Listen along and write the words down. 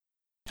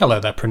Hello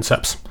there,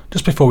 Princeps.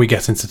 Just before we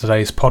get into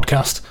today's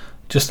podcast,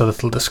 just a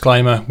little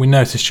disclaimer. We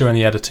noticed during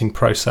the editing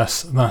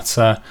process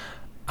that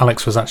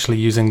Alex was actually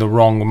using the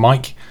wrong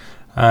mic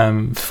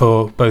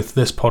for both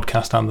this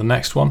podcast and the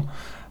next one.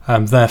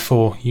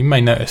 Therefore, you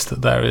may notice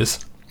that there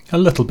is a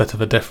little bit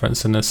of a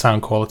difference in the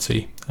sound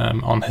quality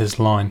on his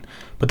line.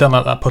 But don't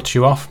let that put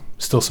you off.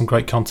 Still some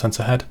great content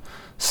ahead.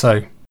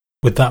 So,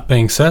 with that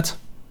being said,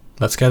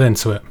 let's get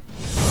into it.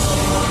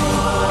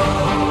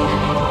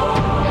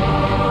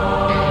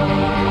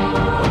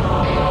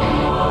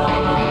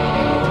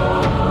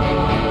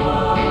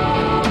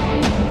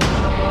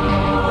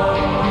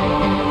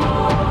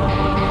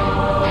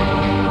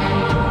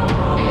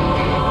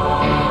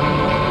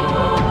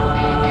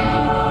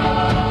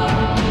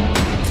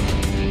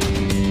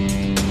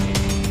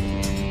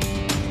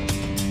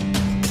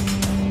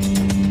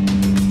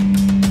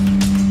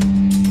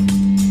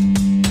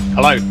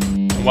 Hello,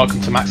 and welcome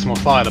to Maximal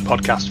Fire, the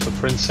podcast for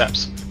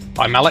Princeps.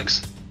 I'm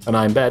Alex. And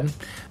I'm Ben.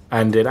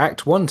 And in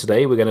Act 1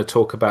 today, we're going to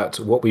talk about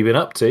what we've been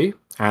up to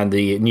and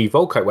the new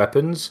Volkite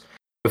weapons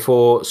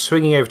before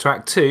swinging over to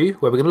Act 2,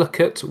 where we're going to look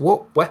at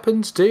what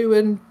weapons do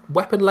and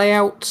weapon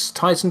layouts,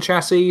 Titan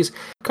chassis,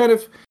 kind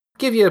of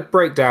give you a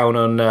breakdown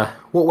on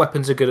what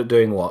weapons are good at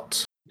doing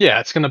what.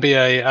 Yeah, it's going to be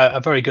a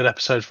very good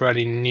episode for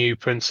any new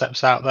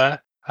Princeps out there.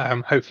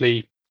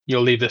 Hopefully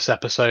you'll leave this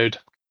episode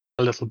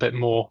a little bit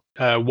more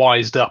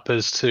wised up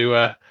as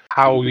to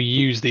how we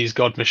use these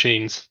god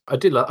machines. I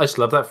just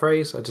love that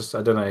phrase. I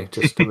don't know,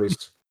 just always,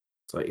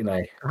 it's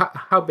like,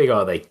 how big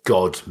are they?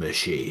 God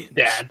machines.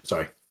 Yeah.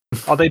 Sorry.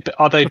 Are they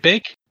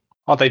big?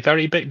 Are they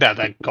very big?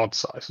 They're god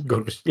size.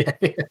 God, yeah.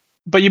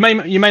 But you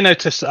may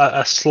notice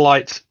a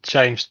slight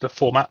change to the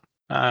format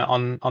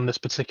on this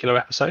particular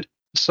episode.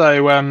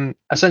 So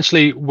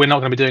essentially, we're not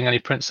going to be doing any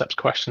Princeps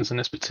questions in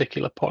this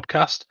particular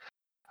podcast.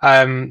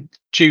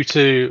 Due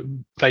to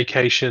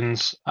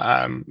vacations,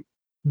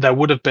 there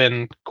would have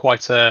been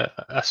quite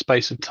a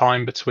space of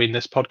time between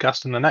this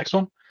podcast and the next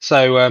one.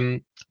 So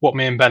what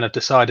me and Ben have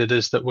decided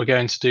is that we're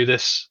going to do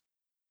this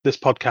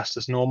podcast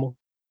as normal,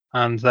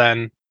 and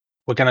then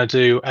we're going to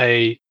do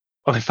we're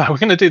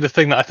going to do the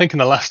thing that I think in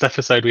the last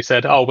episode we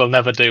said, we'll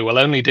never do. We'll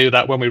only do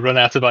that when we run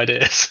out of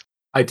ideas.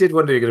 I did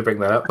wonder you were going to bring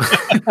that up.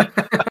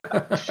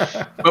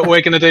 But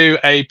we're going to do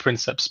a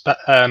Princeps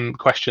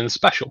questions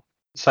special.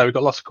 So we've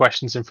got lots of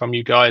questions in from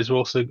you guys. We're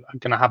also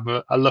going to have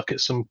a look at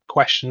some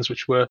questions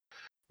which were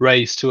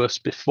raised to us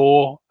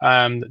before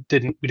that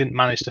we didn't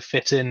manage to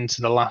fit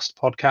into the last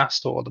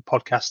podcast or the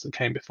podcast that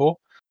came before.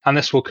 And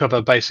this will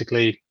cover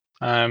basically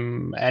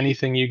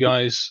anything you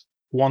guys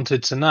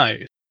wanted to know.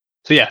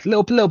 So yeah, a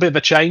little bit of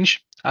a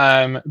change,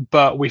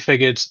 but we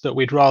figured that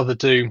we'd rather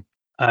do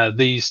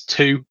these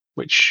two,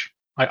 which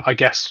I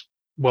guess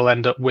will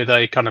end up with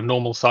a kind of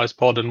normal size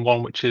pod and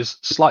one which is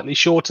slightly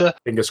shorter.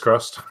 Fingers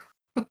crossed.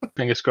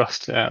 Fingers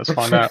crossed. Yeah, let's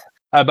find out.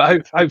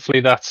 But hopefully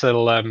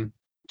that'll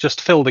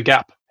just fill the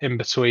gap in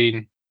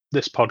between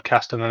this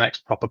podcast and the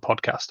next proper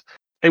podcast.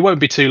 It won't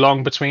be too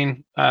long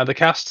between the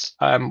casts.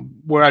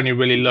 We're only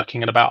really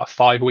looking at about a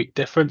 5-week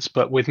difference.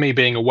 But with me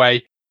being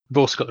away, we've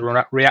also got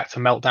the Reactor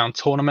Meltdown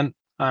tournament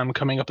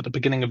coming up at the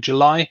beginning of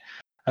July,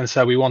 and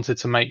so we wanted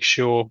to make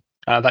sure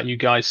that you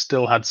guys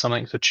still had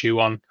something to chew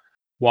on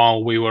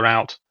while we were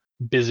out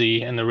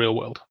busy in the real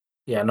world.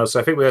 Yeah, no, so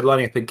I think we're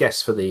lining up a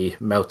guest for the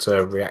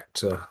Melter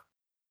Reactor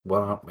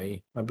one, aren't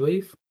we? I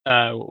believe.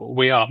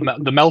 We are.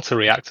 The Melter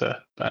Reactor,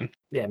 Ben.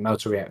 Yeah,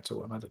 Melter Reactor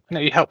one. I don't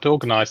know. You helped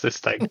organise this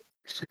thing.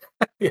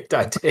 Yeah,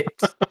 I did.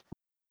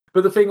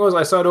 But the thing was,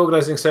 I started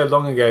organising so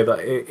long ago that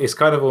it's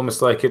kind of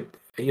almost like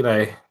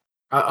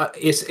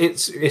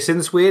it's in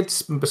this weird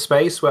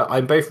space where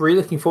I'm both really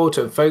looking forward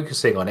to it and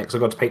focusing on it because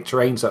I've got to pick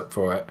terrains up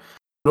for it,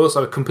 but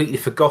also I've completely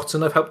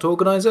forgotten I've helped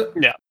organise it.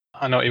 Yeah.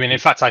 I know what you mean. In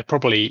fact, I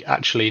probably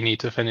actually need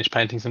to finish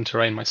painting some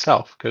terrain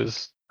myself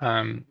because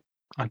I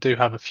do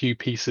have a few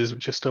pieces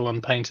which are still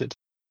unpainted.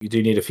 You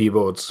do need a few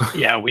boards.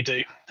 Yeah, we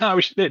do.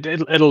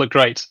 It'll look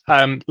great.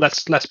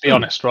 Let's be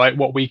honest, right?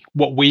 What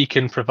we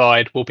can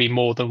provide will be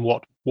more than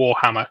what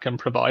Warhammer can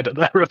provide at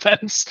their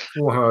events.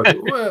 well,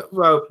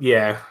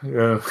 yeah.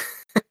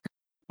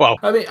 Well,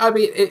 I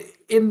mean,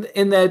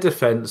 in their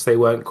defence, they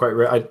weren't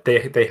quite.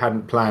 They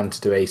hadn't planned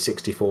to do a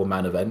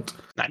 64-man event.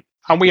 No.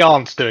 And we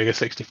aren't doing a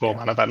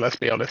 64-man event, let's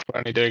be honest. We're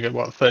only doing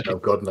 30. Oh,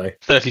 God, no.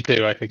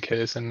 32, I think it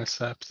is in this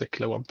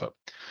particular one.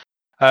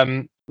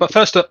 But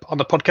first up on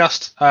the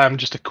podcast,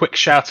 just a quick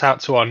shout out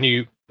to our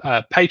new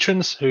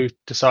patrons who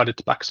decided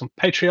to back us on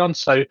Patreon.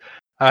 So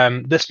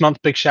this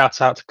month, big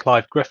shout out to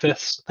Clive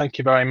Griffiths. Thank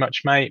you very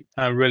much, mate.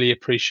 I really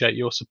appreciate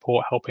your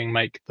support helping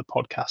make the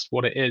podcast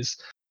what it is.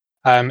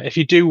 If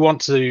you do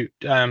want to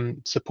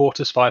support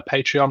us via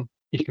Patreon,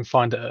 you can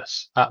find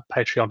us at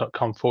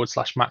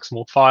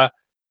patreon.com/maximalfire.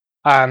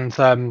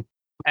 And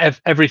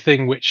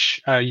everything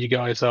which you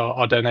guys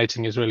are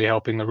donating is really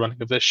helping the running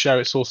of this show.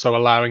 It's also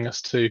allowing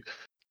us to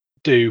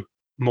do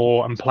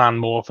more and plan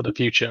more for the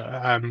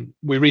future.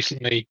 We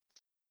recently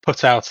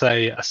put out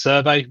a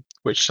survey,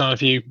 which some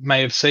of you may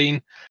have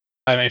seen,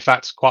 In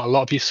fact, quite a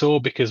lot of you saw,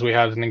 because we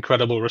had an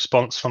incredible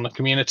response from the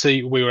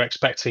community. We were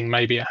expecting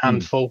maybe a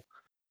handful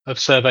of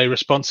survey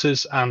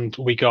responses, and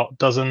we got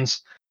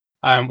dozens,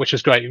 which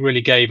was great. It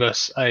really gave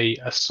us a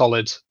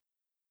solid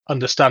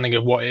understanding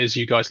of what it is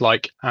you guys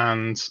like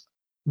and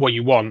what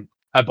you want.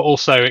 But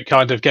also, it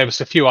kind of gave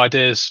us a few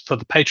ideas for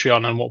the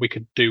Patreon and what we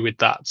could do with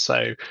that.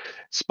 So,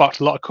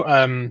 sparked a lot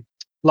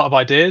of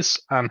ideas,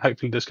 and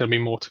hopefully, there's going to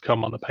be more to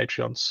come on the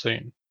Patreon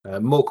soon.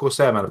 More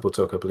Corsair Maniple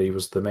talk, I believe,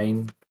 was the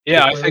main.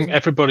 Yeah, I think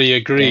everybody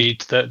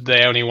agreed that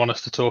they only want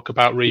us to talk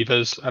about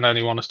Reavers and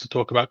only want us to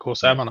talk about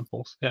Corsair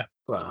Maniples. Yeah.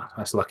 Well,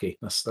 that's lucky.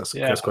 That's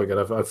quite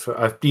good.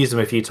 I've used them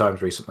a few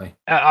times recently.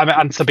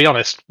 And to be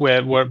honest,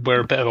 we're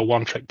a bit of a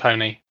one-trick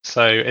pony,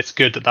 so it's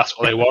good that that's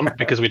what they want,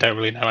 because we don't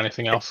really know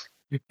anything else.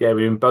 Yeah,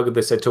 we've been bugged.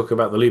 They said talk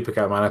about the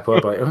Lupercal Maniple.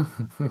 I'm like,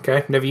 oh,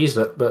 okay, never used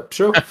it, but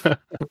sure.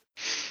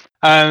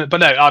 But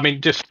no, I mean,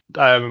 just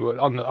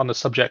on the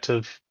subject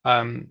of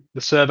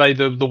the survey,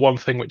 the one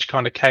thing which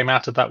kind of came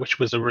out of that, which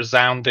was a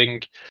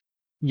resounding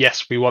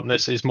yes, we want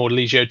this, is more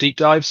Legio deep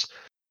dives.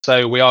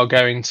 So we are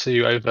going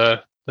to,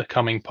 over the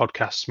coming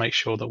podcasts, make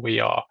sure that we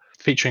are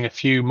featuring a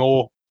few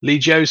more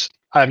Legios.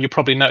 You'll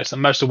probably notice that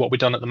most of what we've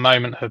done at the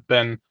moment have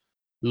been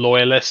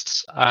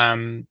loyalists.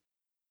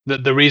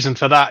 The reason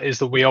for that is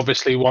that we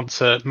obviously want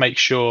to make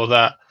sure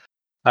that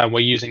we're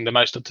using the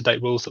most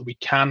up-to-date rules that we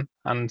can,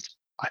 and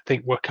I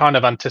think we're kind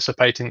of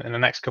anticipating that in the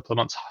next couple of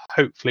months,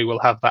 hopefully we'll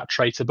have that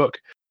traitor book.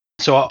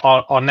 So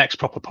our next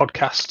proper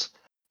podcast,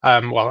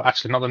 well,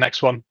 actually not the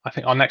next one, I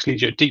think our next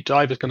Legio deep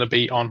dive is going to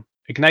be on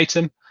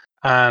Ignatum.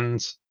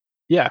 And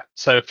yeah,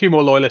 so a few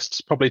more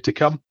loyalists probably to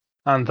come.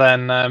 And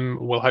then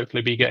we'll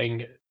hopefully be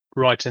getting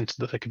right into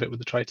the thick of it with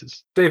the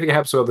traitors. Don't think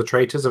perhaps all the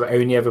traitors. I've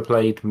only ever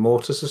played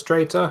Mortis as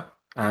traitor.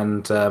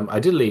 And I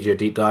did Legio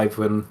deep dive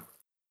when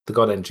the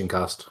God Engine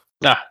cast.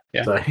 Ah,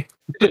 yeah. So,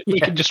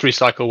 we can just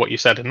recycle what you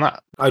said in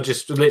that. I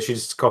just literally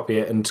just copy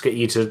it and get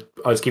you to.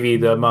 I'll just give you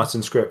the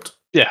Martin script.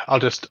 Yeah, I'll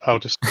just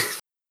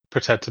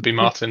pretend to be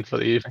Martin for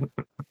the evening.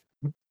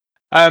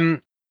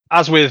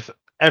 As with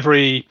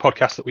every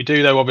podcast that we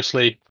do, though,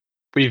 obviously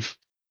we've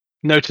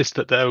noticed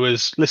that there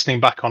was, listening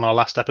back on our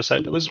last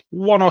episode, there was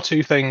one or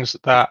two things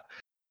that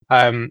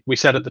we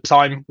said at the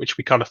time, which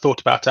we kind of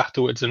thought about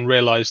afterwards and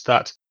realised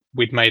that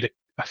we'd made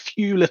a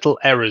few little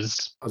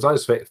errors. As I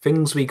say,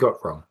 things we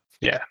got wrong.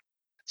 Yeah.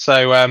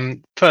 So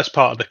first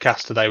part of the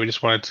cast today, we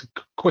just wanted to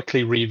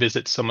quickly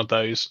revisit some of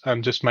those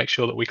and just make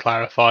sure that we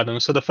clarify them.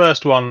 So the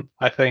first one,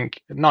 I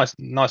think, nice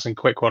and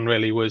quick one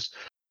really, was,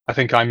 I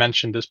think I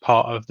mentioned as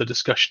part of the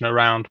discussion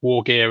around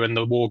war gear and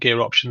the war gear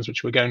options,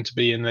 which were going to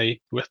be we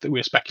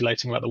were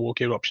speculating about the war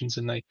gear options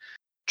in the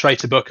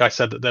traitor book. I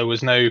said that there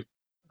was no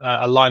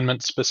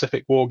alignment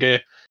specific war gear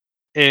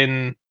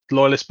in the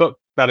Loyalist book.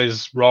 That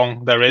is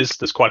wrong.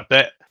 There's quite a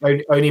bit.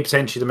 Only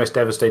potentially the most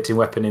devastating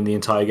weapon in the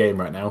entire game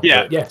right now.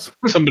 Yeah. Yes.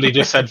 Somebody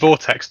just said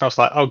Vortex, and I was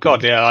like, oh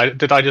god, yeah.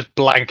 Did I just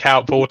blank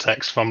out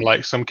Vortex from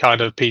like some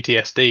kind of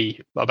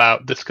PTSD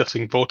about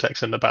discussing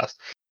Vortex in the past?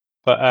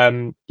 But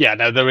yeah,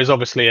 no, there is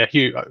obviously a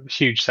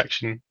huge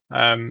section,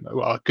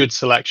 a good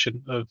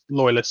selection of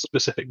Loyalist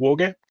specific war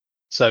gear.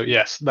 So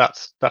yes,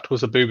 that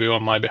was a boo-boo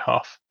on my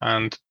behalf,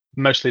 and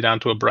mostly down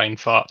to a brain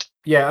fart.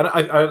 Yeah,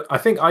 and I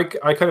think I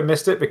kind of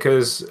missed it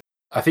because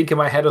I think in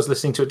my head I was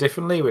listening to it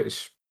differently,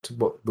 which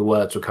what the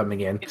words were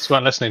coming in. It's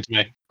weren't listening to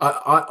me.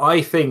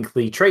 I think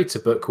the Traitor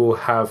book will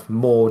have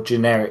more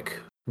generic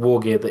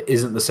war gear that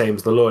isn't the same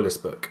as the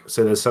Loyalist book.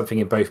 So there's something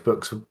in both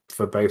books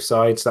for both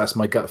sides. That's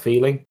my gut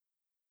feeling.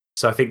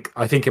 So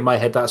I think in my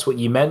head that's what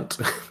you meant.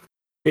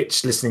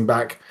 Which, listening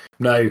back,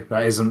 no,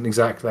 that isn't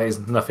exactly. That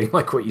is nothing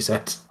like what you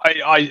said.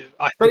 But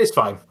it's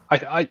fine.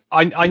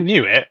 I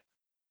knew it.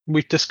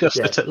 We've discussed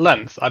it at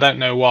length. I don't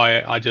know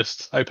why I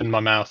just opened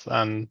my mouth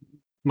and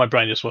my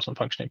brain just wasn't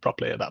functioning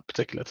properly at that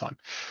particular time.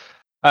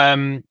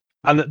 And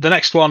the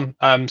next one,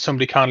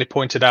 somebody kindly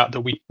pointed out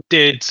that we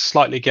did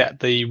slightly get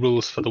the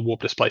rules for the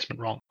warp displacement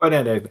wrong. Oh,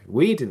 no,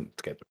 we didn't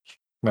get them.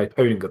 My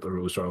opponent got the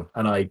rules wrong,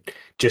 and I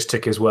just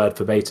took his word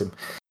verbatim.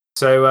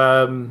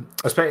 So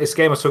this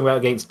game I was talking about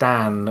against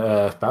Dan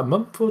about a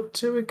month or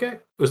two ago.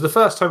 It was the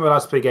first time we were allowed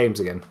to play games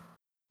again,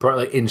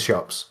 like in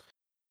shops.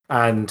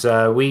 And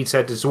we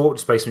said it's a warp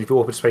displacement. If you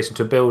warp a displacement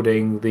to a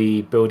building,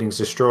 the building's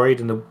destroyed,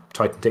 and the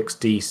Titan takes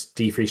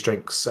D3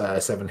 strengths,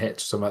 7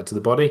 hits, or something like that to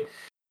the body,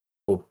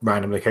 or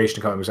random location.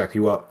 I can't remember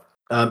exactly what.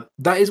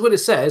 That is what it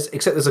says,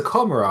 except there's a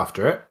comma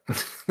after it.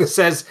 It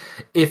says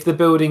if the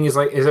building is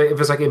if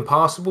it's like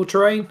impassable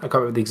terrain. I can't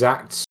remember the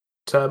exact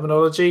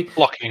terminology.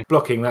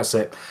 Blocking. That's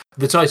it.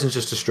 The Titan's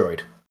just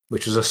destroyed,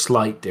 which was a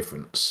slight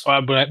difference.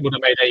 Well, it would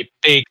have made a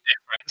big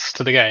difference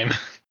to the game.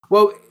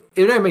 Well,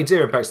 it only made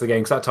 0 impacts to the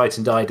game because that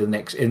Titan died in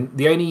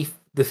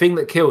the thing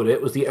that killed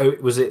it was the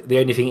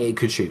only thing it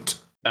could shoot.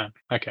 Oh,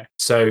 okay.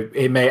 So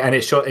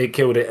it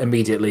killed it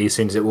immediately as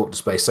soon as it walked to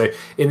space. So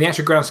in the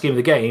actual grand scheme of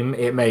the game,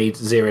 it made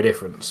 0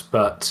 difference.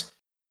 But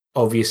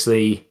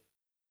obviously,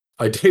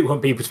 I do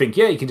want people to think,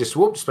 yeah, you can just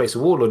walk to space a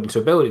warlord into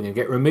a building and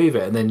remove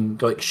it, and then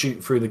like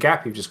shoot through the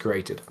gap you've just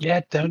created.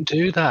 Yeah, don't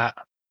do that.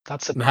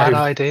 That's a bad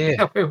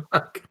idea.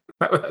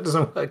 That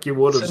doesn't work. Your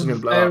warlord's It's just a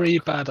going to blow up. very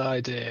bad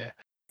idea.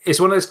 It's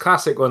one of those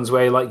classic ones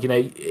where, like,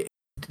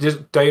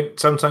 just don't.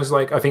 Sometimes,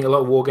 like, I think a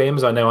lot of war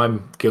games, I know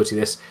I'm guilty of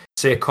this,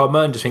 say a comma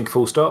and just think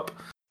full stop.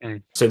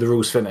 So the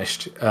rule's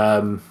finished.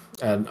 And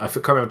I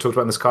can't remember, I've talked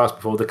about in this cast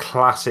before. The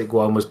classic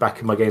one was back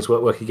in my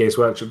Working Games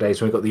Workshop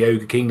days when we got the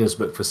Ogre Kingdoms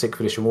book for 6th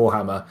edition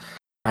Warhammer,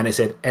 and it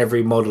said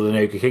every model in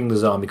Ogre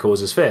Kingdom's army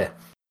causes fear.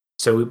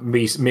 So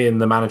me and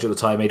the manager at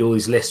the time made all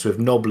these lists with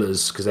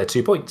nobblers because they're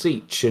 2 points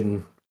each,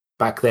 and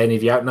back then,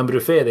 if you outnumbered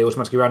with fear, they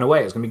automatically ran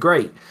away. It was going to be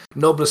great.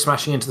 Nobblers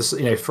smashing into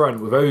the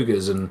front with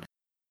ogres, and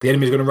the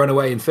enemy's going to run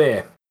away in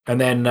fear. And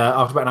then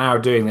after about an hour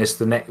of doing this,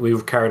 we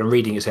were carried on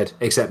reading. It said,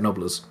 except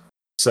nobblers.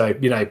 So,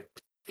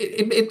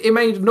 it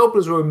made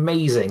nobblers were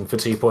amazing for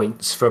 2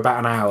 points for about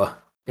an hour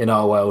in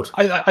our world.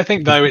 I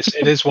think, though,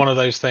 it is one of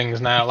those things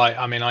now. Like,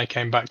 I mean, I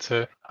came back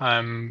to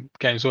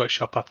Games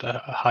Workshop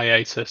after a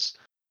hiatus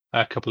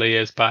a couple of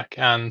years back,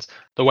 and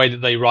the way that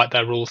they write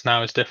their rules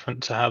now is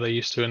different to how they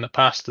used to in the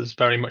past. There's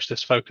very much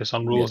this focus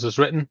on rules as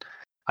written,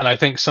 and I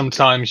think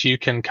sometimes you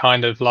can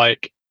kind of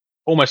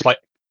almost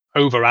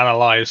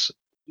overanalyze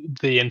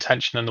the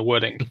intention and the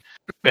wording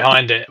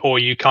behind it, or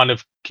you kind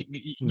of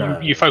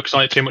you focus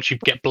on it too much, you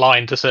get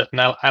blind to certain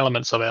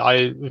elements of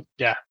it.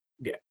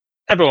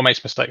 Everyone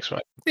makes mistakes,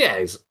 right?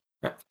 Yeah.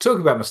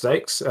 Talking about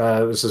mistakes,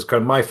 this is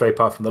kind of my faux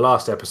pas from the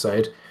last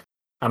episode.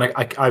 And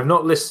I've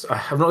not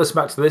listened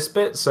back to this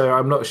bit, so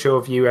I'm not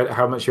sure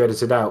how much you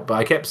edited out. But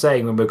I kept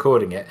saying when we're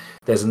recording it,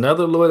 there's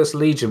another Loyalist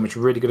Legion which is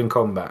really good in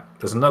combat.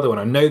 There's another one.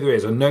 I know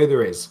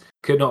there is.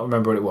 Could not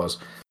remember what it was.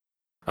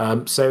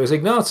 So it was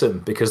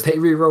Ignatum, because they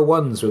reroll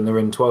ones when they're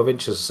in 12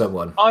 inches of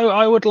someone.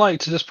 I would like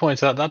to just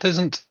point out that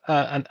isn't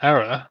an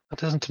error.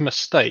 That isn't a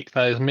mistake.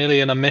 That is merely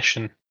an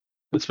omission.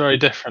 It's very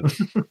different.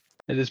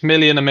 It is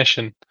merely an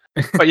omission.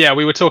 But yeah,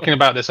 we were talking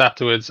about this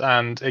afterwards,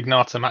 and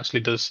Ignatum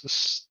actually does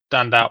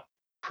stand out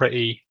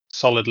pretty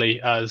solidly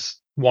as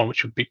one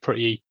which would be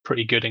pretty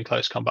good in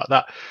close combat.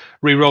 That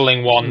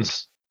re-rolling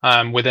ones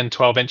within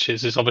 12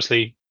 inches is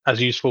obviously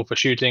as useful for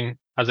shooting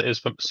as it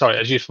is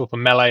as useful for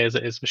melee as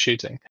it is for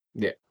shooting.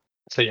 Yeah.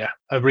 So yeah,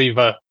 a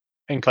Reaver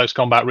in close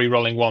combat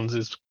re-rolling ones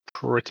is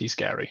pretty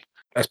scary.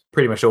 That's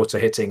pretty much auto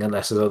hitting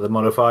unless there's other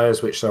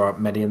modifiers, which there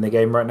aren't many in the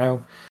game right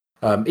now.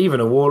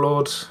 Even a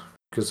Warlord,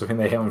 because I think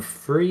they hit on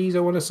threes, I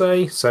want to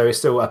say. So it's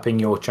still upping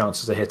your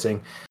chances of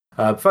hitting.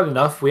 Fun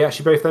enough, we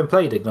actually both then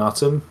played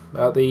Ignatum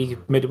at the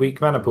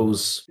midweek mana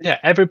pools. Yeah,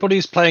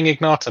 everybody's playing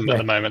Ignatum at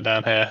the moment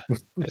down here,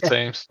 it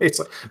seems.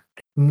 It's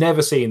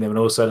never seen them, and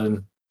all of a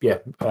sudden,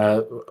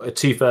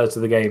 2/3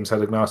 of the games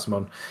had Ignatum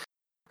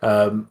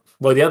on.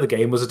 Well, the other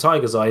game was a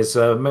Tiger's Eyes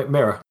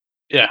mirror.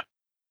 Yeah,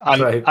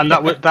 and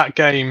that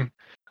game,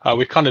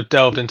 we've kind of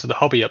delved into the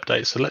hobby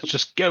update, so let's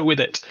just go with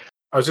it.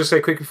 I was just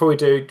saying quick before we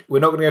do, we're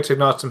not going to go to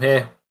Ignatum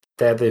here.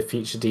 They're the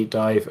future deep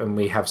dive, and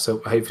we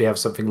hopefully have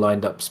something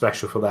lined up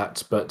special for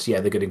that. But yeah,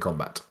 they're good in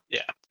combat.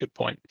 Yeah, good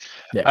point.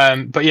 Yeah.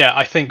 But yeah,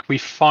 I think we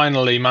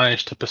finally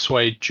managed to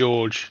persuade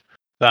George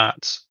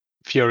that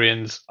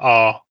Furians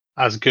are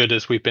as good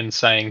as we've been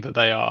saying that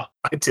they are.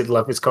 I did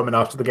love his comment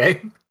after the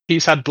game.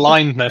 He's had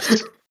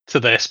blindness to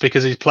this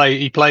because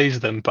he plays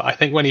them, but I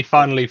think when he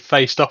finally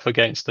faced off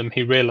against them,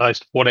 he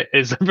realised what it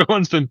is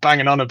everyone's been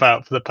banging on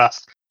about for the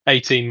past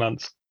 18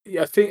 months.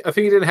 Yeah, I think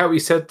he didn't help. He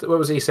said, what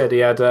was he said? He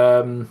had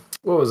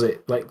what was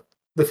it, like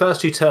the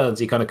first 2 turns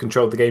he kind of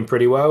controlled the game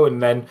pretty well,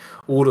 and then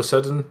all of a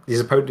sudden his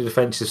opponent did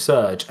defensive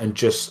surge and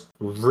just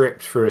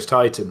ripped through his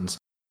Titans.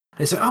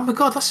 And he's like, oh my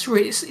god, it's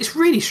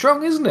really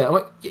strong, isn't it? I'm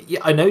like, yeah,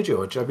 I know,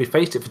 George. I've been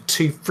faced it for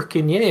 2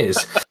 freaking years.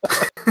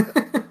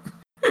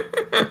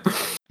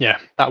 Yeah,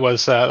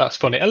 that's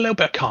funny. A little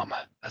bit of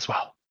karma as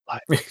well.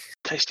 Like,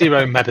 taste your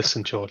own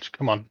medicine, George.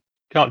 Come on,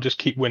 you can't just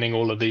keep winning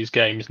all of these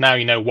games. Now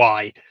you know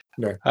why.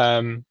 No.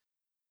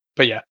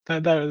 But yeah,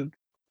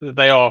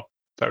 they are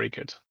very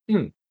good.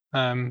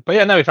 But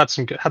yeah, no, we've had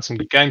some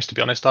good games, to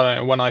be honest.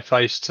 When I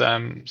faced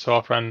so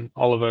our friend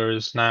Oliver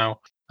is now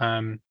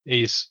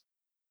he's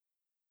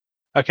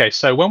okay.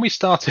 So when we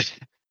started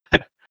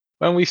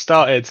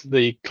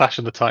the Clash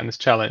of the Titans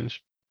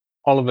challenge,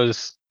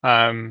 Oliver's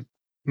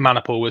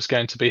mana pool was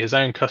going to be his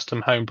own custom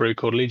homebrew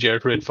called Legio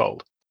of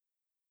Gridfold.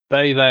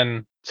 They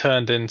then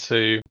turned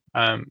into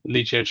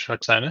Legio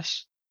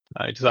Tritonus.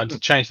 He decided to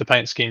change the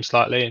paint scheme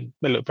slightly, and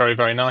they look very,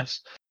 very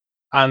nice.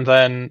 And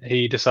then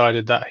he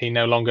decided that he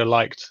no longer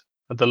liked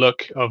the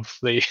look of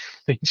the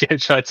Legio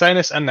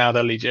Tritonus, and now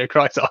they're Legio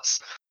Krytos.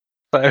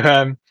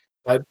 So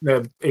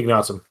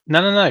Ignatum.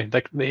 No.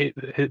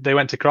 They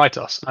went to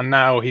Krytos, and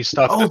now he's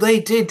started. Oh, they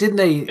did, didn't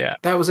they? Yeah,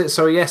 that was it.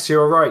 So yes,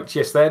 you're right.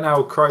 Yes, they're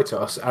now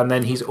Krytos, and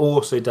then he's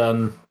also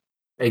done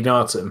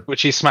Ignatum,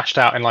 which he smashed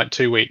out in like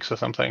 2 weeks or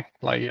something,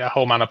 like a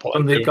whole mana pool.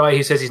 And the guy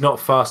who says he's not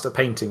fast at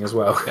painting as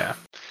well. Yeah.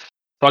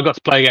 So I got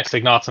to play against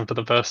Ignatum for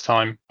the first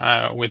time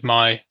with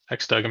my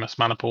Extergamus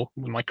mana pool,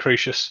 with my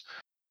Crucius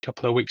a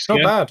couple of weeks ago.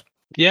 Not bad.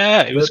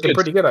 Yeah, it was good.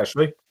 Pretty good,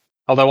 actually.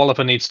 Although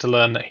Oliver needs to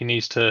learn that he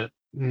needs to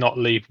not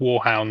leave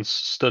Warhounds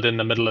stood in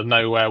the middle of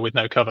nowhere with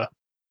no cover.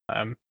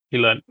 He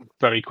learned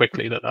very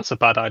quickly that that's a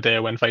bad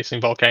idea when facing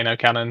volcano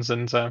cannons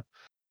and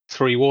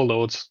 3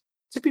 warlords.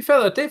 To be fair,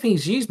 I don't think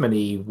he's used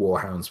many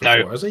Warhounds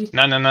before, has he?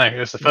 No. It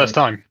was the first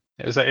time.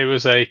 It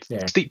was a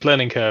steep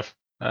learning curve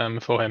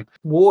for him.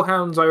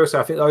 Warhounds,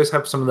 I think those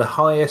have some of the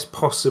highest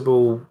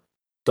possible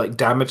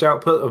damage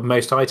output of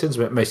most Titans,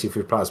 but mostly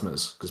through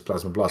plasmas, because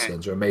plasma blast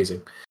guns are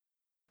amazing.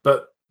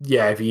 But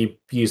yeah, if you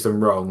use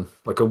them wrong,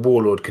 like a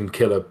Warlord can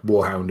kill a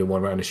Warhound in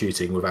one round of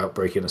shooting without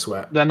breaking a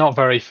sweat. They're not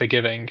very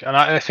forgiving, and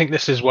I think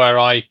this is where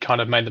I kind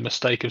of made the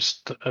mistake of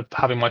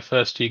having my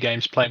first few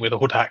games playing with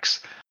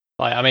Audax.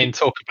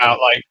 Talk about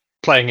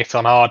playing it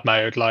on hard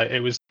mode.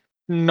 It was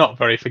not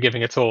very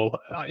forgiving at all.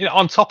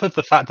 On top of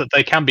the fact that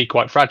they can be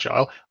quite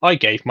fragile, I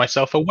gave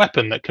myself a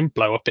weapon that can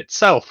blow up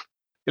itself.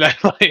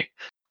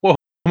 What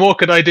more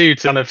could I do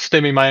to kind of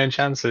stimmy my own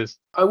chances?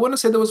 I want to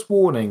say there was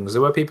warnings.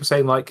 There were people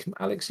saying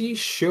Alex, are you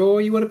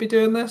sure you want to be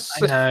doing this?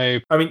 I know.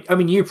 I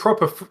mean, you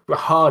proper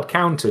hard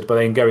countered by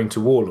then going to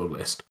Warlord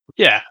list.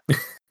 Yeah.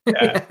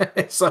 Yeah.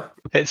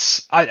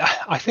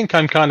 I think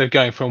I'm kind of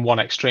going from one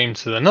extreme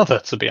to another,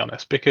 to be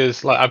honest,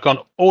 because I've gone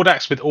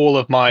Audax with all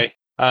of my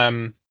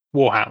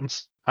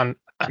Warhounds and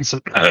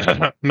some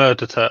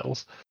Murder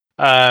Turtles,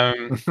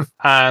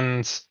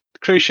 and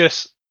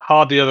Crucius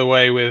hard the other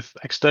way with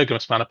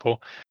Extergimus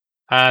Maniple,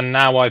 and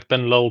now I've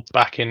been lulled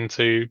back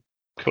into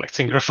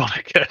collecting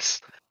Gryphonicus,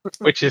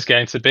 which is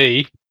going to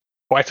be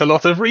quite a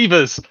lot of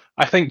Reavers.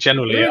 I think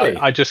generally really?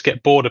 I just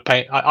get bored of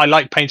paint. I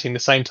like painting the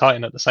same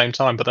Titan at the same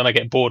time, but then I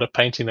get bored of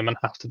painting them and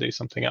have to do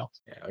something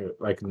else. Yeah,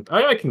 I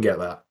can get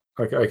that.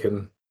 I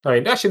can. I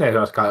mean, actually, no,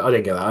 I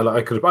didn't get that.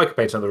 I could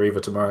paint another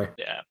Reaver tomorrow.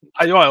 Yeah,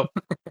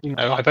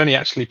 I've only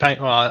actually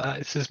painted. Well,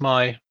 this is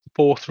my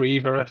fourth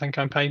Reaver. I think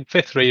I'm painting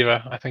fifth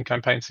Reaver. I think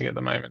I'm painting at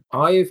the moment.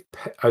 I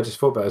just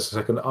thought about this a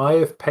second. I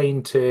have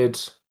painted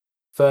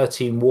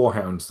 13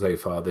 Warhounds so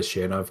far this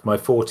year, and my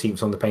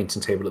 14th on the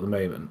painting table at the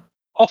moment.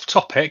 Off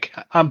topic,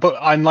 but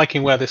I'm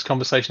liking where this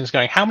conversation is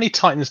going. How many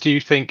Titans do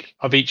you think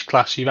of each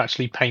class you've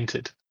actually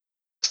painted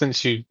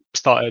since you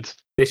started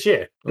this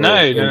year?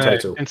 No, in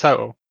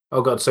total.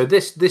 Oh god! So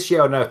this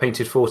year I know I've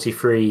painted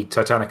 43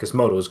 Titanicus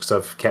models because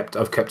I've kept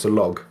a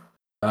log.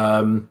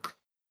 Then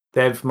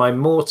for my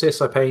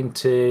Mortis I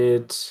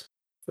painted.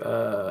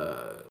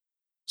 So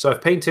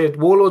I've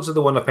painted Warlords are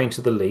the one I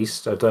painted the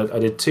least. I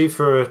did 2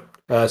 for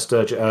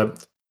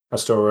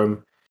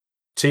Astorum,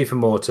 2 for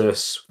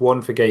Mortis,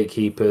 1 for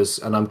Gatekeepers,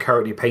 and I'm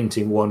currently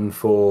painting 1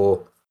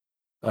 for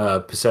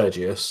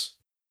Persergius.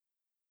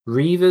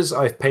 Reavers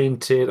I've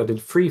painted. I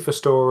did 3 for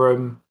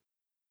Storum.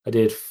 I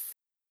did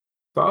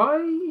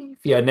 5.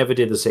 Yeah, I never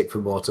did the 6 for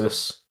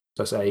Mortis.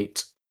 That's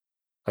 8.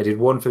 I did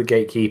 1 for the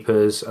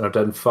Gatekeepers, and I've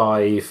done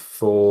 5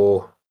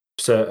 for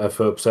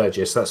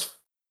Persergius. That's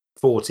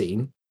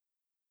 14.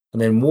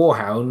 And then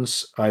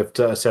Warhounds, I've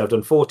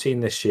done 14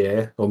 this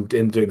year. I'm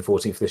doing the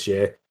 14th this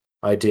year.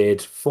 I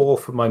did 4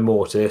 for my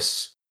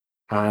Mortis,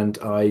 and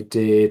I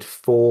did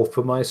 4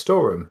 for my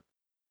Storum.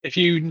 If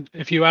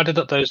you added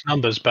up those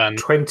numbers, Ben,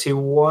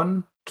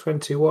 21.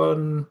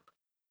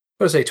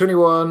 Let's say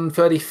 21,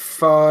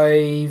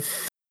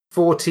 35,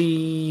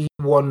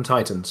 41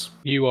 Titans.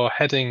 You are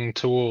heading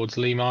towards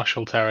Lee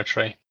Marshall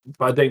territory.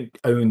 But I don't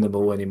own them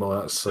all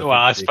anymore. I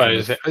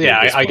suppose.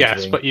 I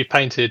guess. But you've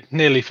painted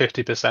nearly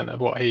 50% of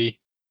what he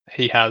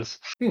has.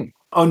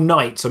 On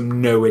Knights,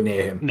 I'm nowhere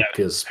near him. No,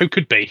 because who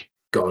could be?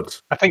 God.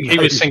 I think he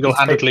was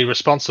single-handedly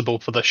responsible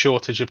for the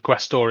shortage of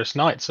Questoris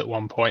Knights at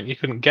one point. You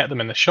couldn't get them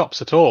in the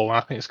shops at all.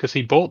 I think it's because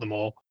he bought them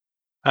all.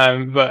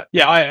 But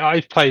yeah,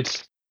 I've played.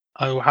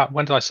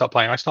 When did I start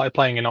playing? I started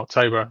playing in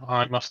October.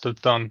 I must have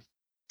done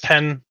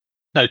 12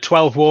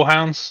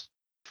 Warhounds,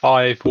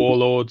 5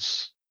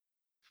 Warlords,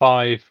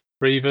 5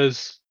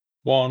 Reavers,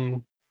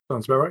 1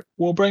 sounds about right.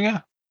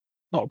 Warbringer.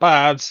 Not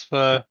bad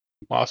for.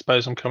 Well, I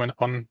suppose I'm coming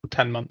up on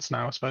 10 months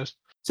now. I suppose.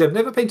 So I've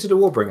never painted a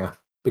Warbringer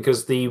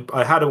because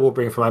I had a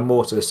Warbringer for my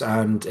Mortis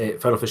and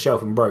it fell off a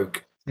shelf and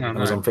broke. And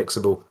was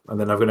unfixable. And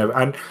then I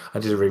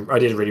did a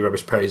really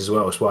rubbish pose as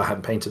well. That's why I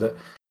hadn't painted it.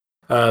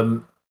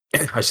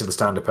 I said the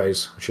standard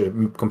pose. I should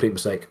have complete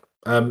mistake.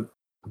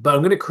 But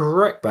I'm going to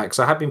correct that because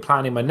I have been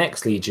planning my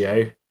next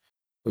Legio,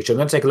 which I'm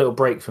going to take a little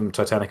break from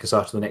Titanicus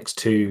after the next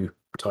 2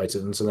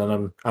 Titans, and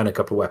then and a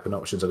couple of weapon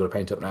options I'm going to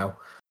paint up now.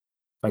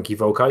 Thank you,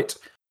 Volkite.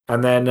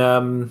 And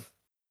then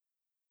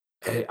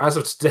as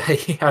of today,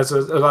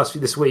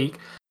 this week,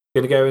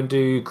 I'm going to go and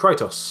do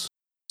Krytos.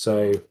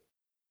 So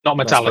not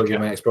Metallica. That's probably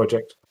my next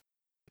project.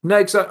 No,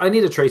 because I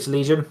need a Traitor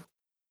Legion.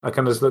 I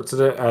kind of just looked at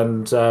it,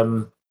 and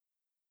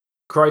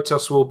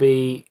Krytos will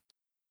be.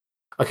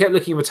 I kept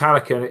looking at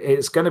Metallica, and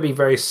it's going to be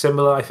very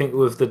similar. I think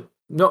with the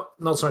not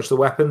so much the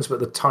weapons, but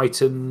the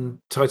Titan's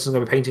going to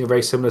be painting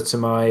very similar to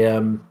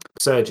my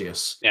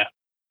Sergius. Yeah.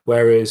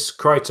 Whereas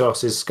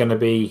Krytos is going to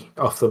be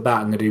off the bat.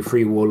 I'm going to do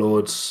 3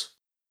 Warlords,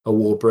 a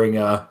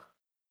Warbringer,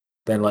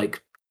 then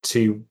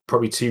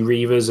probably 2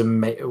 Reavers,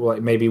 and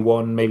maybe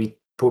 1, maybe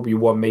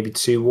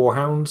 2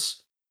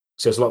 Warhounds.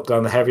 So it's locked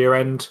down the heavier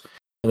end,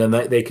 and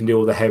then they can do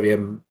all the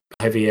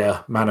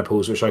heavier mana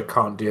pools, which I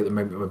can't do at the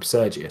moment with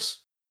Sergius.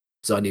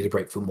 So I need a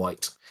break from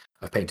white.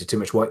 I've painted too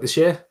much white this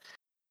year.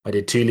 I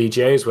did 2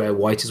 Legios where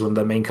white is one of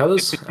their main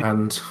colours,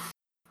 and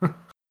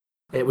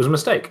it was a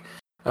mistake.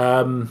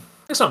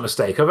 It's not a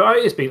mistake.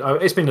 It's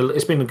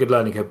been a good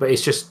learning curve, but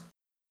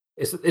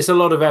it's a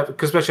lot of effort.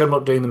 Because especially I'm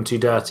not doing them too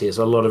dirty. It's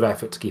a lot of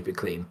effort to keep it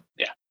clean.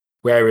 Yeah.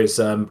 Whereas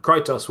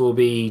Krytos will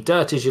be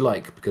dirty as you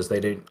like because they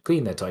don't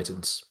clean their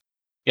Titans.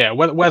 Yeah,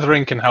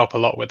 weathering can help a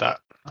lot with that.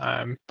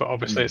 But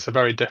obviously it's a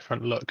very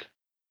different look.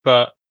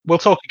 But we'll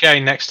talk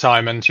again next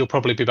time, and you'll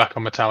probably be back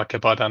on Metallica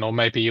by then, or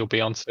maybe you'll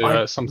be on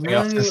to something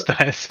else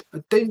instead.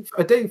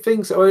 I don't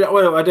think so.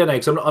 Well, I don't know,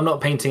 because I'm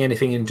not painting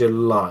anything in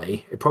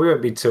July. It probably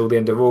won't be till the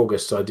end of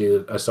August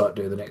I start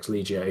doing the next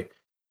Legio,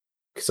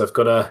 because I've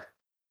got a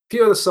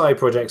few other side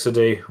projects to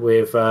do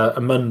with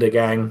Amunda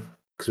Gang,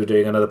 because we're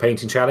doing another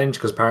painting challenge,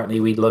 because apparently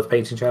we love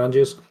painting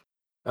challenges.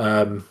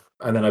 And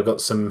then I've got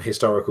some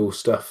historical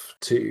stuff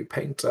to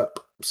paint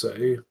up.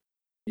 So,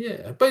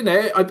 yeah. But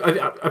no,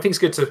 I think it's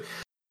good to...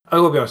 I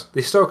will be honest,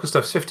 the historical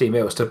stuff's 15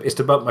 mil. Is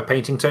to bump my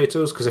painting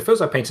totals, because it feels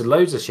like I painted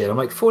loads this year. I'm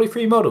like,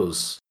 43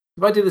 models.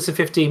 If I did this in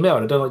 15 mil,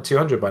 I'd have done like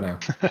 200 by now.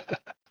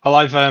 Well,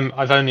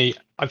 I've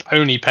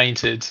only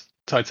painted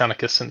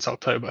Titanicus since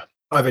October.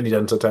 I've only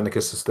done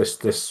Titanicus this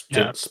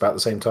just about the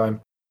same time.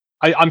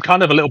 I'm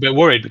kind of a little bit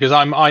worried, because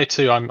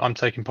I'm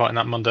taking part in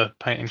that Munda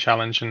painting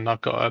challenge, and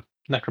I've got a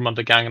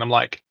Necromunda gang, and I'm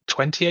like,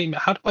 28.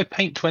 How do I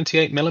paint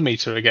 28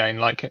 millimeter again?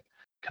 Like,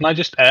 can I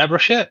just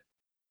airbrush it?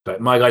 But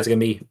my guys are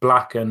going to be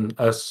black and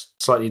a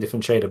slightly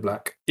different shade of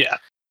black. Yeah,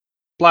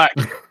 black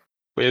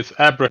with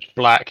airbrush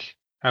black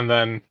and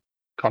then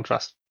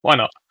contrast. Why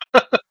not?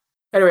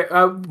 Anyway,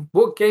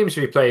 what games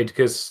have you played?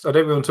 Because I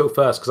don't really want to talk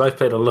first, because I've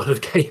played a lot of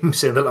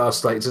games in the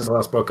last since the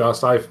last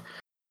podcast.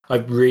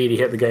 I've really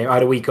hit the game. I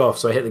had a week off,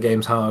 so I hit the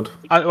games hard.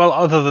 Well,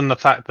 other than the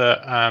fact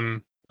that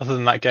other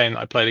than that game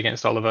that I played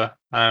against Oliver,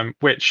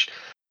 which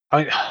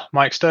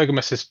my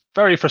Extergamus is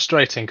very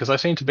frustrating, because I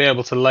seem to be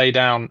able to lay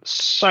down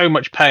so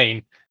much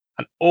pain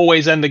and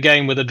always end the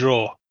game with a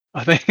draw.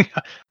 I think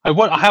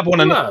I have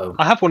won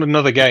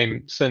another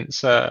game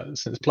since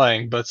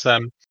playing, but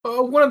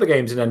one of the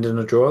games didn't end in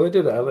a draw. They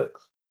did it,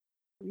 Alex.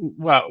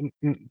 Well,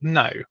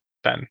 no,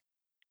 Ben.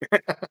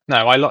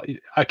 No,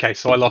 okay,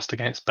 so I lost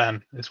against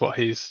Ben. Is what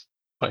he's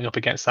putting up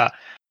against that.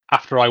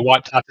 After I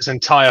wiped out his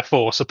entire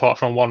force apart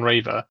from one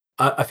Reaver.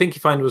 I think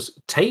you find was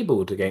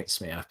tabled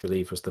against me, I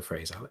believe was the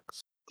phrase,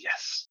 Alex.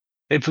 Yes.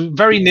 It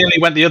very nearly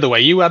went the other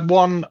way. You had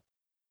one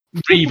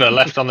Reaver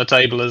left on the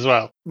table as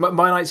well.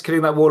 My knight's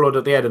killing that warlord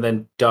at the end and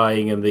then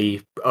dying in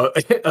the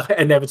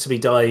inevitably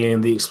dying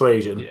in the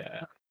explosion.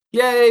 Yeah.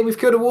 Yay, we've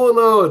killed a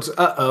warlord!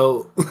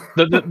 Uh-oh.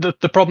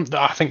 the problem,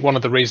 I think one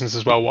of the reasons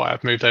as well why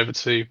I've moved over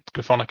to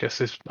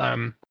Gryphonicus is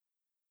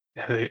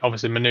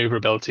obviously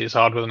maneuverability is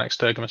hard with an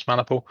Extergamus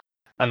Maniple.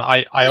 And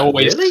I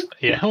always... Really?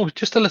 Yeah,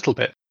 just a little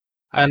bit.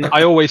 And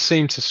I always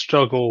seem to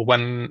struggle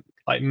when,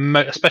 like,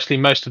 especially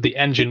most of the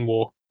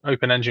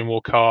open engine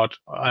war card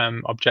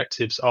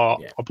objectives are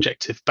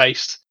objective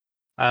based.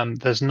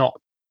 There's not,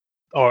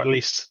 or at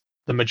least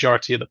the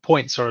majority of the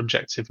points are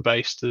objective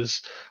based.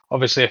 There's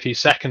obviously a few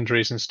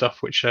secondaries and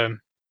stuff which you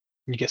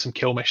get some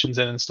kill missions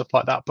in and stuff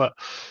like that. But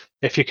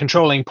if you're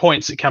controlling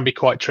points, it can be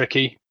quite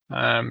tricky.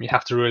 You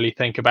have to really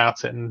think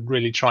about it and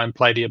really try and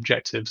play the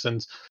objectives,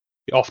 and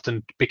it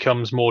often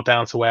becomes more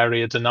down to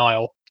area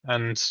denial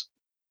and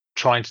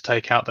trying to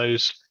take out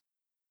those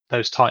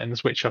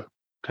Titans which are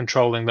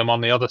controlling them on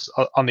the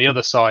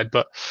other side.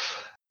 But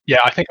yeah,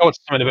 I think I want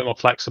something a bit more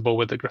flexible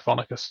with the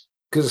Gryphonicus.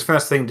 Because the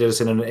first thing did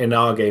in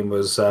our game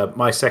was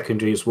my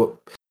secondaries. What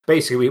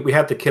basically we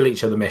had the kill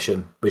each other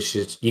mission, which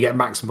is you get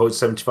maximum points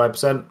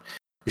 75%.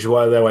 Which is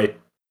why though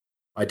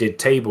I did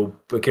table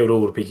but killed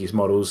all the Peaky's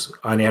models.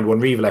 I only had one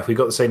Reaver left. We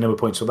got the same number of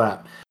points for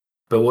that.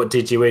 But what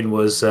did you in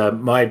was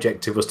my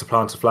objective was to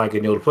plant a flag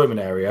in your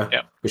deployment area,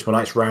 which my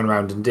knights ran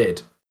around and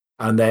did.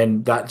 And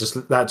then that just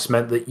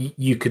meant that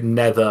you could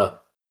never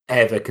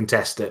ever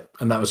contest it,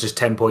 and that was just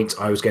 10 points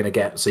I was going to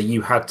get. So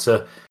you had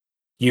to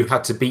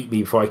beat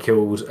me before I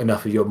killed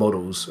enough of your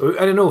models.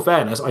 And in all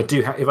fairness, I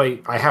do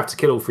if I have to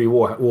kill all 3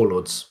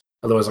 warlords,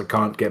 otherwise I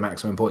can't get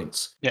maximum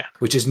points. Yeah,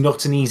 which is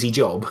not an easy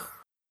job.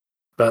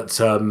 But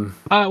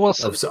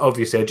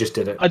obviously I just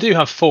did it. I do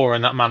have 4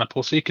 in that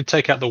Maniple, so you could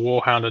take out the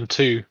Warhound and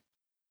 2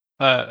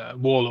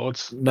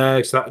 warlords.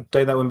 No, so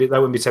that wouldn't be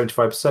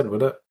 75%,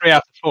 would it? 3 out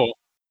of 4.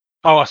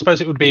 Oh, I suppose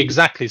it would be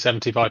exactly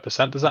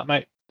 75%. Does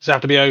it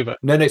have to be over?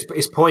 No,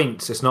 it's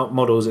points. It's not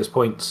models. It's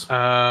points.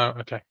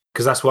 Okay.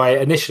 Because that's why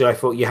initially I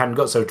thought you hadn't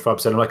got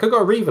 75%. I'm like, I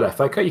got a Reaver left.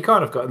 Like, you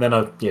can't have got. And then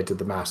I did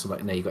the maths. I'm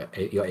like, no, you got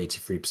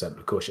 83%.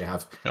 Of course you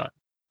have. Right.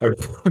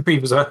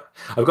 Reavers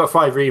I've got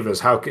 5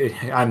 Reavers.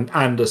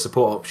 And a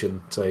support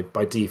option. So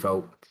by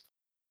default.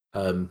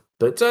 It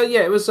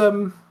was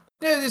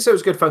it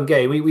was a good fun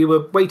game. We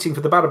were waiting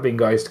for the Battle Beam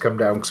guys to come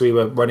down because we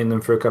were running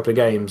them for a couple of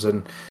games,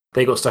 and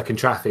they got stuck in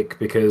traffic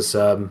because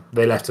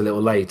they left a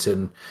little late.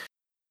 And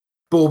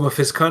Bournemouth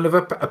is kind of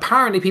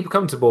apparently people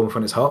come to Bournemouth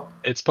when it's hot.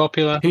 It's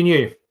popular. Who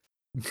knew?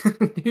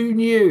 Who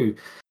knew?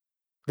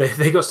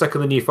 They got stuck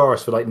in the New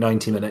Forest for like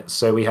 90 minutes,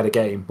 so we had a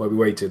game where we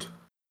waited.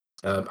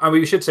 And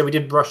we should say we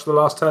did rush the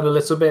last turn a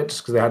little bit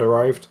just because they had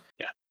arrived.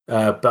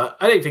 Yeah. But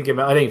I don't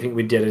think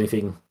we did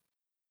anything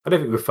I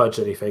don't think we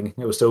fudged anything.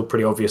 It was still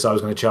pretty obvious I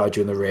was going to charge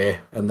you in the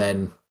rear, and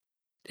then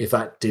if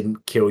that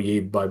didn't kill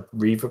you, my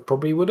Reaver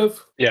probably would have.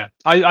 Yeah,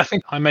 I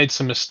think I made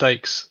some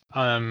mistakes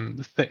on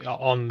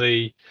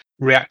the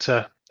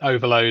reactor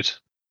overload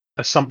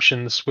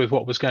assumptions with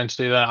what was going to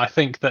do there. I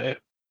think that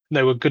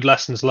there were good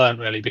lessons learned,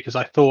 really, because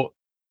I thought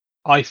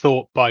by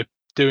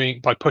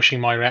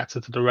pushing my reactor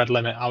to the red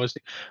limit,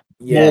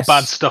 more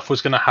bad stuff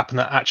was going to happen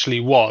that actually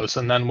was,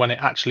 and then when it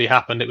actually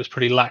happened, it was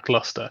pretty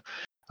lackluster.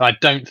 And I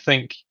don't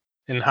think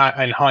in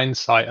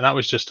hindsight, and that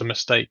was just a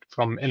mistake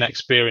from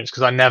inexperience,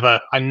 because I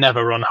never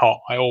run hot.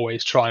 I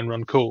always try and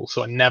run cool,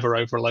 so I never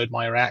overload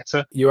my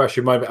reactor. You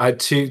actually remind me. I had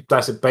two.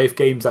 That's at both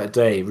games that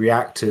day.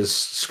 Reactors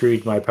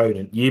screwed my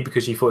opponent. You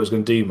because you thought it was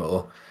going to do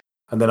more,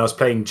 and then I was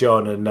playing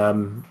John,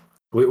 and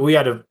we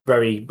had a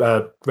very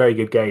very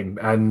good game,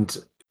 and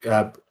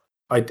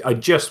I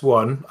just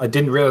won. I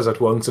didn't realize I'd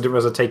won because I didn't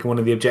realize I'd taken one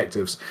of the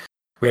objectives.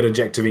 We had an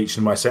objective each,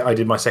 and I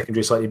did my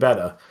secondary slightly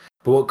better.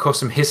 But what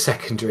cost him his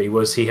secondary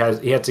was he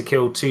had to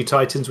kill 2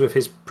 Titans with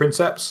his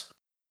Princeps,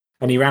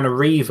 and he ran a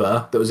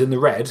Reaver that was in the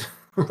red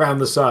around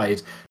the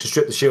side to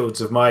strip the shields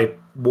of my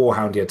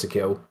Warhound he had to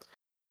kill.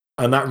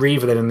 And that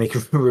Reaver then in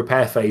the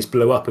repair phase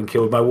blew up and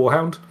killed my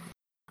Warhound,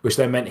 which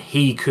then meant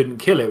he couldn't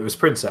kill it with his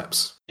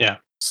Princeps. Yeah.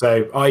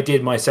 So I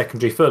did my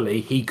secondary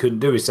fully, he couldn't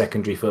do his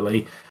secondary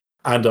fully,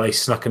 and I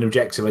snuck an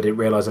objective I didn't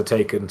realise I'd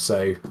taken.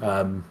 So,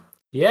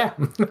 yeah,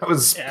 that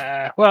was...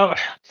 Yeah, well,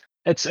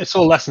 it's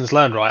all lessons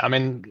learned, right? I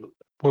mean,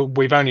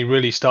 we've only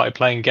really started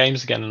playing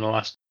games again in the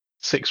last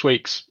 6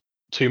 weeks,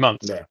 2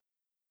 months. Yeah. And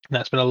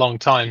that's been a long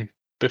time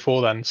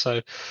before then.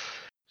 So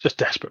just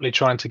desperately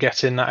trying to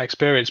get in that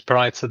experience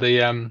prior to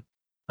the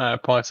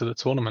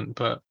tournament.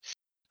 But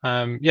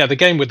yeah, the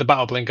game with the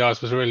Battle Bling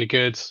guys was really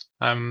good.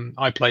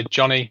 I played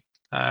Johnny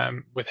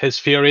with his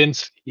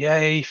Furians.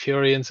 Yay,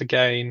 Furians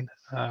again.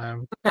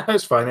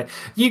 That's fine.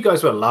 You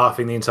guys were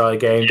laughing the entire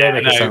game. Don't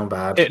make it sound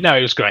bad. It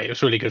was great. It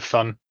was really good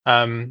fun.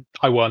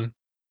 I won.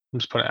 I'm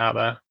just putting it out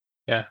there.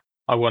 Yeah,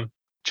 I won.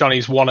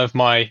 Johnny's one of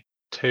my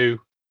 2,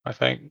 I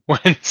think,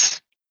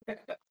 wins.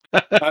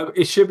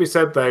 It should be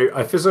said though.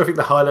 I think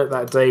the highlight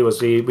that day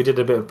was we did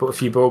a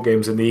few board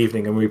games in the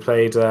evening, and we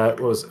played.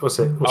 What's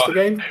the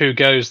game? Who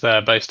Goes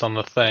There, based on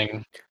the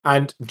Thing.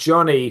 And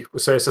Johnny.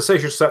 So it's a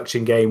social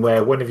destruction game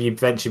where one of you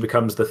eventually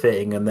becomes the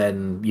Thing, and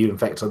then you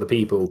infect other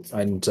people.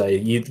 And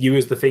you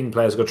as the Thing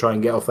players got to try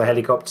and get off the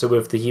helicopter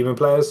with the human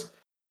players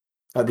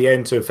at the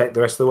end to infect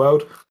the rest of the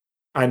world.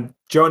 And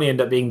Johnny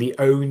ended up being the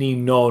only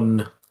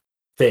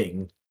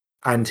non-Thing,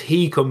 and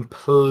he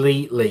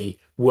completely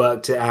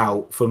worked it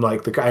out from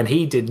and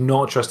he did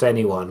not trust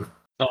anyone.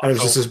 And it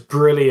was just this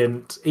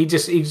brilliant. He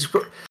just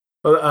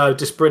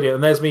brilliant.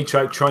 And there's me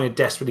trying to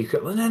desperately.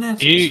 No.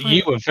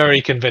 You were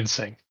very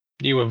convincing.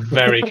 You were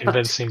very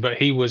convincing, but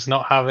he was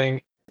not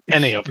having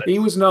any of it. He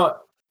was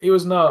not.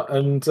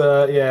 And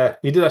yeah,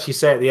 he did actually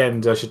say at the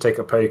end, "I should take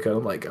a poker."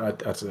 I'm like, I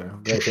don't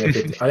know.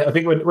 I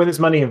think when there's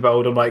money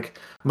involved, I'm like,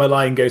 my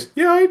line goes,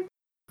 "Yeah, I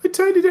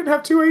totally didn't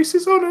have 2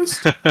 aces,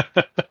 honest."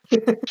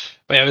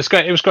 But yeah, it was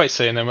great. It was great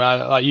seeing them.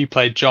 Like you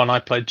played John, I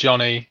played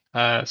Johnny.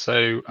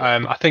 So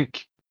I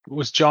think it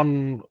was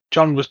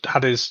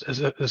had his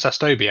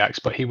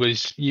Astobiacs, but he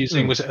was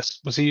using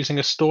was he using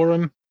a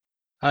Storum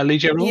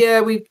Legio rule?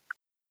 Yeah, we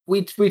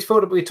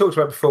talked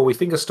about before. We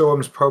think a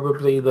Storm's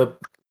probably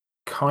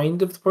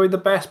probably the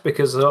best,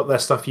 because a lot of their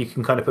stuff you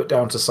can kind of put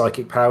down to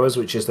psychic powers,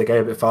 which is they go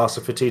a bit faster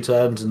for 2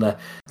 turns, and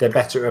they're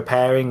better at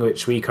repairing,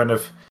 which we kind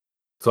of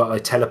thought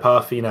like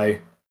telepathy,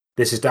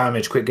 this is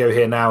damage, quick go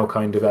here now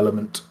kind of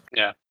element.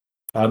 Yeah.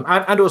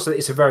 And also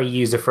it's a very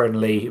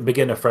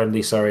beginner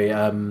friendly,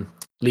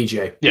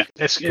 Legio. Yeah,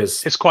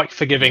 it's quite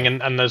forgiving,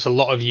 and there's a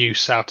lot of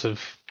use out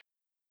of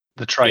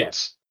the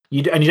traits. Yeah.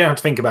 You don't have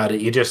to think about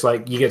it. You just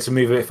you get to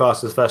move a bit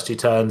faster the first 2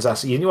 turns.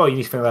 You need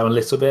to think about that a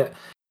little bit.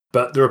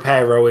 But the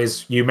repair roll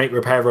is you make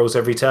repair rolls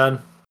every turn.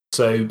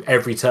 So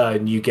every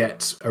turn you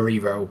get a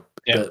reroll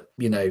that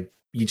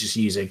you're just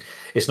using.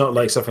 It's not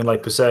like something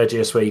like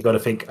Persergius where you've got to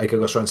think, okay, I've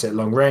got to try and set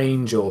long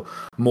range, or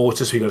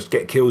Mortis, where you've got to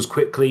get kills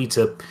quickly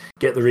to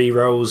get the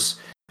rerolls,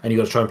 and you've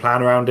got to try and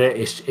plan around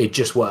it. It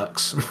just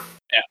works.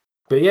 Yeah.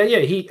 But yeah,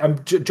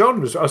 John I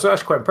was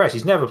actually quite impressed.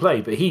 He's never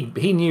played, but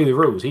he knew the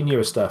rules. He knew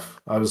his stuff.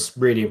 I was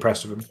really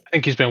impressed with him. I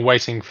think he's been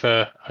waiting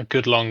for a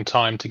good long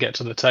time to get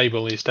to the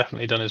table. He's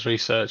definitely done his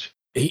research.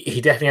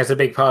 He definitely has a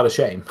big pile of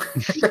shame.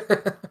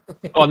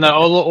 Oh no,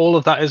 all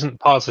of that isn't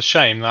piles of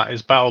shame. That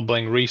is Battle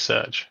Bling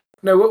research.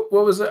 No,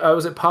 what was it?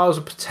 Was it piles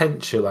of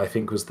potential? I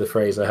think was the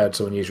phrase I heard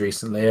someone use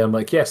recently. I'm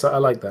like, yes, I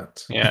like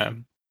that. Yeah.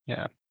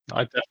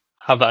 I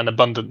have that in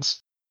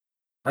abundance.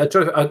 I've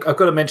got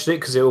to mention it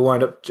because it will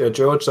wind up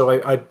George. So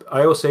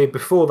I also,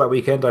 before that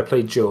weekend, I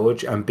played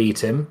George and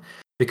beat him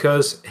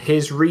because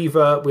his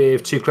Reaver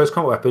with 2 close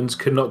combat weapons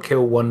could not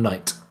kill 1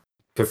 knight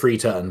for 3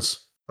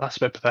 turns. That's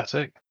a bit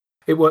pathetic.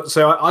 It was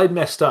so I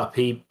messed up.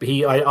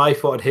 I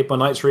thought I'd hit my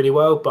knights really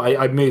well, but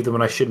I moved them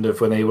when I shouldn't have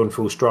when they were on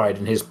full stride,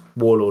 and his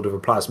Warlord of a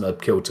Plasma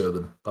killed 2 of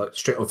them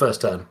straight on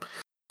first turn.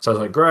 So I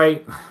was like,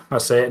 great,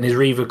 that's it. And his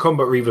Reaver,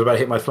 combat Reaver, was about to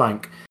hit my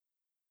flank.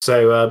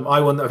 So I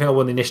won. I think I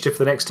won the initiative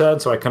for the next turn.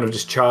 So I kind of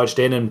just charged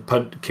in and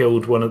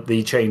killed one of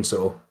the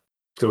chainsaw.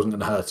 It wasn't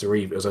going to hurt a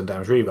Reaver. It was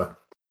undamaged Reaver.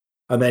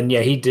 And then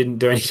he didn't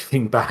do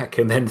anything back.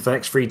 And then for the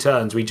next 3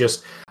 turns, I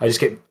just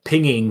kept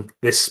pinging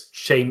the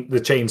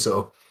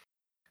chainsaw.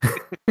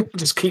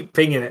 Just keep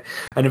pinging it,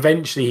 and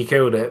eventually he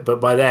killed it.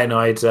 But by then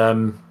I'd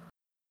again,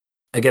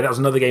 that was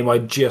another game I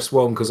just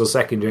won because I was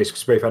secondary,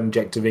 because we both had an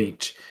objective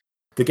each.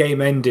 The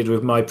game ended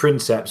with my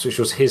Princeps, which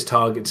was his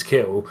target to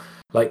kill,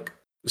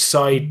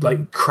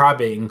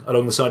 crabbing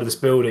along the side of this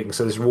building,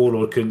 so this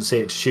warlord couldn't see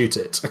it to shoot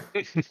it.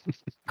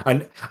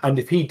 and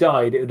if he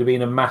died, it would have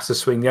been a massive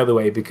swing the other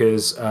way,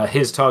 because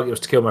his target was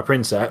to kill my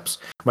Princeps.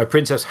 My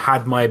Princeps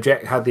had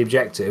the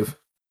objective,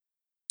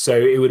 so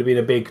it would have been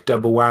a big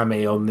double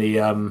whammy on the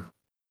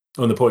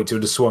point. It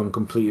would have swung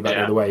completely back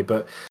the other way.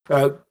 But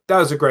that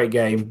was a great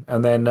game.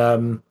 And then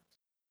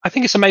I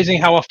think it's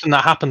amazing how often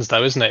that happens,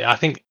 though, isn't it? I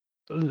think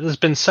there's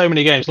been so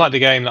many games, like the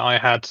game that I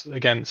had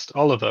against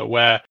Oliver,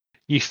 where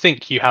you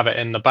think you have it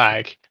in the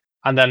bag,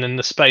 and then in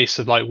the space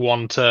of like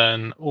one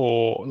turn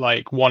or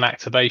like one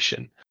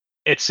activation,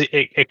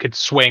 it could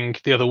swing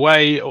the other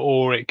way,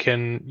 or you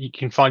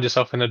can find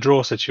yourself in a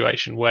draw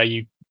situation where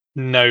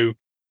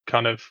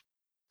kind of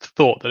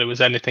thought that it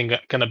was anything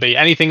going to be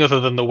anything other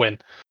than the win.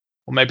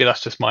 Or maybe that's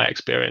just my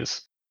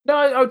experience. No,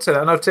 I would say that.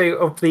 And I'd say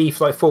of the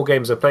 5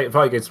 games I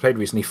played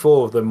recently,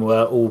 4 of them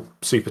were all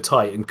super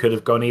tight and could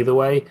have gone either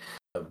way.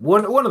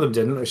 One of them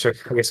didn't, which I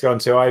guess go on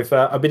to.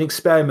 I've been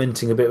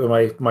experimenting a bit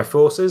with my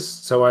forces,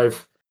 so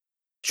I've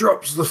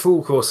dropped the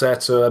full Corsair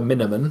to a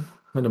minimum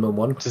one.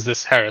 What is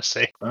this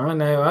heresy? I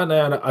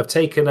know. I've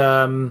taken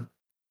a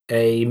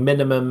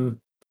minimum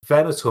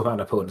Venator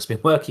Maniple, and it's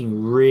been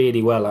working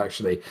really well,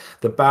 actually.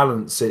 The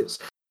balance, it's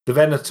the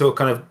Venator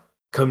kind of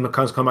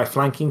comes my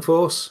flanking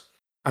force,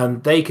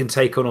 and they can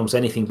take on almost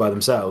anything by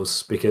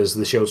themselves because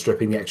the shield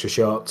stripping, the extra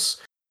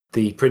shots.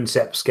 The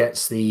Princeps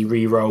gets the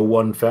reroll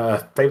 1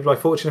 favored by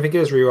fortune, I think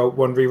it is.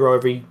 Reroll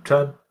every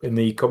turn in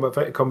the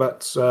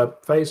combat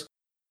phase.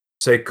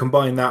 So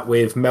combine that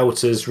with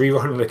Melter's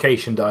rerolling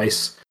location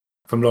dice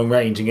from long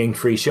range and getting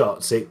 3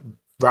 shots, it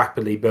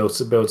rapidly builds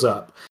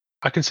up.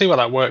 I can see why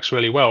that works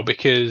really well,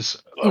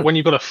 because when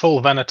you've got a full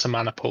Venator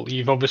Maniple,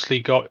 you've obviously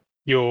got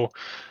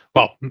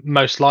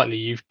most likely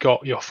you've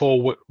got your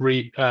 4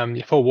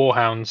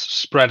 Warhounds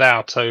spread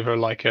out over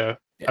like a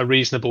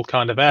reasonable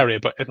kind of area.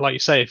 But like you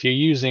say, if you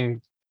use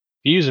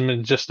them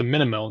in just a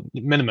minimum,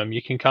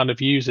 you can kind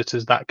of use it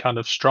as that kind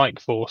of strike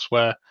force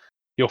where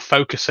you're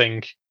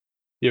focusing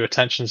your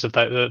attentions of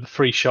the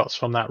 3 shots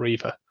from that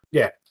Reaver.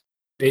 Yeah,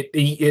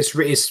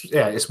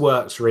 it's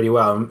worked really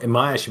well. It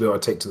might actually be what I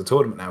take to the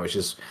tournament now, which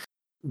is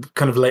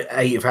kind of like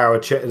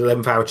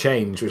 11th hour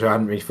change, which I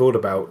hadn't really thought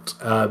about.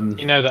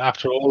 You know that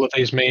after all of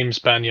these memes,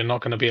 Ben, you're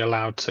not going to be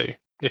allowed to.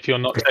 If you're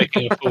not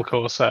taking a full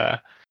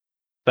Corsair,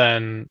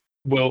 then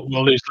we'll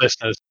lose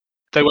listeners.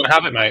 They won't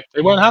have it, mate.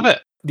 They won't have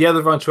it. The other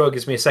advantage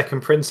gives me a second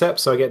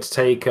Princeps, so I get to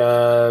take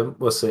the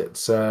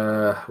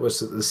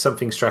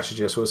something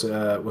strategist.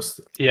 The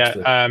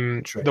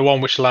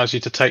one which allows you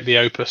to take the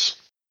Opus.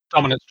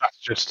 Dominant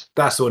strategist.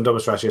 That's the one,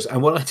 dominant strategist.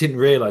 And what I didn't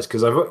realise,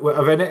 because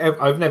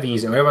I've never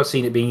used it. Whenever I've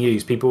seen it being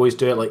used, people always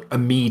do it like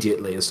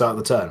immediately at the start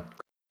of the turn.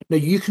 No,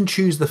 you can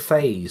choose the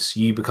phase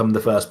you become the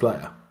first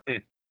player.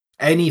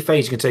 Any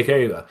phase you can take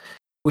over,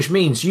 which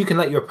means you can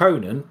let your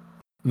opponent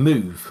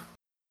move.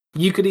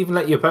 You could even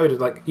let your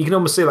opponent, you can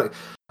almost see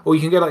or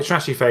you can go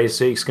strategy phase,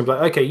 so you can be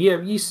like, okay, yeah,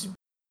 are you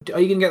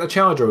going to get the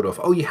charge rolled off?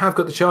 Oh, you have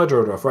got the charge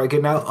rolled off, right? Okay,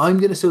 now I'm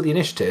going to steal the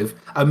initiative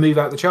and move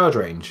out the charge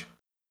range.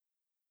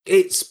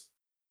 It's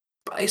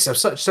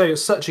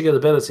such a good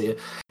ability.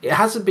 It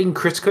hasn't been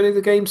critical in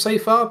the game so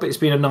far, but it's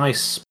been a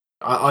nice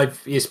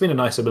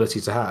ability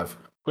to have.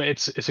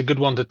 It's a good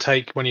one to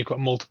take when you've got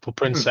multiple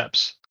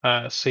Princeps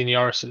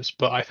seniorities.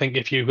 But I think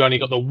if you've only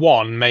got the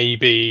one,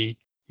 maybe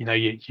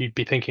you'd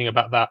be thinking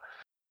about that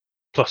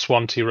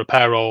 +1 to your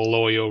repair roll,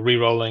 or you're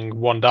re-rolling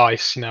 1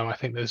 dice. I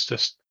think there's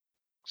just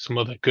some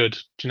other good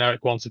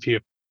generic ones if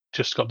you've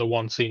just got the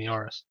one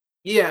senioris.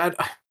 Yeah,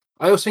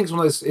 I also think it's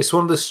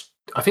one of the.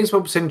 I think it's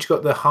one percentage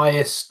got the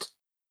highest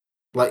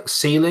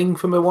ceiling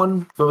from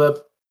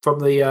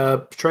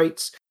the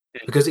traits,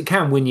 because it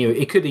can win you.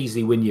 It could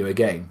easily win you a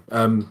game.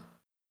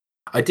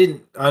 I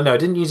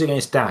didn't use it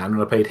against Dan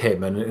when I played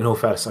him, and in all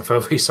fairness, I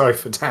felt very sorry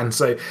for Dan.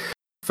 So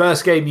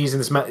first game using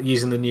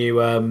the new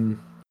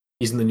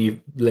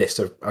list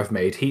I've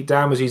made.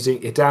 Dan was going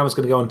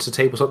to go on to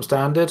tabletop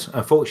standard.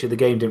 Unfortunately, the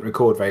game didn't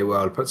record very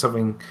well. I put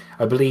something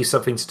to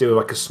do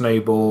with a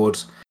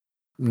snowboard.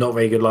 Not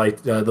very good light.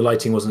 The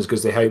lighting wasn't as good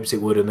as they hoped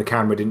it would, and the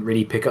camera didn't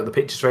really pick up the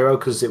pictures very well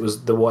because it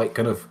was the white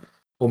kind of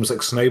almost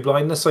like snow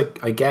blindness,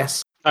 I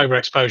guess.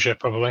 Overexposure,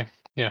 probably.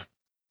 Yeah,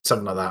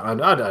 something like that. I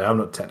don't know. I'm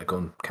not technical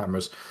on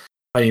cameras.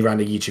 I only ran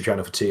a YouTube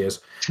channel for 2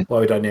 years. Why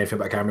would I know anything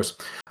about cameras?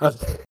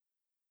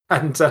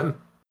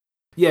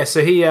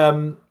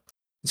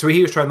 So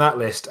he was trying that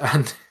list,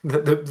 and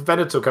the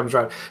Venator comes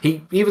around.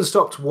 He even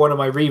stopped one of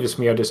my Reavers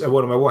from me,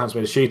 one of my Warhounds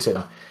me to shoot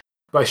him.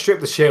 But I stripped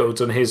the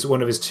shields on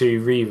one of his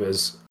 2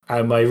 Reavers,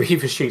 and my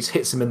Reaver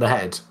hits him in the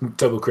head,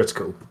 double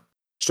critical.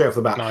 straight off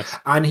the bat. Nice.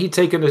 And he'd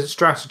taken a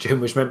stratagem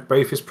which meant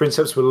both his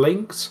Princeps were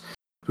linked,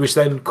 which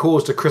then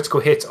caused a critical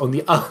hit on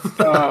the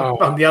other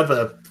on the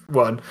other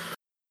one.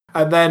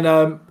 And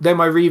then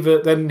my Reaver,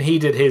 then he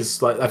did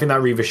his, like, I think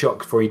that Reaver shock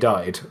before he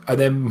died. And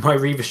then my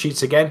Reaver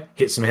shoots again,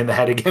 hits him in the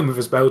head again with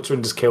his belter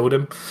and just killed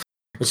him.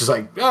 It's just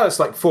like, it's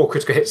like 4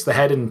 critical hits to the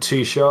head and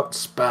 2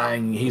 shots,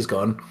 bang, he's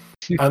gone.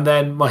 And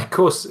then my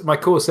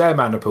Corsair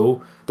mana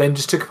pool then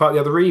just took apart the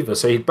other Reaver.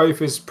 So both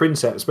his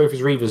Princeps, both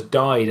his Reavers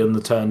died on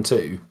the turn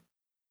 2,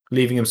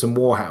 leaving him some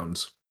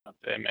Warhounds. Oh,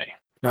 dear me.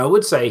 Now, I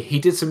would say he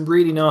did some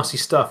really nasty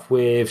stuff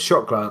with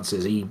Shock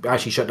Glances. He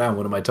actually shut down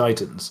one of my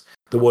Titans,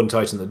 the one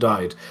Titan that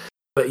died.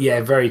 But yeah,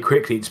 very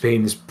quickly it's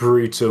been this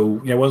brutal...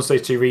 once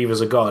those 2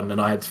 Reavers are gone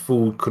and I had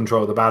full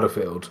control of the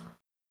battlefield,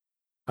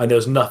 and there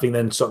was nothing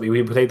then to stop me.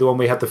 We played the one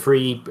we had the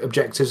 3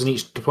 objectives in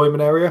each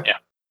deployment area. Yeah.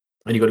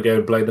 And you got to go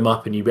and blow them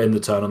up, and you end the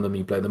turn on them and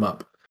you blow them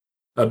up.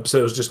 So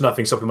it was just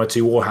nothing stopping my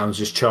 2 Warhounds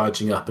just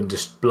charging up and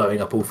just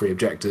blowing up all 3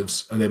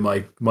 objectives. And then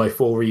my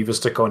 4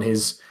 Reavers took on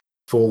his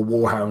 4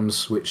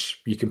 Warhounds,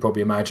 which you can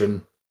probably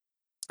imagine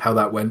how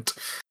that went.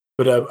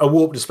 But a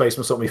warp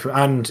displacement stopped me from,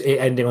 and it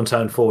ending on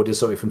turn 4 did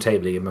stop me from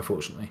tabling him,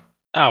 unfortunately.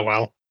 Oh,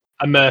 well.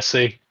 A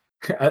mercy.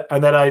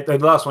 And then the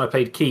last one I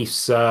played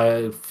Keith's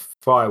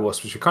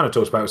Firewasp, which we kind of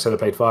talked about, said I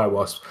played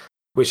Firewasp,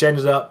 which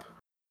ended up...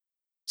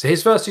 So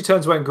his first 2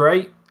 turns went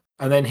great,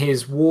 and then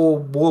his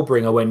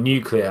Warbringer went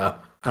nuclear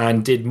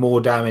and did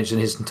more damage than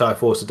his entire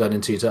force had done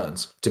in 2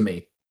 turns, to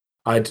me.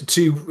 I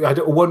had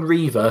 1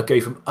 Reaver go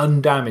from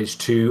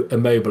undamaged to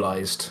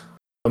immobilized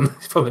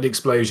from an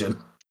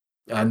explosion.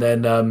 And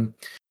then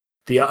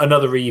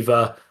another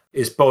Reaver,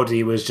 his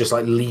body was just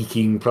like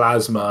leaking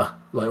plasma,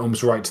 like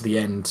almost right to the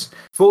end.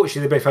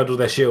 Fortunately, they both had all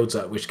their shields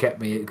up, which kept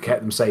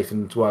them safe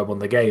and why I won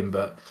the game.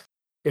 But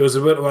it was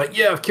a bit like,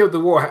 yeah, I've killed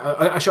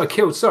the Actually, I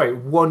killed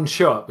 1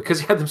 shot because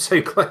he had them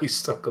so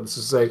close. Oh God, this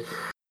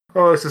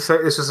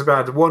is so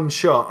bad. 1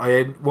 shot, I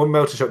had 1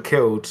 melter shot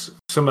killed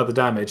some other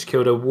damage,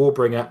 killed a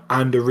Warbringer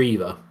and a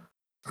Reaver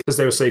because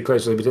they were so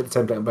close. So we did the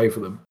template on both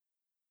of them,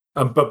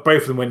 but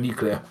both of them went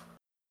nuclear,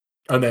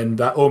 and then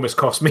that almost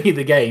cost me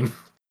the game.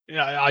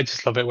 Yeah, I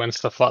just love it when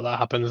stuff like that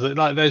happens.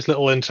 Like those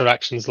little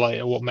interactions, like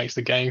are what makes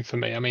the game for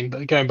me. I mean,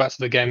 going back to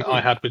the game that I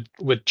had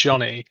with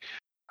Johnny,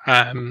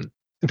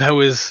 there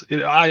was in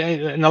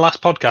the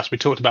last podcast we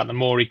talked about the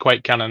Mori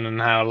Quake Cannon and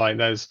how like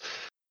there's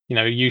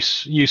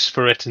use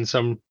for it in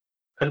some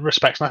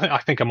respects. And I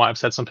think I might have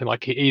said something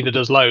like it either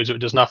does loads or it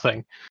does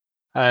nothing.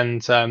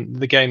 And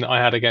the game that I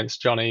had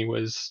against Johnny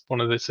was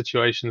one of the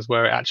situations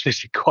where it actually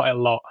did quite a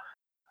lot.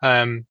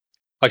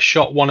 I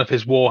shot one of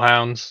his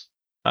Warhounds,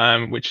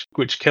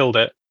 which killed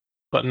it,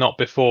 but not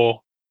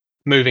before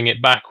moving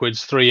it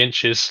backwards 3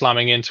 inches,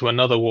 slamming into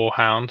another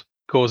Warhound,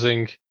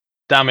 causing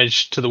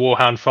damage to the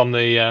Warhound from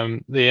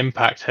the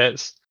impact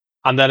hits,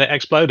 and then it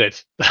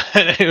exploded.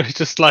 It was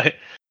just like,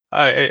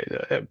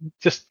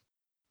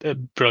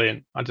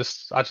 brilliant. I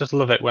just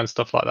love it when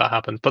stuff like that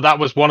happens. But that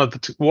was one of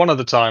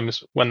the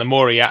times when the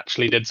Mori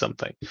actually did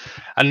something.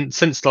 And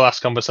since the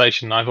last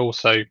conversation, I've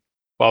also,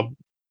 for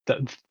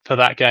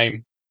that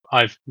game,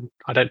 I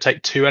don't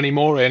take 2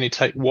 anymore. I only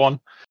take 1.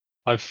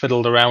 I've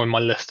fiddled around with my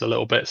list a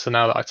little bit, so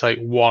now that I take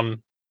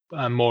 1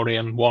 Mori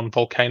and 1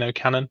 Volcano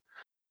Cannon,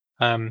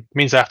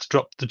 means I have to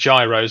drop the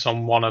gyros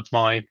on one of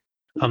my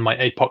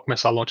APOC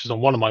missile launchers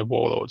on one of my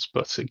Warlords,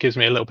 but it gives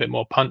me a little bit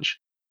more punch.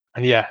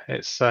 And yeah,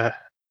 it's I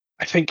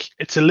think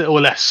it's a little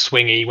less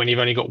swingy when you've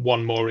only got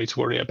 1 Mori to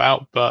worry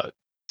about, but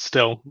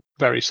still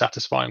very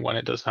satisfying when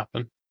it does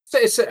happen. So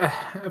it's I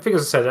think,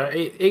 as I said,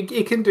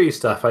 it can do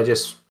stuff. I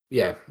just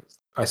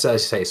I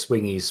say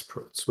swingy's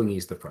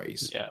the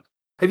phrase. Yeah.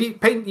 Have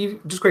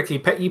you just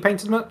quickly? You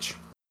painted much?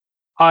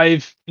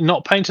 I've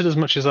not painted as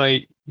much as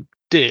I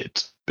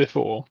did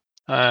before,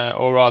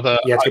 or rather,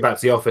 you had to go back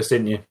to the office,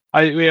 didn't you?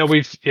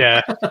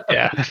 Yeah.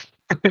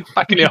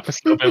 Back in the office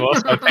a little bit more.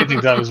 So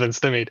painting time has been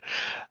stymied.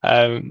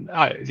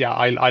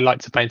 I like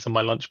to paint on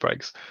my lunch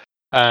breaks,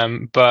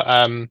 but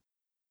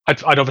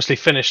I'd obviously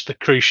finished the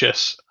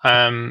Crucius.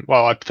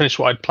 I'd finished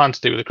what I'd planned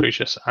to do with the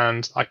Crucius,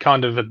 and I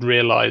kind of had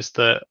realised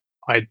that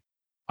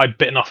I'd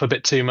bitten off a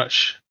bit too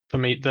much for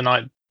me.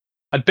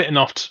 I'd bitten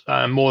off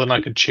more than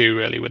I could chew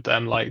really with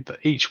them. Like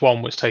each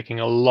one was taking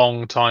a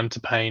long time to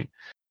paint,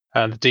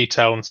 and the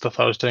detail and stuff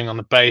I was doing on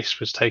the base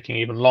was taking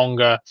even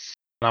longer.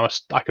 And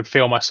I could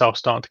feel myself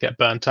starting to get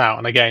burnt out.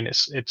 And again,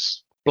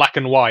 it's black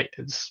and white.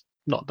 It's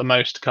not the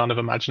most kind of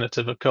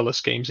imaginative of color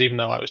schemes, even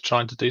though I was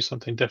trying to do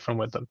something different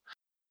with them.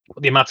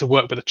 But the amount of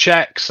work with the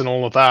checks and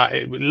all of that,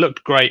 it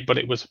looked great, but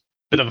it was a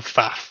bit of a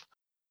faff.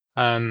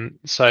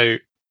 So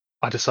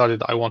I decided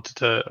that I wanted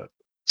to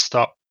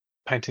start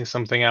painting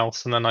something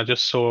else. And then I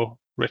just saw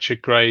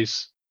Richard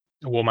Gray's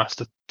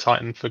Warmaster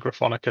Titan for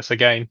Gryphonicus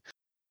again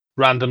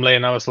randomly.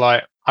 And I was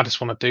like, I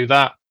just want to do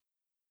that.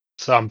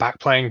 So I'm back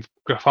playing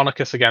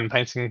Gryphonicus again,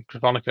 painting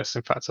Gryphonicus.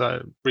 In fact, I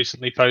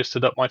recently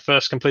posted up my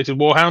first completed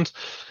Warhound.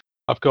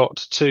 I've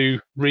got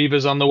 2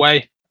 Reavers on the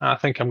way. I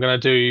think I'm going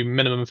to do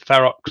minimum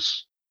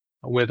Ferox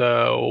with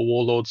a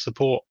Warlord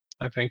support,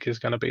 I think is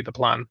going to be the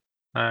plan.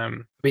 I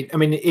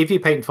mean, if you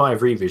paint 5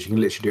 Reavers, you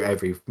can literally do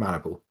every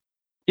maniple.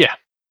 Yeah.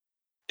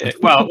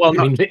 Well, I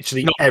mean,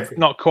 literally every.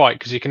 Not quite,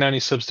 because you can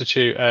only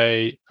substitute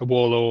a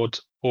Warlord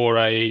or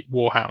a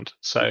Warhound,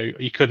 so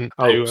you couldn't.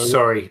 Oh,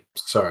 sorry.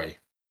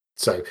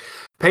 So,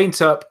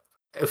 paint up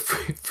 5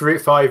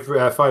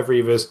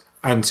 Reavers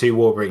and 2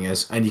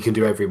 Warbringers, and you can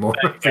do every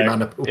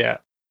maniple. Yeah.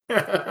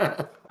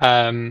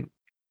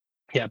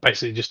 Yeah,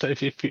 basically, just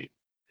if you.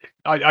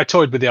 I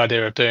toyed with the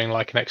idea of doing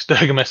like an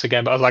Extergamus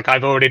again, but I was like,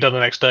 I've already done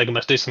an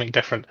Extergamus, do something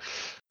different.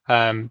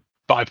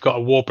 But I've got a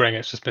Warbringer,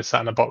 it's just been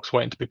sat in a box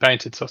waiting to be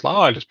painted. So it's like,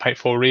 I just paint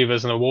 4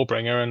 Reavers and a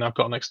Warbringer, and I've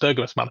got an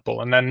Extergamus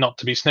maniple, and then not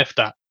to be sniffed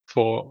at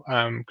for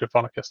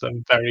Gryphonicus.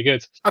 Then very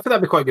good. I think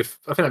that'd be quite good.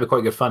 I think that'd be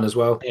quite good fun as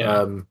well.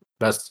 Yeah.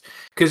 That's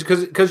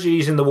because you're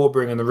using the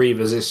Warbringer and the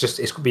Reavers. It's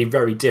going to be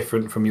very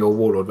different from your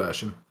Warlord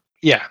version.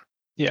 Yeah.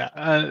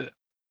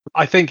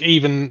 I think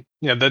even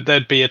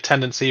there'd be a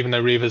tendency, even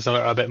though Reavers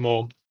are a bit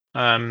more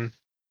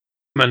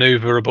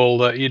maneuverable,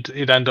 that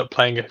you'd end up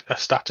playing a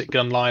static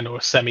gun line or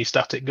a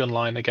semi-static gun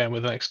line again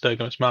with an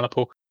Extergamus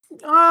maniple.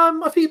 I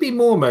think it'd be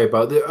more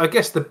mobile. I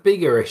guess the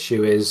bigger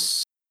issue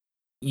is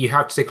you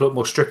have to take a lot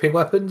more stripping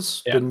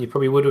weapons than you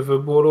probably would with a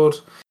Warlord.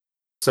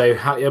 So,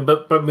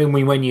 but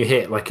when you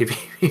hit, like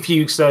if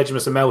you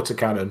Extergamus a melter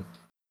cannon,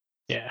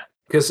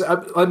 because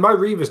my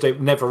Reavers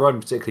never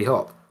run particularly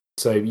hot.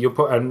 So you'll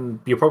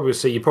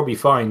probably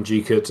find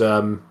you could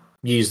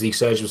use the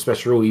Extergamus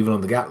special rule even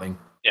on the Gatling.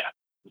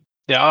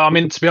 Yeah. I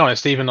mean, to be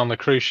honest, even on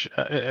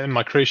the in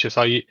my Crucius,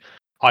 I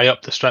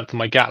up the strength of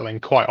my Gatling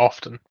quite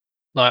often.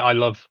 I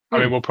love. I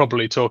mean, we'll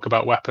probably talk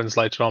about weapons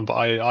later on, but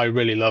I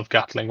really love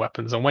Gatling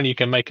weapons. And when you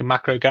can make a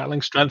macro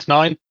Gatling strength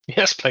 9,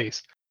 yes,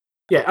 please.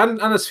 Yeah,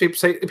 and as people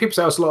say it's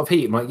a lot of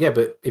heat. I'm like, yeah,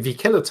 but if you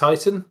kill a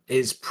Titan,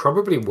 it's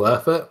probably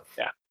worth it.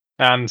 Yeah,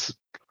 and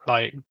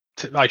like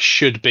I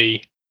should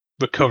be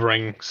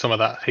recovering some of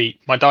that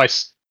heat. My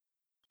dice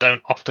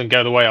don't often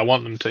go the way I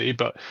want them to,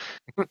 but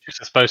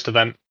it's supposed to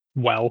then.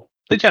 Well,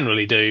 they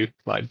generally do,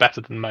 like better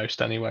than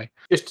most anyway.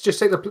 Just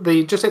take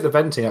the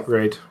venting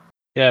upgrade.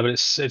 Yeah, but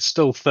it's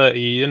still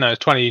 30.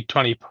 20,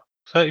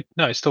 30.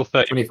 No, it's still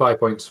 30. 25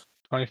 points.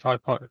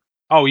 25 points.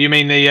 Oh, you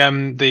mean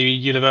the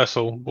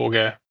universal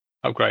Wargear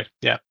upgrade?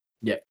 Yeah.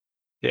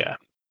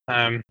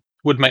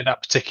 Would make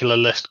that particular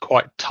list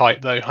quite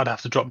tight though. I'd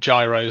have to drop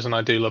gyros, and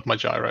I do love my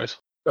gyros.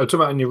 Oh,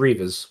 talking about your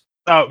Reavers.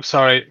 Oh,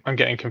 sorry, I'm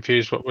getting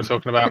confused. What we're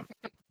talking about?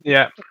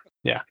 Yeah.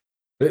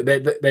 They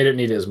don't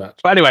need it as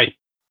much. But anyway.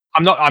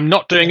 I'm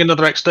not doing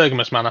another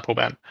Extergamus maniple,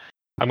 Ben.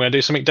 I'm going to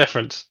do something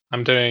different.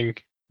 I'm going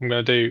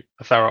to do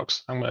a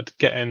Ferox. I'm going to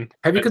get in.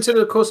 Have you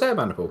considered a Corsair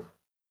maniple?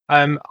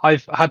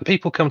 I've had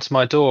people come to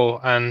my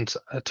door and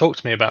talk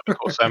to me about the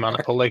Corsair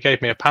maniple. They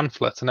gave me a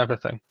pamphlet and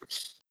everything.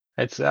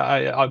 It's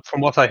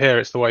from what I hear,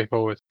 it's the way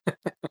forward.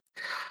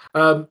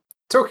 Talking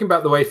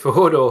about the way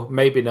forward, or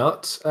maybe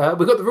not.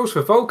 We got the rules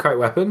for Volkite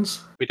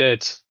weapons. We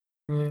did.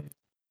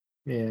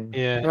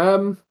 Yeah.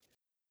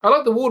 I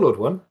like the Warlord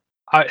one.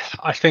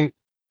 I think.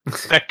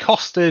 They're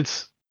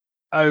costed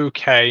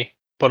okay,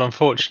 but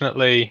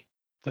unfortunately,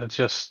 they're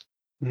just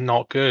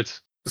not good.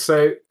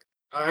 So,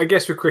 I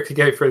guess we'll quickly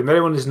go through them.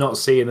 Anyone who's not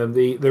seeing them,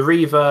 the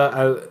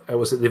Reaver,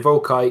 was it the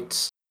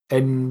Volkite?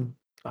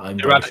 Not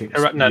the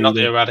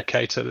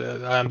Eradicator.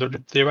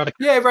 The Eradicator.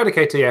 Yeah,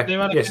 Eradicator.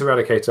 Yeah, yes,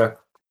 Eradicator.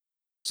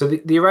 So the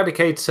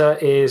Eradicator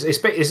is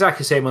exactly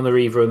the same on the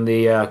Reaver and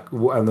the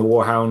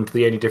Warhound.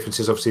 The only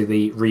difference is obviously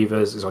the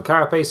Reavers is on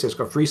Carapace, so it's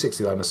got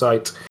 360 line of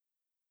sight.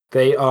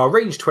 They are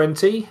range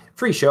 20,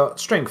 free shot,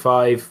 strength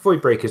 5,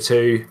 void breaker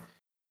 2.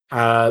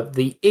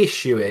 The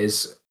issue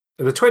is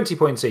the 20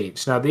 points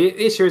each. Now, the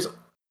issue is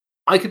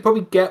I could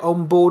probably get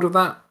on board with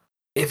that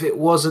if it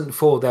wasn't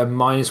for their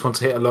 -1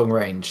 to hit a long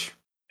range.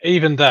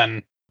 Even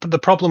then, the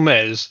problem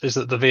is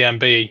that the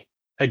VMB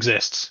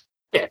exists.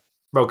 Yeah,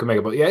 Vulcan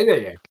Megabolt.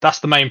 Yeah.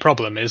 That's the main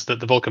problem, is that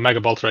the Vulcan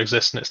Megabolter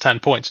exists and it's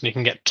 10 points and you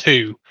can get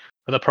 2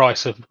 for the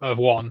price of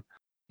 1.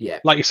 Yeah.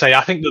 Like you say,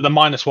 I think that the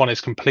 -1 is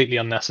completely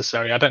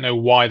unnecessary. I don't know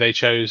why they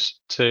chose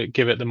to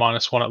give it the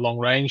 -1 at long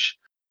range.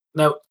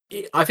 No,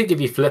 I think if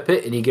you flip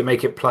it and you can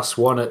make it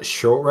 +1 at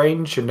short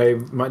range and no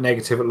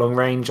negative at long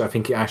range, I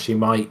think it actually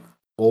might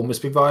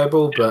almost be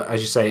viable. Yeah. But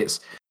as you say,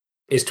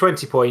 it's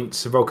 20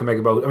 points. Vulcan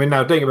Megabolt. I mean,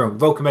 now don't get me wrong,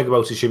 Vulcan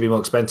Megabolters should be more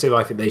expensive.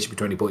 I think they should be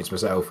 20 points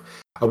myself.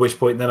 At which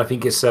point, then I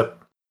think I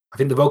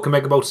think the Vulcan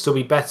Megabolt will still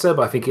be better,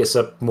 but I think it's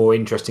a more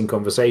interesting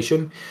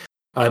conversation.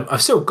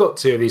 I've still got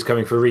 2 of these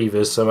coming for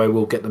Reavers, so I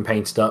will get them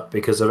painted up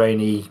because I've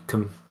only.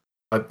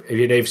 If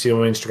you've seen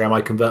on Instagram,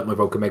 I convert my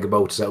Vulcan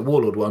Megabolters out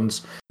Warlord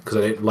ones because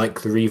I don't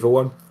like the Reaver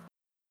one.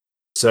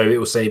 So it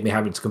will save me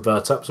having to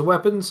convert up some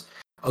weapons.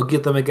 I'll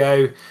give them a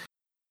go.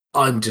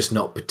 I'm just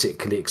not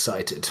particularly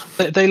excited.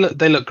 They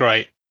look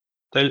great.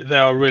 They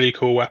are really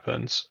cool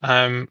weapons.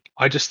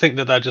 I just think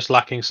that they're just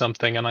lacking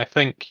something, and I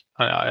think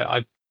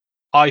that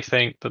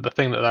the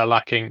thing that they're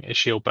lacking is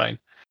Shieldbane.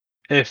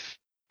 If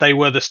they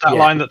were the stat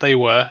line that they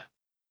were,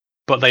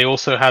 but they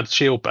also had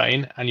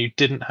Shieldbane, and you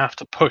didn't have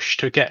to push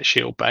to get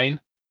Shieldbane,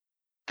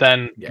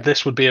 then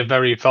this would be a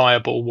very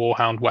viable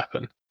Warhound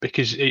weapon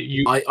because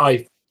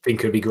think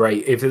it'd be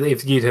great if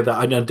you did that.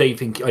 I don't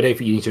think you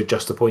need to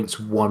adjust the points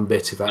one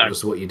bit if that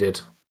was what you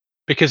did.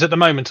 Because at the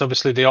moment,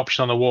 obviously, the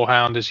option on the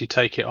Warhound is you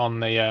take it on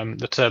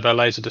the turbo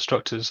laser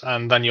destructors,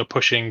 and then you're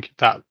pushing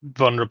that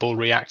vulnerable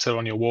reactor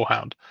on your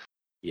Warhound.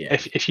 Yeah.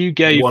 If you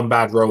gave one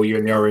bad roll, you're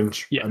in the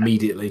orange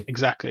immediately.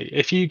 Exactly.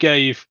 If you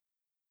gave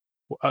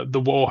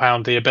the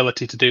Warhound the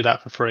ability to do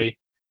that for free,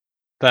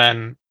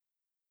 then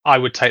I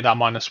would take that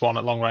 -1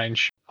 at long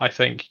range. I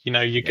think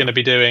you're going to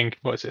be doing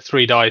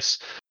 3 dice,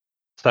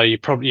 so you're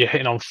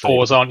hitting on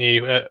 4s, aren't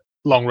you, at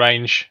long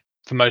range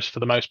for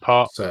the most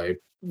part. So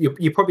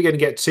you're probably going to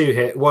get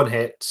 1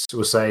 hit.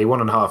 We'll say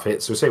 1.5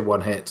 hits. We'll say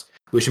 1 hit,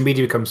 which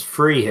immediately becomes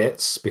 3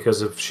 hits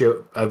because of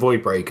a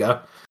Void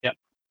Breaker. Yep.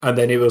 And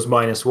then it was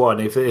 -1.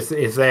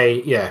 If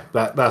they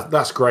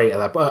that's great at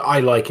that. But I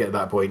like it at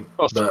that point.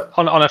 But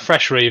on a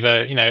fresh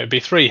Reaver, it'd be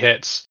 3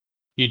 hits.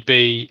 You'd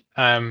be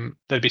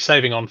they'd be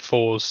saving on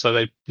 4s,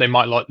 so they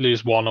might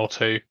lose 1 or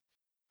 2.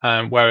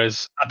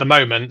 Whereas at the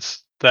moment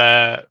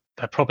they're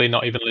probably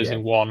not even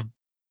losing 1.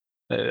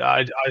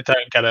 I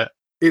don't get it.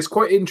 It's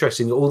quite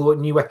interesting all the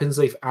new weapons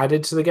they've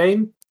added to the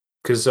game,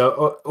 because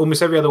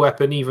almost every other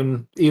weapon,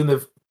 even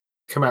they've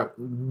come out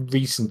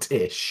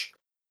recent-ish,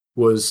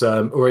 was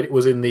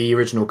in the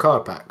original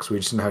card packs. We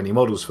just didn't have any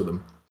models for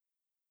them.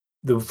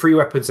 The 3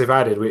 weapons they've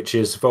added, which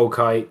is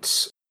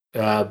Volkite,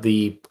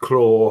 the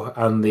Claw,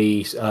 and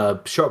the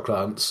Shock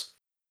Lance,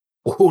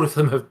 all of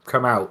them have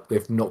come out.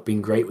 They've not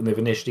been great when they've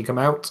initially come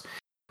out.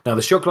 Now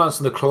the Shock Lance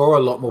and the Claw are a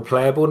lot more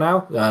playable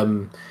now.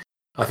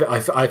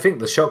 I think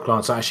the Shock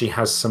Lance actually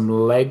has some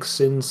legs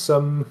in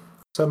some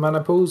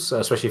mana pools,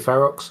 especially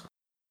Ferox.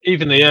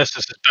 Even the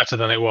Ursus is better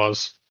than it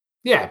was.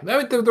 Yeah,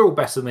 they're all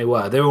better than they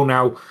were. They're all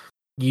now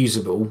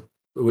usable,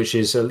 which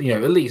is at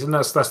least, and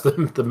that's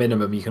the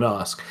minimum you can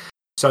ask.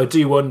 So I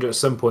do wonder at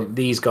some point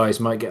these guys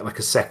might get like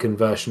a second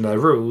version of their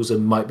rules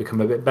and might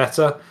become a bit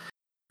better.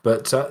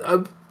 But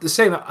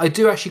saying that, I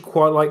do actually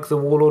quite like the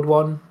Warlord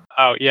one.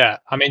 Oh yeah,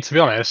 I mean, to be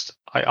honest,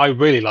 I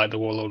really like the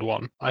Warlord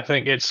one. I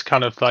think it's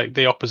kind of like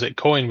the opposite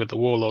coin with the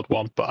Warlord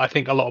one, but I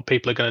think a lot of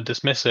people are going to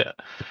dismiss it.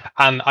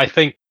 And I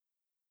think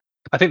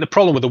the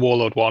problem with the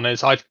Warlord one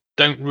is I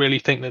don't really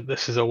think that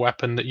this is a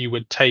weapon that you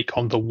would take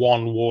on the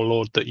one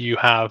Warlord that you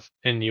have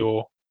in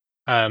your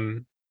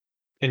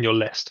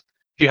list.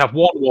 If you have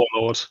one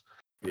Warlord,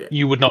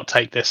 you would not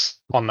take this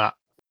on that.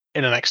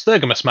 In an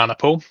Extergamus mana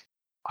pool,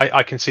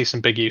 I can see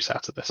some big use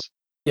out of this.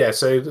 Yeah,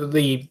 so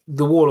the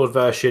Warlord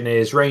version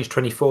is range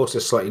 24, so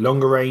slightly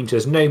longer range.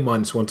 There's no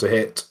 -1 to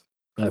hit.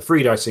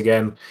 3 dice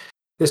again.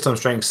 This time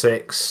strength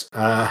 6.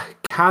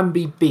 Can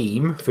be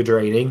beam for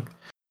draining.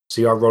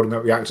 So you are rolling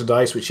up reactor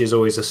dice, which is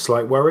always a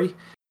slight worry.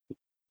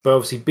 But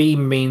obviously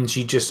beam means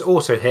you just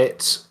auto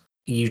hit.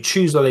 You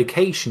choose the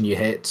location you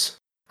hit.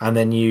 And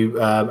then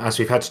you, as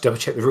we've had to double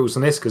check the rules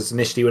on this, because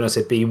initially when I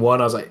said beam 1,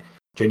 I was like,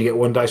 do you only get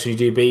 1 dice when you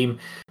do beam?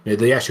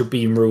 The actual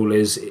beam rule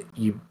is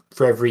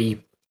for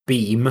every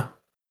beam.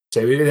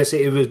 So let's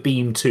say it was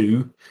beam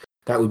 2,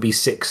 that would be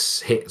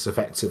 6 hits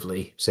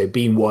effectively. So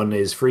beam 1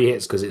 is 3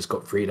 hits because it's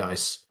got 3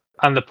 dice.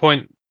 And the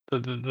point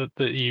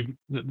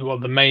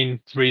the main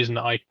reason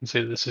that I can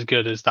see that this is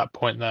good is that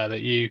point there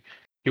that you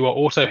are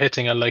also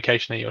hitting a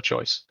location of your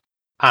choice,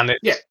 and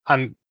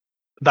and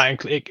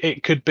that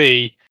it could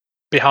be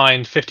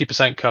behind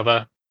 50%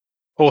 cover,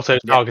 auto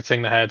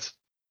targeting the head,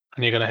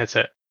 and you're going to hit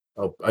it.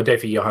 Oh, I don't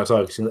think you're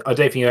targeting. I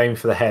don't think you're aiming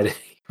for the head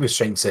with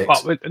strength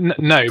 6. Well,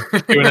 no,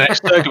 if you're in an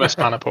Extergamus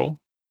mana pool.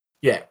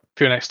 Yeah,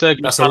 if you're an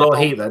Extergamus, that's a lot of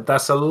heat.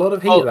 That's a lot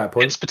of heat at that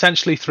point. It's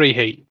potentially 3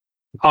 heat.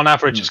 On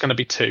average, it's going to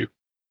be 2,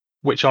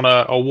 which on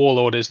a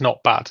Warlord is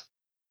not bad.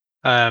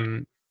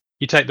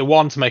 You take the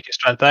 1 to make it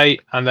strength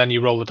 8, and then you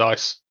roll the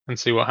dice and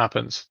see what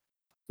happens.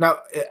 Now,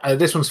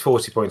 this one's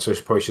 40 points, so I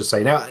probably should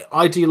say. Now,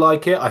 I do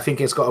like it. I think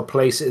it's got a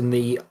place in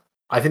the...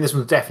 I think this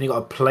one's definitely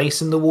got a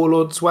place in the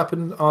Warlord's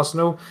weapon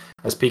arsenal.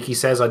 As Peaky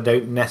says, I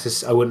wouldn't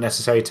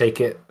necessarily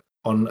take it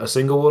on a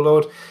single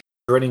Warlord.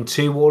 Running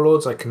 2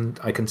 Warlords, I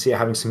can see it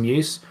having some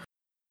use.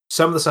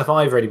 Some of the stuff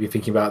I've already been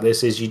thinking about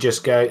this is you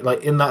just go,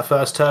 like, in that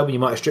first turn, you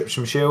might have stripped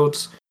some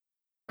shields,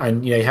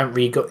 and you haven't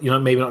really got,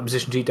 maybe not in a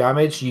position to do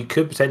damage. You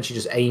could potentially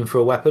just aim for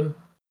a weapon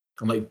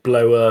and like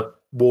blow a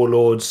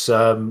Warlord's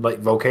like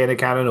Volcano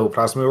Cannon or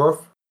Plasma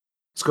off.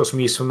 It's got some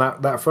use from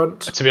that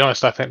front. To be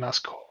honest, I think that's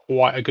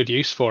quite a good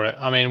use for it.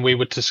 I mean, we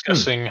were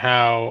discussing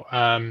how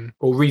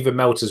or Reaver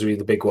Melter's really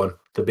the big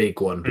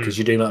one, because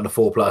you're doing that on a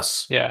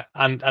 4+. Yeah,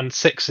 and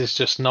 6 is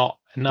just not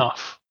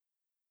enough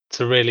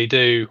to really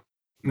do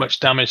much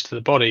damage to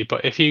the body.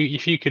 But if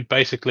you could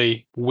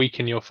basically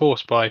weaken your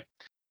force by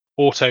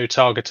auto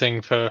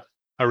targeting for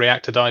a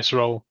reactor dice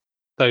roll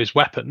those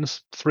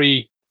weapons,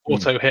 3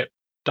 auto hit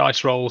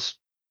dice rolls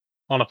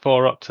on a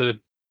 4-up to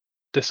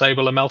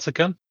disable a melter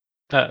gun.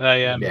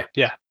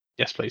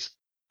 Yes, please.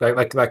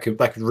 That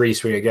could really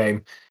swing a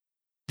game.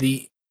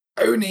 The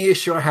only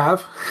issue I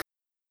have,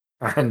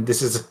 and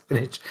this is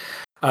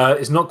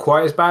it's not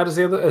quite as bad as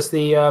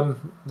the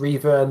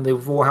Reaver and the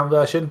Warhound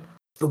version.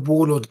 The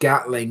Warlord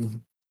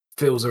Gatling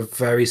fills a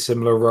very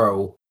similar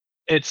role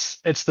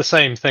it's the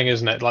same thing,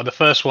 isn't it? Like the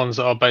first ones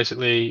are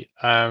basically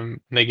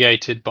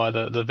negated by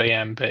the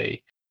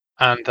VMB,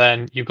 and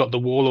then you've got the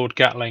Warlord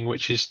Gatling,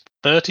 which is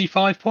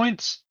 35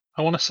 points.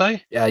 I want to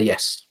say.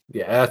 Yes.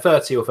 Yeah,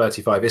 30 or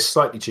 35. It's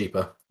slightly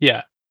cheaper.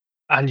 Yeah,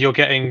 and you're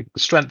getting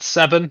Strength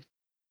 7,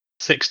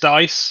 6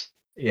 dice.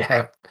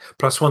 Yeah,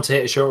 +1 to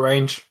hit at short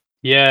range.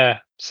 Yeah,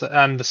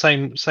 and the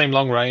same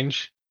long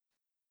range.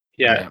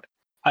 Yeah,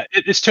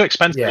 it's too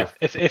expensive. Yeah.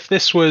 If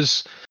this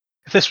was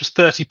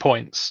 30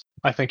 points,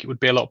 I think it would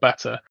be a lot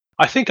better.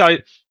 I think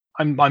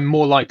I'm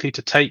more likely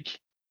to take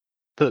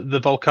the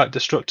Volkite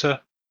Destructor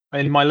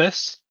in my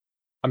list.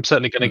 I'm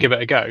certainly going to give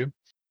it a go.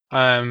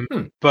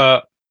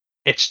 But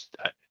it's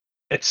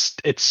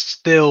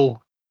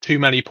still too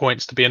many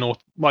points to be an auto.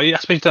 Well, I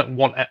suppose you don't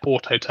want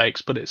auto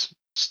takes, but it's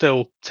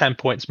still 10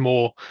 points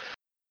more.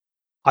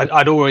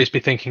 I'd always be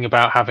thinking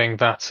about having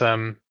that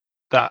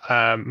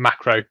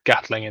macro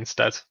Gatling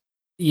instead.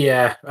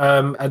 Yeah,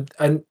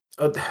 and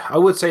I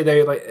would say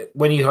though, like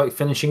when you like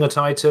finishing a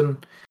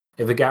Titan,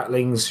 if the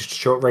Gatling's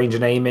short range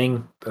and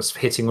aiming, that's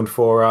hitting on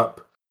 4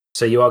 up.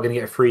 So you are going to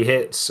get 3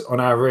 hits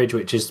on average,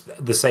 which is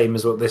the same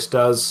as what this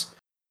does.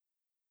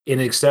 In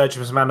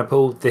Extergimus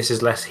Maniple, this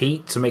is less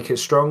heat to make it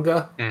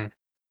stronger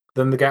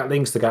than the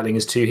Gatlings. The Gatling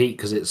is 2 heat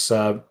because it's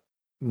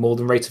more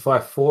than rated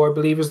 5/4, I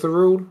believe, is the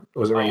rule.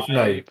 Or is it rated?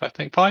 No, I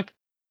think 5.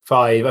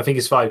 5. I think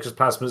it's 5 because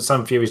plasma.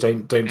 Some Furies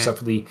don't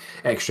suffer the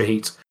extra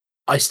heat.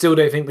 I still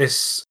don't think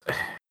this.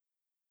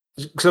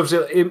 Because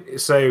obviously,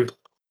 so I'm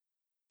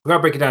gonna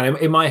break it down.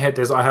 In my head,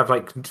 I have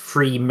like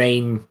 3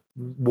 main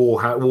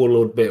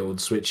Warlord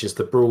builds, which is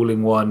the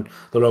brawling one,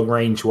 the long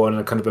range one,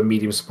 and kind of a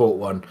medium support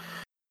one.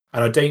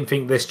 And I don't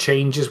think this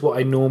changes what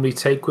I normally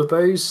take with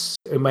those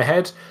in my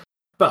head,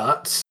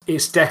 but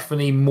it's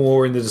definitely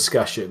more in the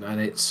discussion.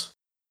 And it's,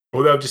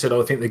 although I've just said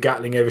I think the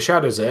Gatling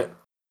overshadows it.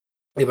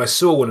 If I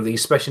saw one of these,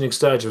 especially in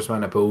Extergimus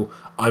Maniple,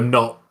 I'm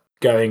not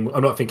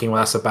thinking,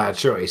 well, that's a bad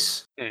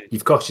choice.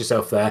 You've cost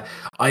yourself there.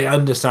 I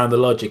understand the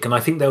logic, and I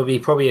think there will be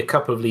probably a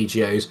couple of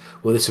Legios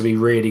where this will be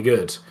really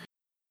good.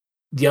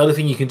 The other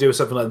thing you can do with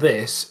something like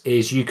this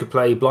is you could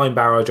play Blind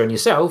Barrage on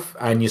yourself,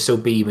 and you still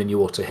beam and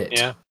you auto hit.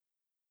 Yeah,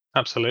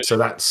 absolutely. So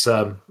that's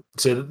so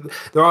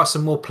there are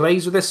some more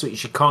plays with this,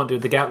 which you can't do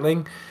with the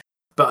Gatling,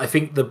 but I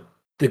think the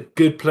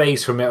good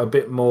plays from it are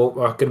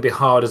going to be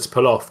harder to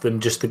pull off than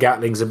just the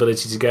Gatling's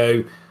ability to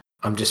go,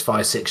 I'm just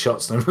 5-6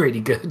 shots and I'm really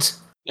good.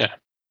 Yeah.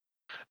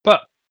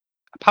 But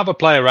have a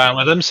play around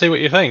with them, see what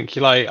you think.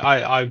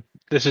 I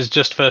this is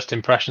just first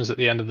impressions at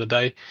the end of the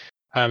day.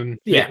 I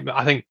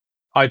think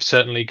I've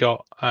certainly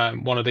got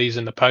one of these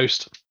in the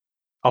post.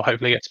 I'll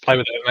hopefully get to play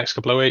with it in the next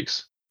couple of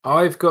weeks.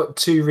 I've got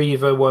 2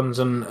 Reaver ones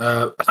and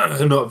not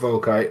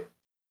Volkite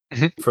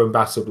from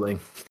Battle Bling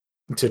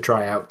to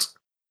try out.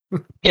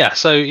 Yeah,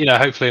 so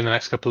hopefully in the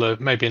next couple of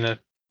might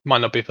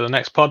not be for the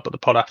next pod, but the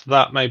pod after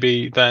that,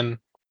 maybe then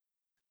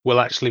we'll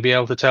actually be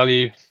able to tell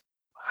you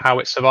how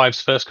it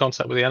survives first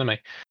contact with the enemy.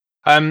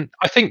 I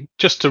think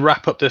just to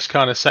wrap up this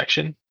kind of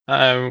section,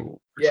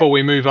 before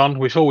we move on,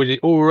 we've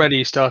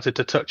already started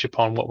to touch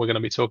upon what we're going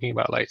to be talking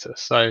about later.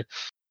 So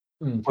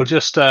we'll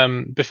just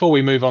before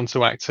we move on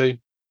to Act 2,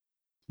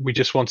 we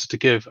just wanted to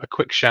give a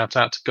quick shout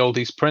out to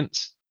Goldie's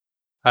Prints.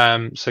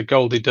 So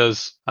Goldie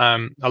does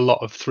a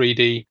lot of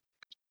 3D.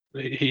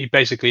 He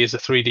basically is a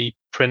 3D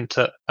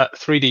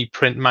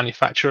print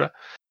manufacturer.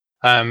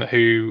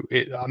 Who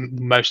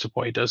most of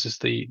what he does is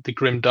the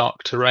Grimdark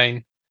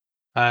Terrain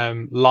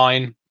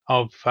line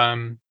of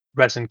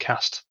resin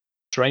cast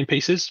terrain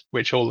pieces,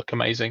 which all look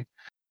amazing.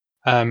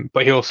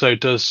 But he also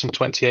does some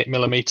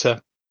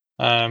 28mm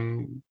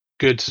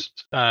good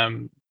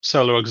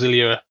Solar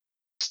Auxilia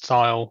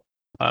style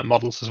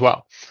models as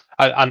well,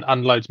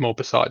 and loads more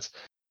besides.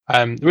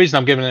 The reason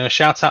I'm giving him a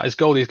shout out is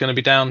Goldie is going to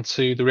be down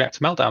to the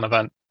Reactor Meltdown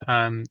event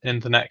in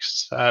the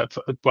next,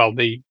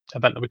 the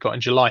event that we've got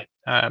in July,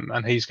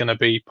 and he's going to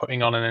be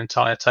putting on an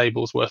entire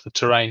table's worth of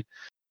terrain.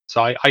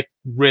 So I'm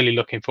really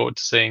looking forward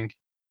to seeing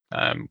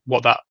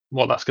what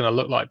that's going to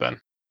look like, Ben.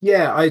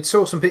 Yeah, I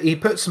saw he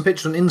put some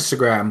pictures on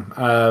Instagram.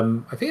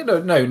 I think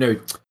no,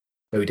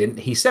 he didn't.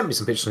 He sent me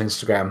some pictures on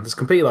Instagram. It's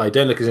completely lie.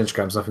 Don't look at his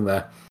Instagram. There's nothing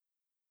there.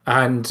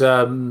 And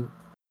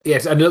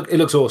yes, and it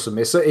looks awesome.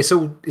 It's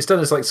done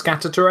as like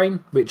scatter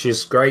terrain, which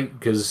is great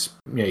because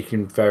you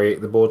can vary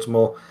the boards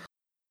more.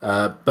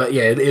 But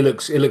yeah, it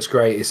looks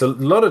great. It's a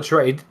lot of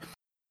terrain.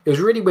 It was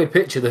a really weird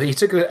picture that he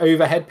took an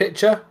overhead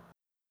picture,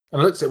 and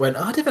I looked at it and went,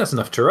 I don't think that's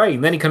enough terrain.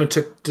 Then he kind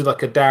of did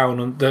like a down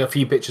on a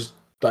few pictures,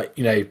 like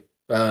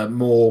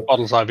more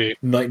model's eye view,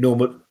 like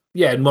normal.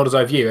 Yeah, model's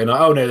eye view, and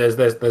oh no,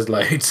 there's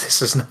loads.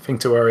 This is nothing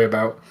to worry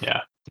about.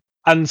 Yeah,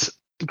 and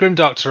the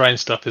Grimdark Terrain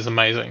stuff is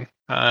amazing.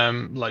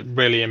 Like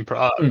really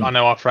I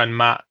know our friend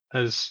Matt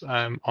has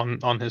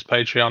on his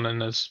Patreon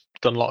and has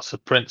done lots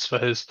of prints for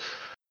his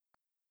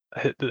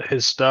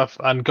stuff,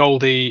 and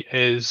Goldie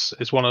is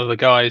one of the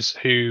guys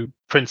who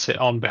prints it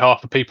on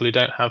behalf of people who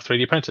don't have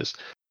 3D printers.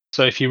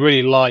 So if you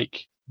really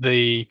like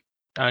the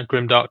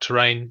Grimdark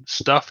Terrain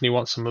stuff and you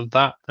want some of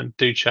that, then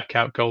do check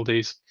out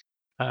Goldie's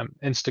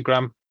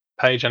Instagram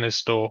page and his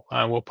store,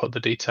 and we'll put the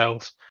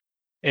details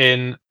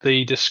in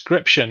the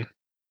description.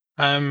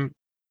 I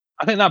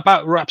think that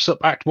about wraps up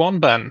Act 1,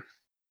 Ben.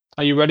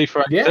 Are you ready for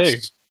Act 2?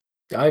 Yes,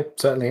 I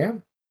certainly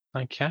am.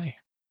 Okay.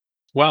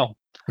 Well,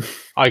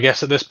 I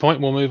guess at this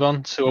point we'll move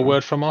on to a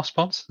word from our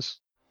sponsors.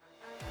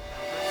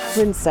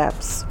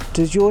 Princeps,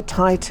 does your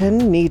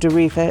Titan need a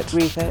refit?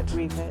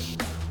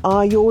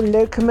 Are your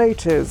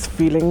locomotives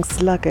feeling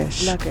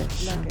sluggish?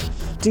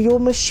 Do your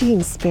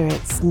machine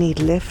spirits need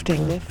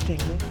lifting?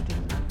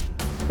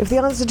 If the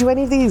answer to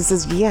any of these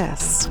is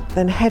yes,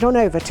 then head on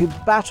over to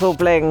Battle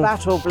Bling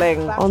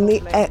on the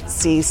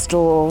Etsy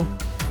store.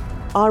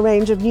 Our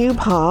range of new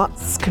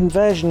parts,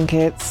 conversion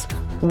kits,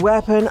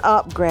 weapon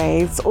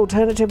upgrades,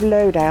 alternative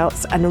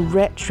loadouts, and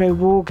retro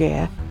war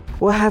gear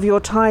will have your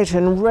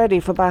Titan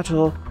ready for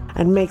battle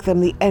and make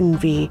them the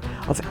envy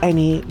of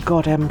any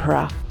God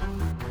Emperor.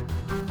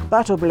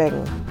 Battle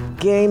Bling,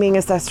 gaming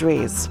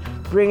accessories,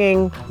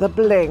 bringing the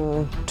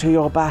bling to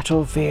your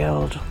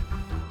battlefield.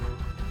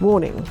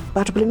 Warning,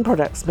 Battle Bling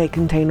products may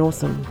contain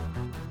awesome.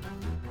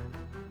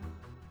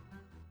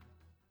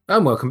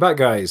 And welcome back,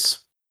 guys.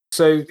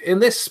 So in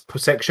this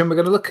section, we're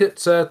going to look at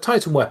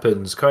Titan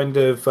weapons, kind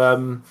of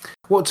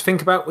what to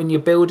think about when you're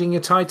building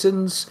your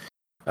Titans,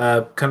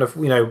 kind of,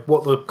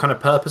 what the kind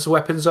of purpose of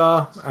weapons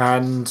are,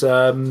 and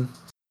how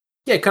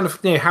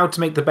to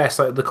make the best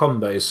out of the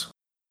combos.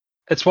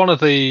 It's one of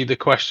the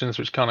questions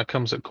which kind of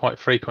comes up quite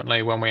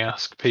frequently when we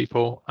ask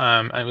people,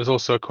 and it was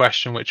also a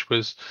question which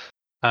was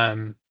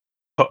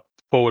put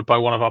forward by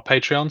one of our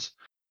Patreons,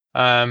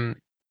 and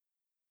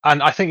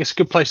I think it's a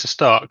good place to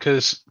start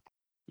because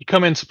you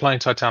come into playing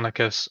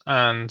Titanicus,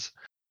 and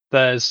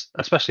there's,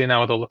 especially now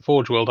with all the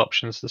Forge World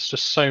options, there's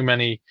just so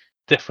many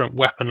different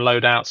weapon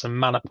loadouts and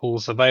mana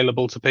pools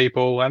available to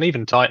people, and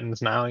even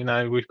Titans now.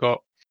 We've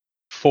got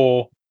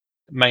 4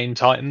 main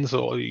Titans,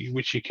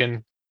 which you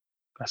can.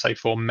 I say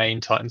 4 main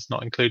Titans,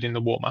 not including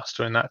the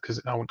Warmaster in that, because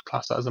I wouldn't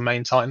class that as a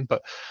main Titan.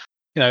 But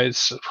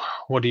it's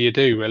what do you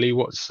do really?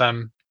 What's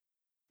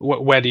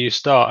where do you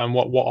start, and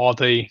what are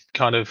the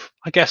kind of,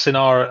 I guess in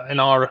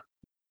our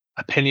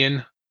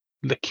opinion,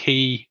 the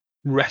key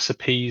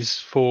recipes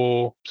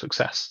for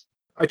success?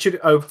 I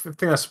think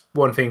that's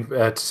one thing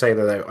to say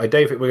there, though. I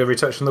don't think we're going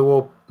to retouch on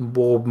the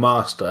War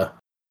Master,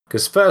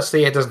 because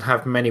firstly, it doesn't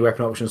have many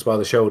weapon options by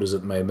the shoulders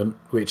at the moment,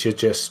 which is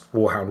just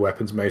Warhound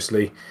weapons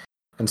mostly.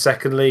 And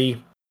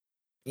secondly,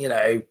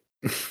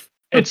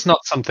 it's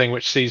not something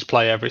which sees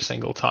play every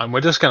single time.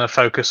 We're just going to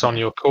focus on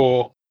your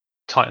core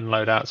Titan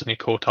loadouts and your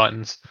core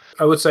Titans.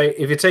 I would say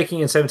if you're taking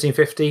in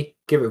 1750,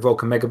 give it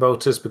Vulcan Mega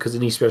Bolters because it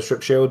needs to be able to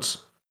strip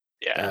shields.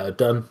 Yeah.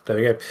 Done. There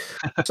we go.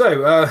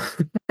 So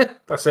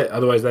that's it.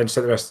 Otherwise, then just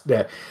take the rest.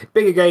 Yeah.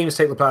 Bigger games,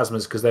 take the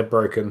plasmas because they're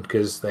broken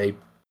because they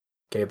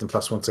gave them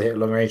 +1 to hit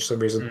long range for some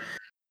reason.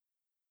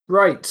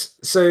 Right.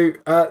 So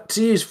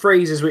to use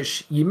phrases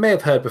which you may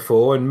have heard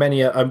before, and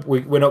many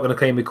we're not going to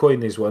claim we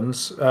coined these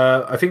ones.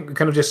 I think we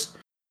kind of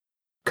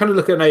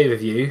look at an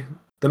overview.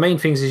 The main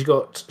things is you've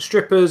got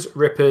strippers,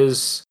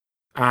 rippers,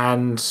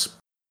 and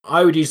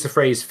I would use the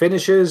phrase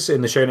finishers.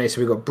 In the show notes,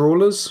 we've got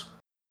brawlers.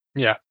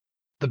 Yeah.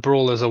 The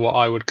brawlers are what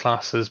I would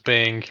class as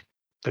being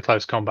the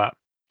close combat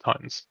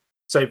Titans.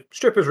 So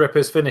strippers,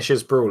 rippers,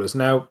 finishers, brawlers.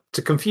 Now,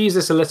 to confuse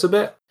this a little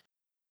bit,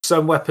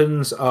 some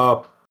weapons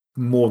are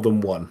more than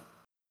one.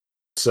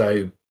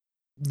 So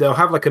they'll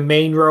have like a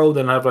main role,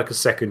 then have like a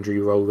secondary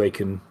role they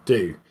can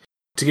do.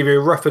 To give you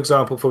a rough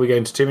example before we go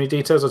into too many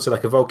details, I'd say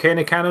like a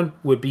volcano cannon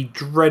would be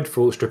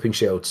dreadful at stripping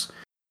shields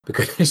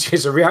because it's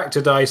just a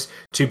reactor dice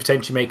to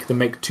potentially make them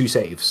make 2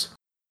 saves.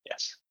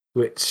 Yes.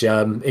 Which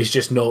is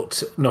just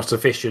not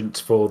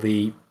efficient for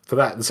that.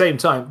 At the same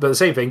time, but the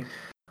same thing,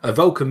 a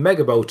Vulcan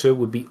Mega Bolter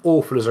would be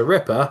awful as a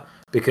ripper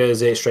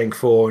because it's strength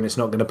 4 and it's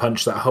not going to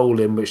punch that hole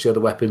in which the other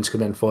weapons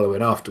can then follow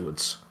in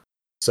afterwards.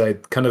 So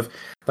kind of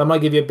that might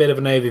give you a bit of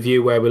an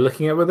overview where we're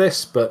looking at with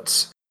this,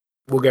 but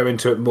we'll go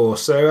into it more.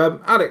 So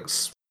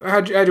Alex,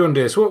 how do you want to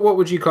do this? What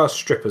would you class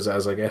strippers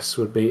as, I guess,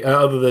 would be,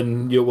 other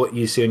than what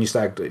you see on your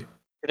stag do?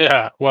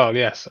 Yeah, well,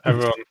 yes,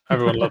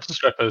 everyone loves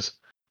strippers.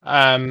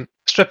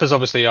 Strippers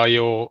obviously are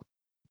your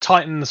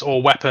Titans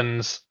or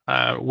weapons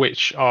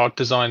which are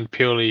designed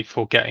purely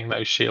for getting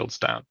those shields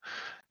down.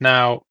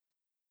 Now,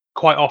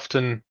 quite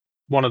often,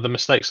 one of the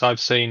mistakes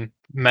I've seen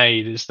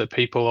made is that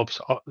people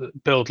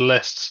build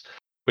lists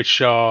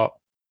which are,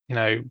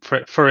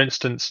 for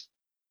instance,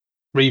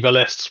 Reaver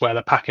lists where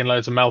they're packing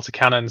loads of melter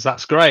cannons.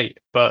 That's great,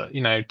 but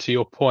to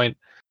your point,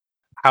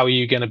 how are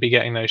you going to be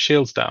getting those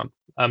shields down?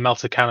 A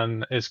melter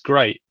cannon is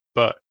great,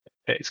 but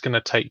it's going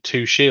to take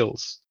 2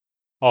 shields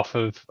off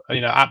of,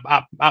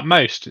 at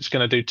most it's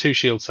going to do 2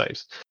 shield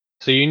saves.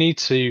 So you need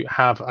to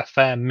have a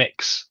fair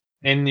mix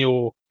in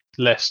your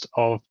list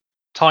of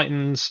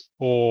Titans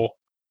or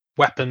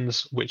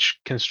weapons which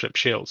can strip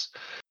shields.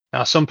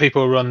 Now, some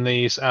people run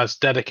these as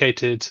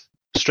dedicated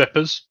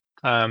strippers,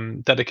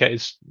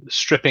 dedicated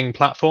stripping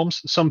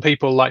platforms. Some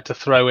people like to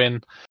throw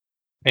in,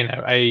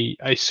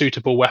 a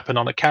suitable weapon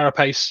on a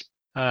carapace,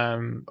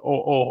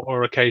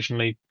 or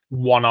occasionally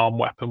one arm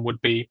weapon would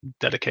be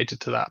dedicated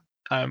to that.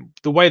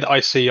 The way that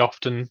I see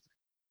often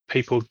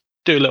people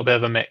do a little bit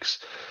of a mix.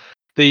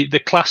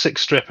 The classic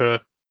stripper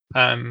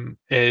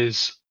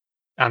is,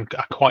 and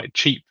a quite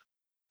cheap,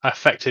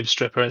 effective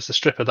stripper. It's the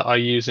stripper that I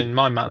use in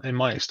my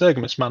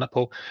Extergimus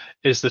maniple,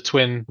 is the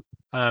twin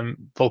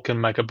Vulcan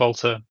Mega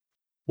Bolter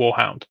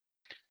Warhound.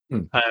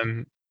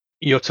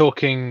 You're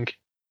talking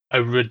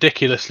a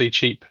ridiculously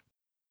cheap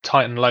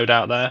Titan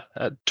loadout there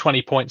at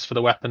 20 points for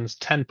the weapons,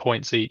 10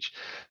 points each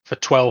for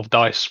 12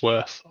 dice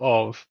worth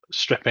of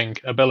stripping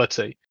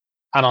ability.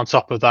 And on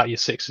top of that, your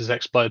 6s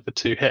explode for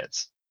 2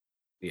 hits.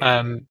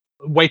 Yeah.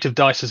 Weight of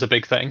dice is a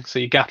big thing. So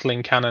your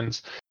Gatling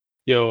cannons,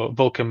 your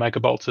Vulcan Mega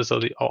Bolters are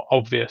the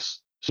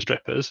obvious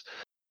strippers.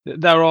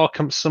 There are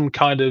some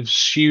kind of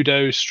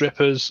pseudo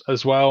strippers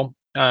as well,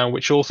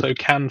 which also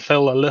can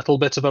fill a little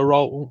bit of a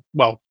role.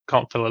 Well,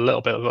 can't fill a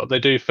little bit of it. They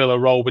do fill a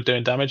role with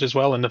doing damage as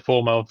well in the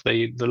form of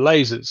the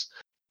lasers.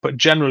 But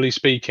generally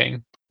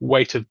speaking,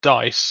 weight of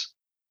dice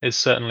is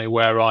certainly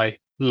where I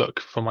look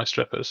for my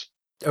strippers.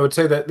 I would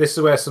say that this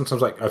is where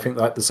sometimes, like, I think,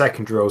 like, the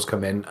secondary roles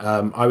come in.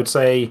 I would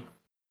say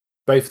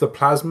both the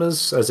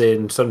plasmas, as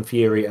in Sun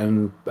Fury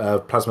and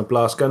plasma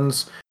blast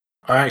guns,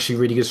 are actually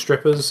really good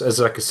strippers as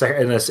like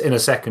in a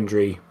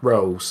secondary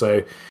role. So,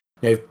 you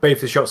know, if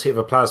both the shots hit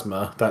with a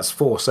plasma, that's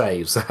 4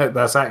 saves.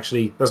 That's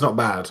not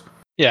bad.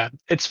 Yeah,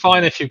 it's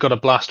fine if you've got a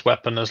blast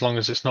weapon, as long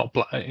as it's not,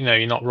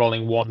 you're not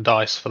rolling 1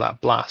 dice for that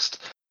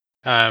blast.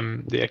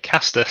 The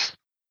Acastus,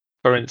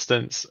 for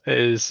instance,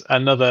 is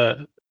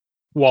another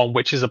one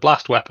which is a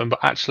blast weapon, but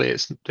actually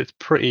it's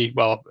pretty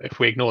well, if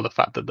we ignore the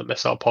fact that the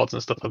missile pods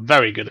and stuff are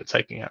very good at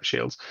taking out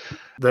shields.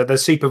 They're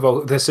super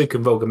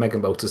Vulcan Mega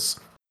Bolters.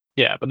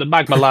 Yeah, but the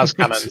Magma Las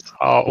cannons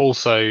are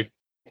also,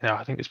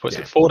 I think it's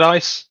 4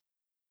 dice,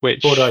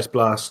 which 4 dice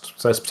blast,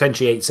 so it's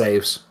potentially 8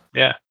 saves.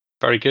 Yeah,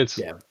 very good.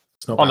 Yeah,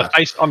 it's not on bad.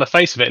 The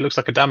face of it, it looks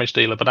like a damage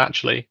dealer, but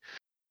actually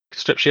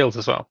strip shields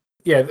as well.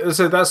 Yeah,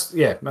 so that's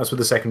with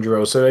the secondary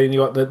role. So you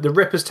got the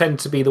Rippers tend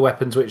to be the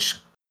weapons which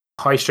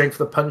high strength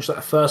for the punch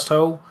that first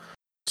hole,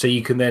 so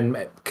you can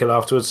then kill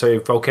afterwards. So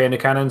Volcano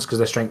cannons, because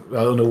they're strength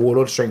on a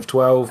Warlord, strength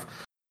 12.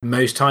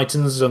 Most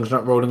Titans, as long as you're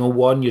not rolling a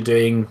 1, you're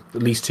doing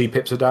at least 2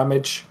 pips of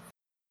damage.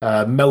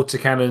 Melter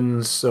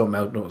cannons, they're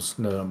not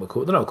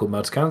called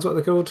melter cannons. What are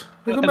they called?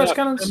 They're called melter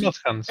cannons. Melter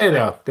cannons.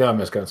 Yeah, they are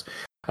melter cannons.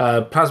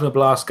 Plasma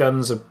blast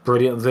guns are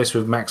brilliant at this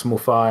with maximal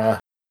fire.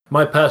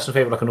 My personal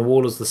favorite, like on a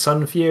wall, is the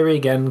Sun Fury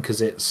again,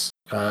 because it's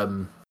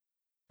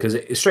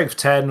strength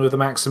 10 with a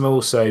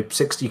maximal, so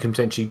 60 you can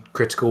potentially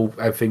critical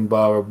everything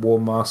bar a War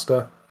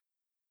Master.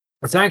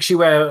 It's actually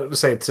where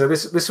so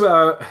this is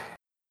where I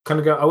kind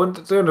of go. I want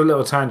to do a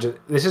little tangent.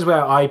 This is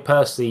where I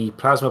personally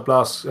Plasma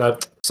Blast,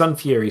 Sun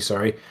Fury,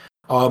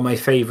 are my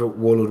favorite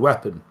Warlord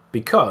weapon,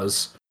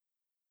 because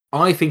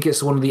I think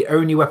it's one of the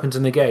only weapons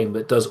in the game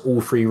that does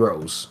all 3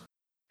 rolls.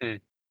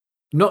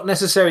 Not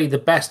necessarily the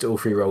best at all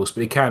 3 rolls,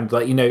 but it can.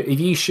 Like,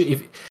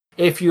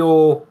 if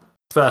your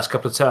first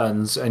couple of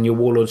turns and your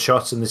Warlord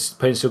shots and this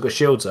opponent still got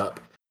shields up,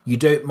 you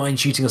don't mind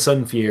shooting a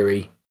Sun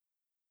Fury,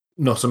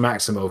 not a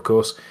Maximal, of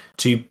course,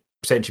 to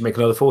potentially make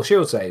another 4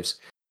 shield saves.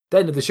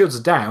 Then if the shields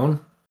are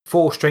down,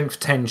 4 strength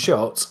 10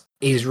 shots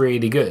is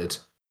really good.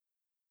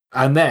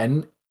 And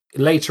then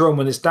later on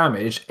when it's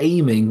damaged,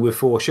 aiming with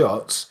 4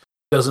 shots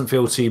doesn't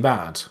feel too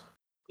bad.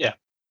 Yeah.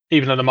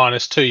 Even at a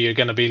 -2, you're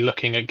going to be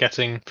looking at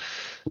getting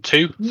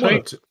 2,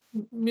 3?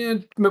 Yeah,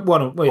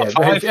 1. Well, yeah,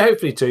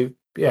 hopefully 2.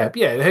 Yeah,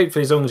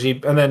 hopefully as long as you...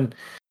 And then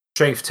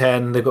strength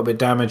 10, they've got a bit of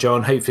damage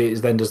on. Hopefully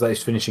it then does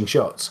those finishing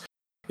shots.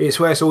 It's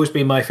where it's always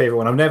been my favourite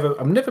one.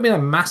 I've never been a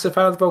massive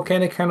fan of the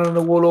Volcano Cannon and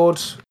the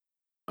Warlord.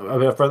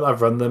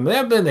 I've run them.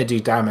 Then they do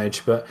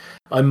damage, but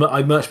I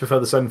much prefer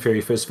the Sun Fury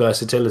for its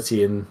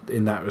versatility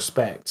in that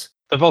respect.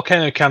 The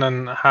Volcano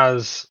Cannon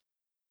has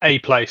a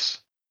place.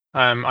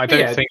 I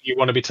don't think you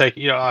want to be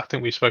taking... I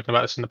think we've spoken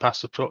about this in the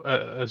past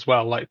as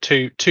well. Like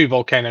two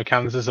Volcano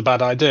Cannons is a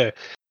bad idea,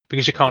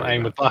 because you can't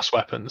aim with blast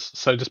weapons.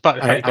 So despite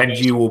the fact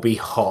you will be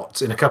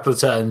hot. In a couple of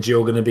turns,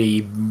 you're going to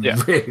be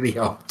really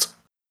hot.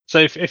 So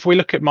if we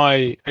look at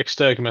my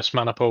Extergimus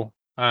maniple,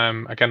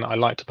 again, I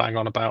like to bang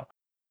on about,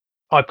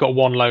 I've got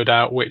one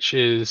loadout, which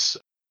is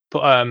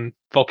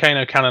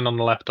Volcano Cannon on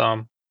the left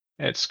arm.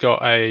 It's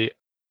got a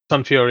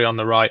Sun Fury on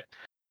the right,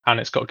 and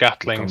it's got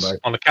Gatlings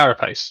on the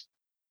carapace.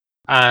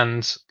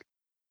 And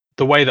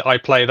the way that I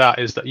play that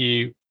is that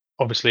you,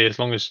 obviously, as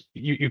long as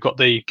you've got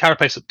the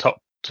carapace at the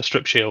top to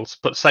strip shields,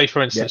 but say,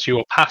 for instance, you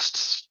are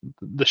past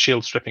the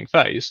shield stripping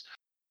phase,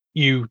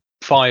 you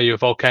fire your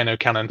Volcano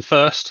Cannon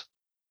first.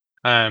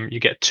 You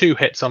get 2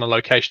 hits on a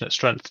location at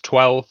strength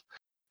 12,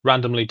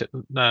 random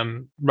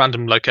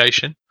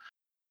location.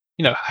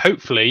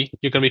 Hopefully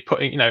you're going to be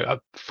putting,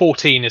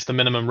 14 is the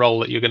minimum roll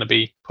that you're going to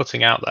be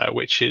putting out there,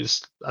 which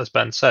is, as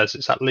Ben says,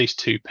 it's at least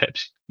 2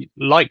 pips.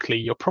 Likely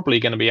you're probably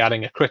going to be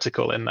adding a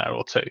critical in there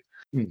or 2.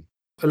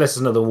 Unless it's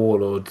another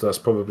Warlord, that's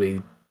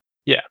probably...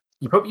 Yeah.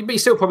 You're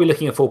still probably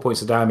looking at 4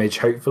 points of damage,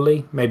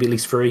 hopefully, maybe at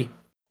least 3.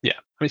 Yeah,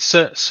 I mean,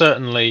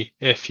 certainly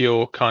if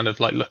you're kind of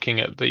like looking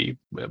at the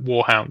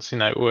Warhounds,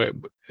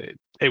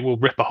 it will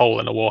rip a hole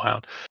in a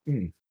Warhound.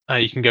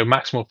 you can go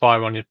maximal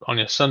fire on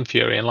your Sun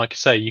Fury, and like I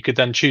say, you could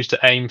then choose to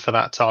aim for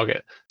that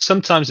target.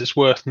 Sometimes it's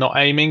worth not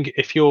aiming.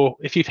 If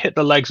you've hit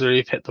the legs or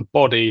you've hit the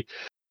body,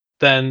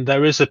 then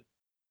there is a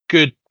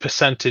good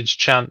percentage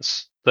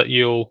chance that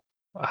you'll.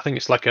 I think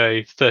it's like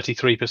a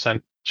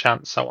 33%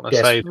 chance. I want to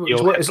say that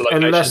you'll hit the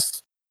location.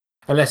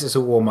 Unless it's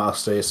a War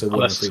Master, it's a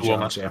 1 in 3 chance.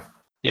 Master.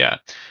 Yeah.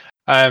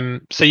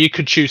 So you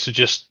could choose to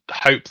just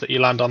hope that you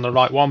land on the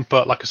right one,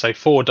 but like I say,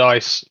 4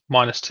 dice,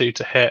 -2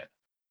 to hit.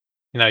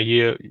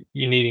 You're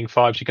needing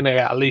 5s. You're going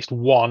to get at least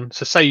 1.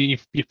 So say you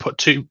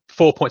put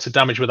 4 points of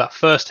damage with that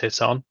first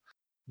hit on,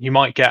 you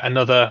might get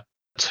another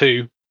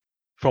 2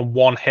 from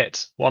one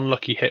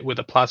lucky hit with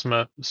a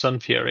Plasma Sun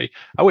Fury.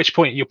 At which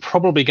point you're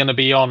probably going to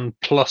be on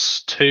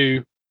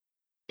 +2,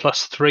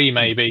 +3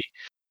 maybe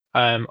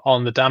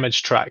on the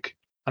damage track.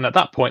 And at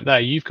that point there,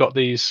 you've got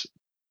these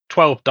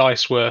 12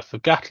 dice worth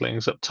of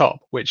Gatlings up top,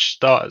 which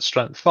start at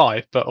strength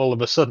 5, but all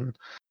of a sudden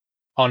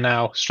are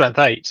now strength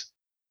 8.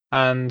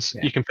 And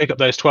you can pick up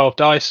those 12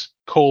 dice,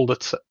 call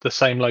the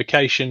same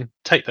location,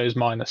 take those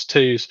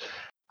 -2s,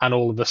 and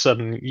all of a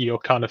sudden you're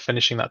kind of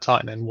finishing that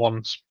Titan in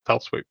one fell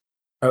swoop.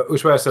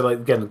 Which way I said,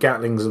 again, the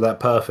Gatlings are that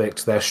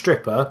perfect. They're a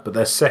stripper, but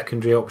their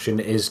secondary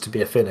option is to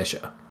be a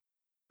finisher.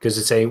 Because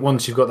they say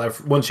once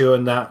you're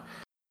in that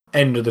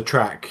end of the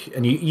track,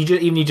 and you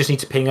just need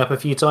to ping up a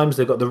few times.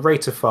 They've got the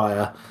rate of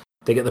fire.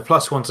 They get the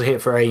 +1 to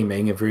hit for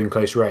aiming if you're in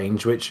close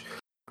range, which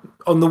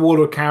on the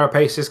Warlord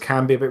carapaces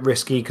can be a bit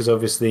risky because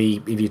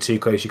obviously if you're too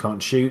close you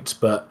can't shoot.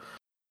 But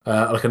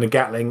like on a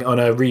Gatling on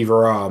a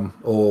Reaver arm,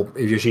 or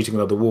if you're shooting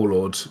another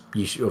Warlord,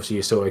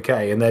 you're still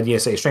okay. And then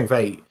say strength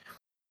 8,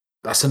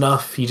 that's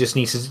enough. You just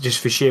need to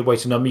for sheer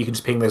weight of number, you can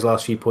just ping those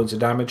last few points of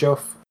damage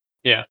off.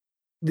 Yeah.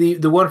 The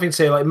one thing to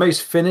say, like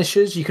most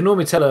finishers, you can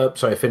normally tell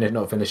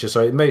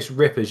most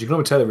rippers, you can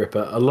normally tell a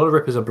ripper. A lot of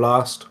rippers are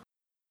blast.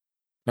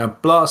 Now,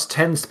 blast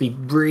tends to be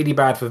really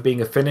bad for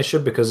being a finisher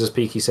because, as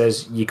Peaky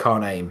says, you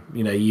can't aim.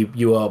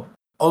 You are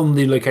on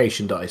the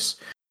location dice.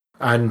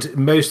 And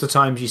most of the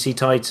times you see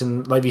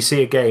Titan, like you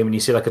see a game and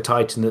you see like a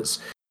Titan that's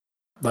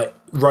like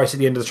right at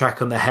the end of the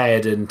track on the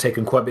head and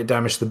taking quite a bit of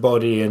damage to the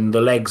body, and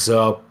the legs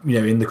are,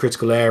 in the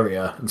critical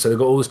area. And so they've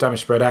got all this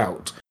damage spread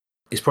out.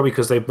 It's probably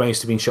because they've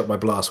mostly been shot by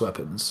blast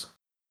weapons.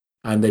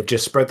 And they've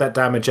just spread that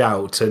damage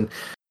out. And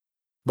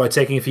by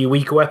taking a few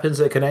weaker weapons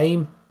that can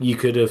aim, you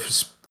could have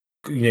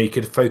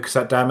focused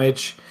that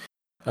damage.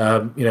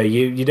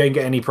 You don't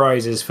get any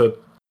prizes for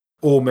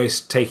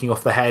almost taking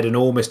off the head and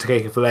almost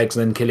taking off the legs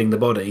and then killing the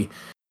body.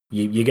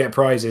 You get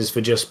prizes for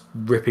just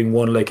ripping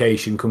one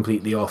location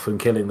completely off and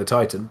killing the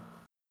Titan.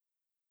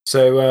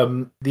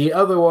 So the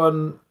other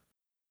one,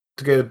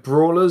 to go with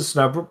Brawlers.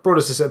 Now,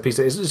 Brawlers is a set piece.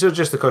 It's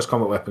just the close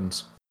combat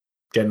weapons,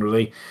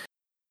 generally.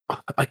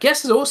 I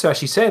guess it's also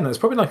actually saying that it's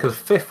probably like a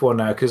 5th one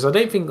now, because I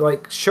don't think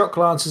like Shock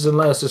Lancers and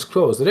Lurster's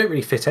Claws, they don't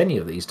really fit any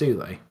of these, do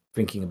they?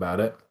 Thinking about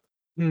it.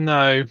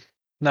 No,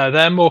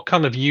 they're more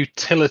kind of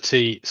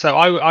utility. So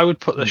I would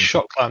put the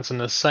Shock Lance in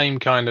the same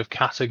kind of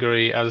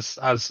category as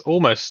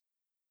almost,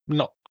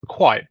 not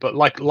quite, but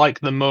like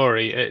the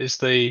Muri. It is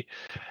the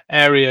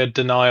area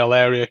denial,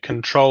 area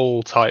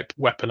control type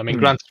weapon. I mean,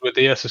 granted, with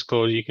the Ursus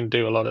Claw you can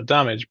do a lot of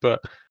damage,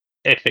 but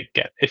if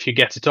you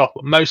get it off,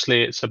 but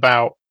mostly it's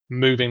about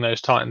moving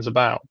those Titans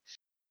about.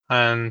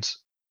 And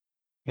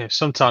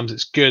sometimes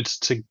it's good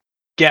to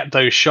get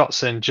those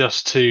shots in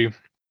just to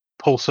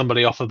pull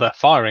somebody off of their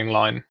firing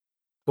line.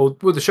 Well,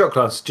 with the Shock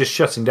Lance, just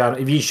shutting down,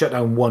 if you shut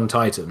down one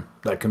Titan,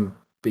 that can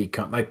be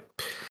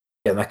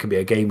that can be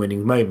a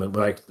game-winning moment,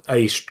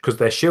 because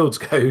their shields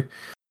go,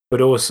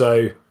 but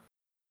also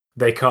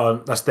they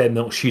can't. That's them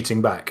not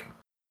shooting back.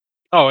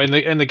 Oh, in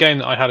the game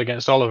that I had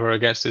against Oliver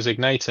against his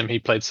Ignatum, he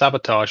played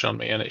Sabotage on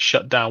me, and it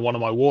shut down one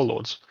of my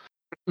Warlords.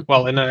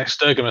 Well, in an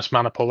Extergimus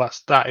Maniple,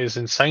 that is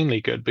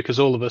insanely good, because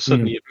all of a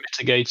sudden you've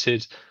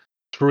mitigated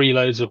 3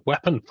 loads of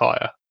weapon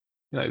fire.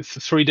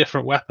 3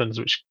 different weapons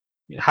which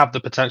have the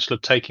potential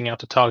of taking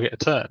out a target a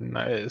turn.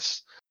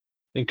 It's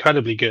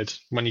incredibly good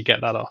when you get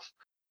that off.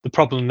 The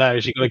problem there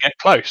is you've got to get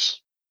close.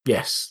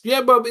 Yes.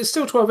 Yeah, but it's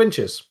still 12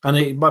 inches, and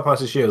it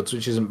bypasses shields,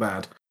 which isn't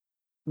bad.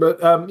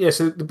 But,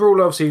 so the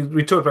Brawler, obviously,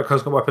 we talked about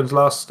close combat weapons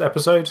last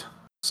episode,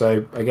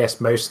 so I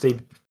guess mostly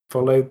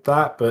followed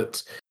that.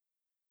 But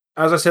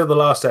as I said in the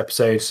last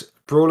episode,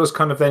 Brawlers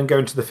kind of then go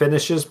into the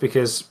finishers,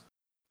 because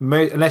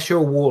unless you're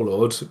a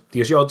Warlord,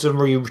 your odds of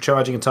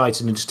recharging a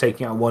Titan and just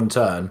taking out one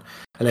turn,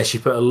 unless you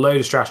put a load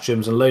of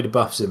stratagems and a load of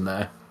buffs in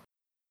there.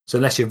 So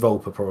unless you're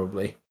Volpa,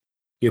 probably,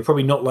 you're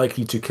probably not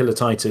likely to kill a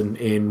Titan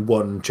in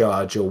one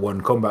charge or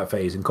one combat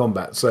phase in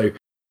combat. So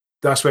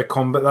that's where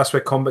combat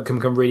can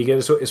become really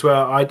good. It's where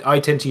I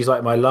tend to use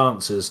like my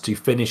Lancers to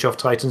finish off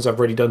Titans I've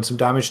already done some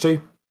damage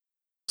to.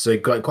 So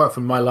quite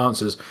often my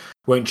Lancers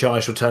won't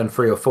charge till turn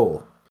 3 or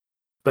 4.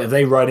 But if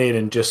they run in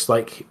and just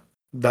like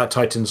that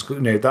Titan's,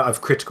 that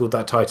I've criticaled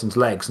that Titan's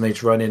legs, and they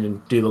just run in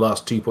and do the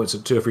last 2 or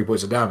 3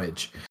 points of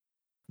damage,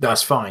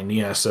 that's fine.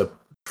 It's a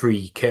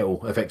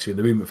pre-kill effectively in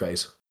the movement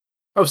phase.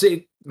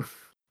 Obviously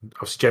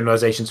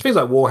generalizations. Things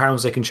like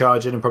Warhounds they can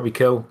charge in and probably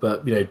kill,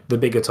 but the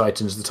bigger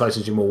Titans, the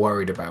Titans you're more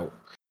worried about,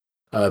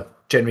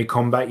 generally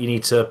combat you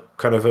need to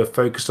kind of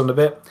focus on a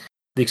bit.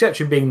 The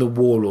exception being the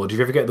Warlord. If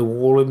you ever get the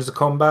Warlord into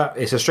combat,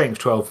 it's a strength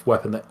 12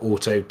 weapon that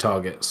auto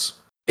targets.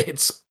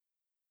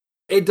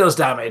 It does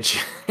damage.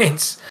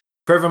 It's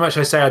for every much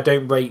I say I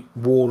don't rate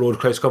Warlord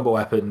close combat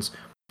weapons.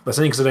 That's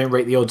only because I don't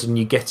rate the odds on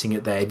you getting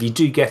it there. If you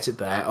do get it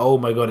there, oh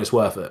my god, it's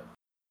worth it.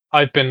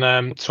 I've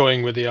been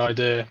toying with the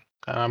idea,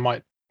 and I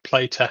might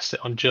play test it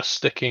on just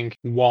sticking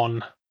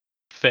one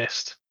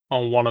fist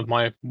on one of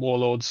my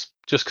Warlords,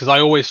 just because I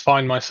always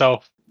find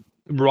myself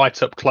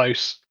right up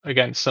close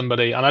against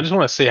somebody, and I just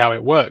want to see how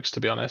it works, to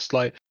be honest.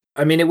 Like,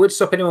 I mean, it would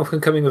stop anyone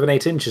from coming within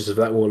 8 inches of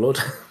that Warlord.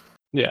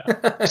 Yeah.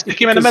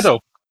 Stick him in the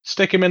middle.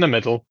 Stick him in the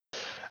middle,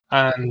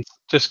 and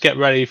just get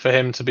ready for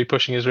him to be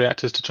pushing his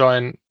reactors to try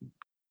and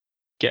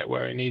get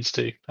where he needs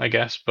to, I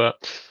guess. But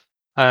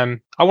I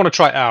want to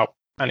try it out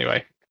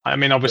anyway. I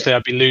mean, obviously,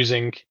 I'd be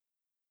losing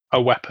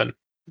a weapon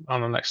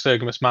on an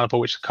Extergimus Maniple,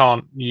 which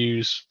can't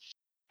use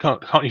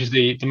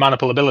the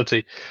Maniple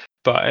ability.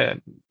 But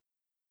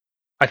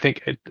I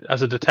think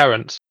as a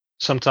deterrent,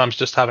 sometimes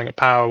just having a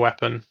power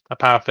weapon, a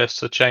power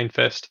fist, a chain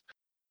fist,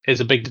 is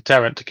a big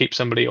deterrent to keep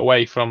somebody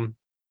away from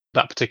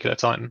that particular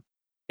Titan.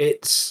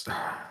 It's one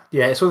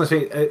of those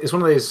things. It's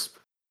one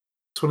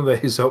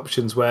of those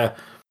options where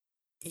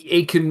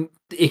if you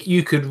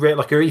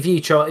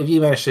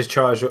manage to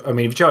charge. I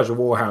mean, if you charge a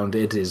Warhound,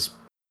 it is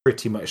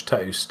pretty much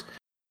toast.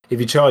 If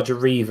you charge a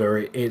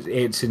Reaver,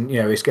 it's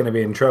going to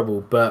be in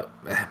trouble. But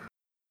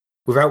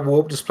without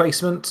warp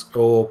displacement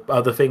or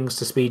other things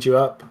to speed you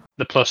up,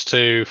 the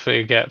 +2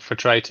 you get for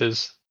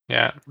traitors,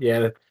 yeah.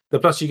 The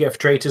plus you get for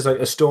traitors like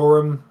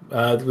Astorum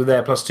with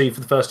their +2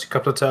 for the first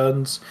couple of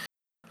turns.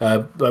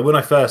 Like when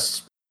I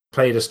first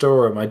played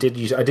Astorum, I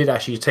did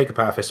actually take a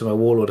power fist on my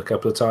Warlord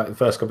the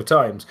first couple of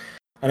times,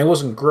 and it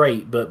wasn't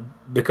great.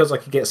 But because I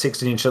could get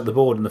 16 inches up the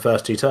board in the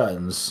first 2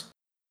 turns,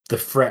 the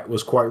threat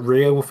was quite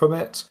real from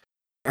it.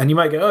 And you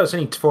might go, "Oh, it's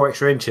only 4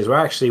 extra inches."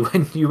 Well, actually,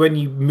 when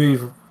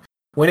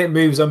it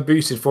moves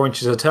unboosted 4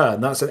 inches a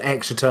turn, that's an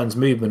extra turn's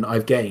movement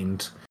I've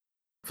gained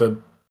for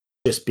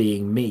just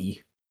being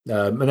me.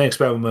 And then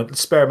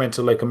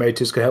experimental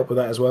locomotives can help with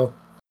that as well.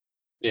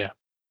 Yeah.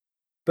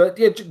 But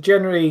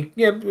generally,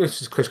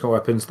 this is critical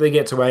weapons. They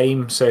get to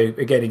aim. So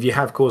again, if you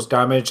have caused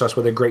damage, that's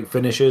where they're great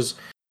finishers.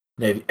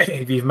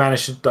 If you've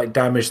managed to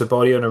damage the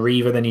body on a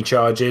Reaver, then you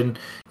charge in.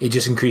 It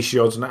just increases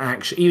your odds on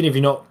action. Even if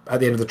you're not at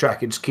the end of the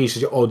track, it just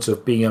increases your odds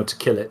of being able to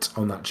kill it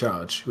on that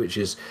charge, which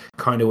is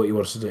kind of what you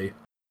want to do.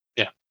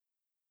 Yeah.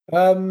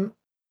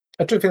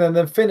 I don't think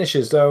then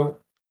finishes though.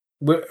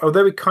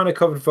 Although we kind of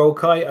covered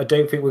Volkite, I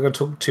don't think we're going to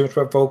talk too much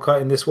about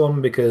Volkite in this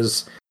one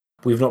because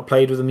we've not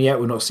played with them yet.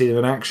 We've not seen them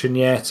in action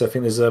yet. I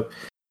think there's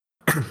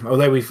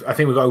although I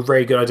think we've got a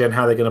very good idea on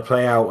how they're going to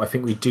play out. I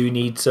think we do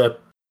need to,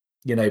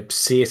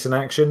 see it in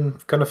action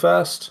kind of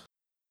first.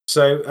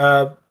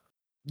 So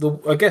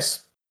I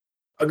guess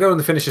I'll go on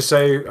the finishes.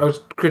 So I was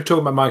talking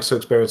about Microsoft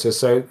experiences.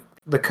 So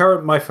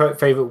my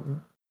favorite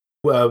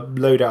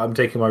loadout I'm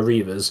taking my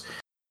Reavers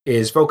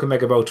is Vulcan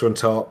Mega Bolter on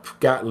top,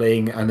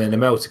 Gatling, and then a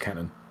Melter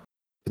Cannon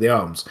for the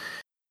arms.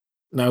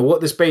 Now,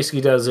 what this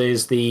basically does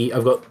is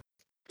I've got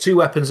 2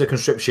 weapons that can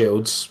strip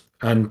shields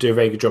and do a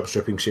very good job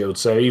stripping shields.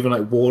 So even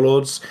like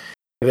Warlords,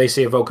 if they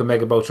see a Vulcan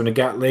Mega Bolter and a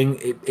Gatling,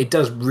 it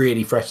does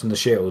really threaten the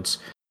shields.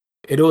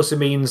 It also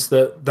means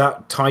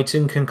that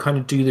Titan can kind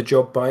of do the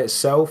job by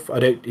itself.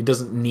 It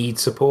doesn't need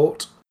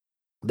support.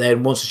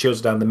 Then once the shields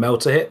are down, the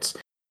Melter hits.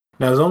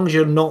 Now, as long as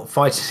you're not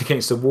fighting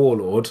against a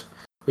Warlord,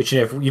 which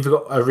if you've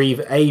got a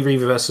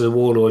Reaver versus a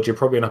Warlord, you're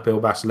probably an uphill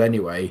battle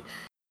anyway.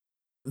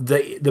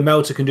 The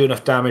Melter can do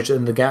enough damage,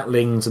 and the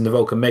Gatlings and the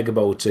Vulcan Mega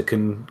Bolter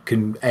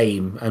can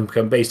aim and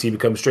can basically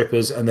become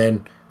strippers and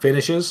then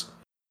finishers.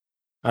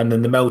 And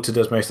then the Melter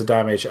does most of the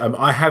damage.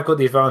 I have got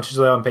the advantage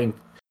though. I don't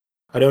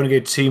want to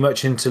go too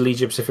much into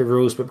Legion Pacific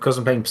rules, but because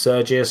I'm playing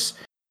Sergius,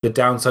 the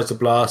downside to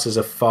blasters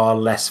are far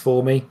less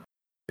for me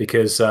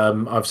because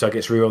obviously I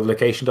get to reroll the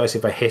location dice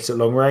if I hit at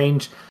long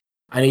range.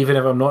 And even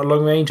if I'm not at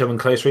long range, I'm in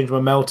close range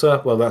with my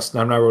Melter. Well,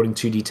 I'm now rolling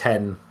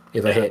 2d10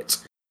 if I hit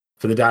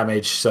for the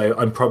damage. So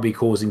I'm probably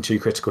causing 2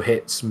 critical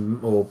hits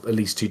or at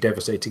least 2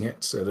 devastating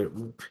hits.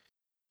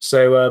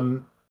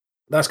 So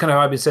that's kind of how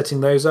I've been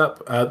setting those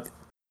up.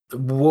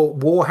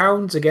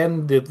 Warhounds,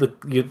 again,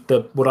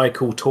 the what I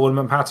call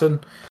tournament pattern,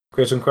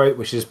 quote unquote,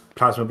 which is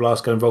Plasma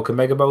Blast Gun and Vulcan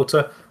Mega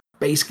Bolter.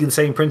 Basically the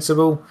same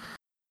principle.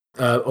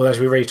 Or as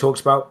we already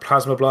talked about,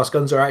 Plasma Blast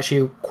Guns are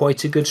actually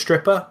quite a good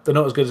stripper. They're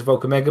not as good as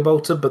Vulcan Mega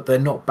Bolter, but they're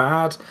not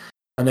bad.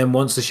 And then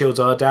once the shields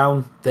are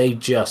down,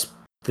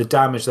 the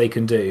damage they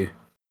can do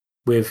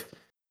with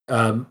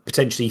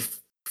potentially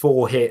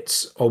 4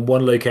 hits on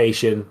one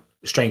location,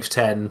 strength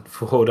 10,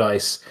 4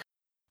 dice,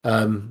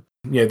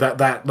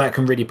 that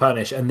can really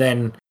punish. And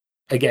then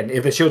again,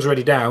 if the shield's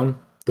already down,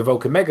 the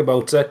Vulcan Mega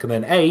Bolter can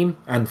then aim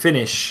and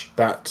finish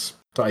that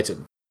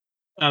Titan.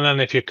 And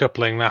then if you're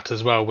coupling that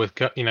as well with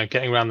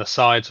getting around the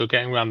sides or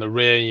getting around the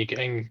rear, you're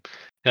getting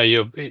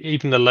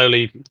even the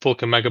lowly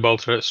Vulcan Mega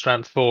Bolter at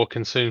strength 4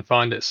 can soon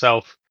find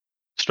itself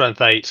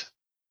strength 8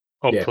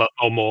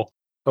 or more.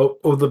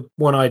 or the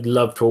one I'd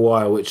loved for a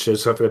while, which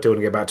is something I do want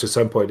to get back to at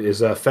some point,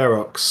 is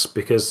Ferox,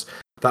 because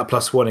that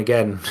 +1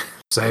 again.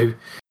 So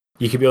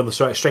you could be on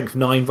the strength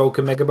 9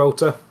 Vulcan Mega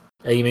Bolter,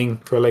 aiming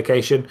for a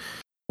location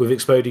with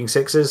exploding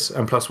 6s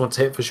and +1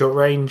 to hit for short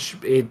range.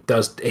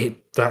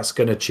 That's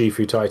going to chew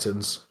through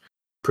Titans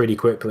pretty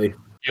quickly.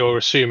 You're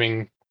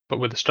assuming, but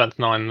with the strength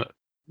 9, that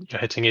you're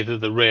hitting either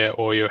the rear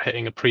or you're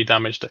hitting a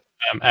pre-damaged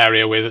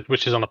area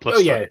which is on a +3. Oh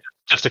yeah.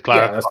 Just to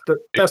clarify. Yeah,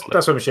 that's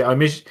what I'm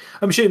assuming.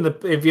 I'm assuming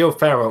that if you're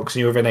Ferox and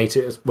you're within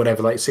 8,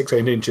 whatever, like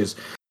 6-8 inches,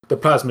 the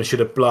plasma should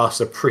have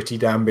blasted a pretty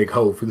damn big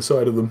hole through the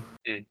side of them.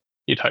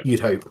 You'd hope. You'd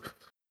hope.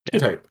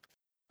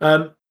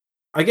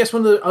 I guess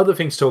one of the other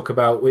things to talk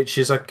about, which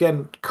is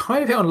again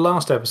kind of hit on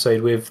last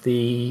episode with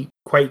the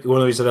Quake, one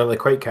of those that are like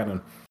Quake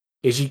cannon,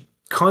 is you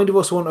kind of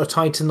also want a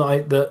Titan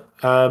that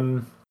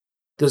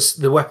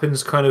the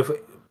weapons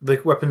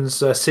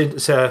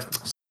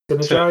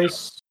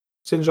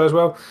synergize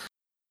well.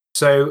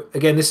 So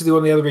again, this is one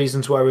of the other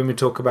reasons why when we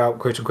talk about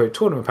quote unquote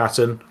tournament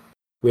pattern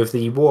with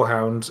the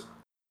Warhound,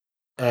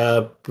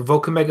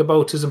 Vulcan Mega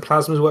Bolters and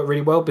Plasmas work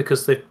really well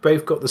because they've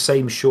both got the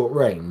same short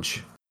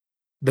range.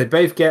 They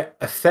both get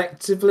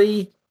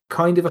effectively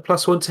kind of a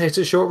 +1 to hit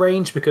at short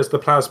range because the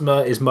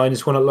Plasma is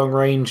 -1 at long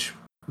range,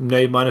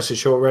 no minus at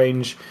short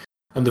range,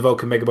 and the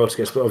Vulcan Mega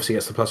Bolter obviously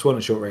gets the +1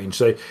 at short range.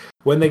 So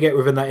when they get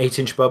within that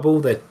 8-inch bubble,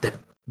 they're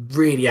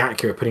really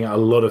accurate, putting out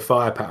a lot of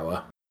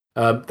firepower.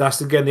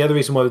 That's again the other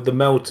reason why the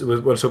Melter. When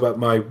I talk about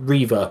my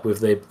Reaver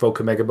with the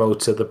Vulcan Mega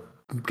Bolter, the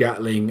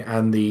Gatling,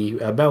 and the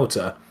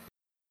Melter,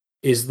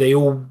 is they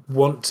all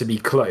want to be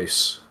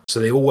close, so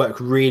they all work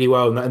really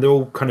well, and they're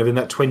all kind of in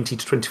that 20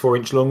 to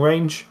 24-inch long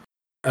range.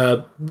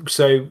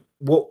 So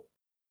what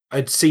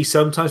I'd see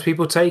sometimes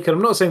people take, and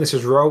I'm not saying this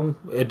is wrong,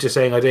 I'm just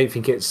saying I don't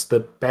think it's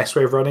the best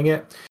way of running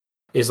it,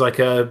 is like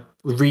a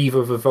Reaver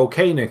of a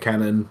Volcano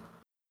Cannon,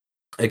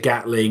 a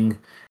Gatling,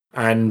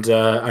 and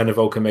a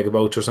Vulcan Mega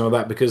Bolter or something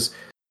like that, because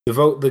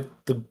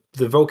the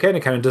Volcano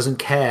Cannon doesn't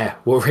care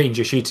what range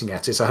you're shooting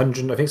at. It's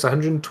 100, I think it's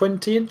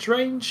 120-inch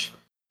range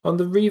on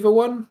the Reaver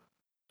one,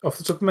 off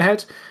the top of my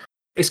head.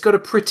 It's got a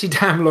pretty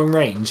damn long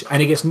range,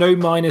 and it gets no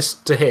minus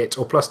to hit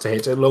or plus to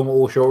hit at long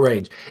or short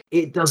range.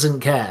 It doesn't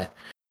care.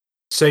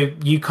 So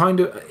you kind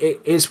of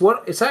it's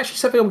actually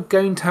something I'm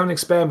going to have an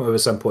experiment with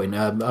at some point.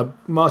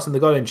 Martin the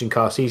God Engine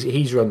cast,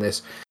 he's run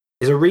this.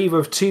 Is a Reaver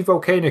of 2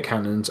 Volcano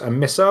Cannons and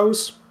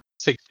missiles.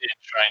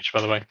 60-inch range,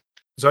 by the way.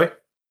 Sorry?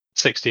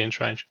 60-inch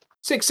range.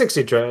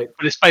 60-inch range.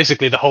 But it's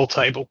basically the whole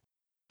table.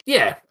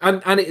 Yeah,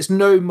 and it's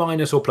no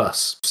minus or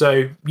plus.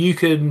 So you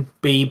can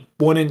be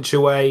 1 inch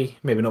away,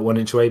 maybe not 1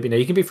 inch away, but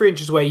you can be 3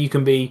 inches away, you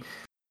can be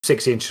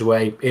 60 inches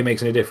away. It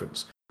makes no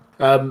difference.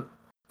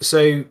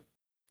 So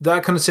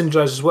that kind of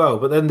synergizes as well.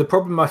 But then the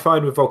problem I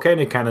find with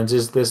Volcano Cannons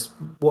is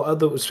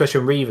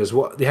especially on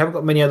Reavers, they haven't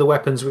got many other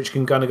weapons which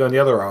can kind of go on the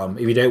other arm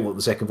if you don't want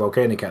the second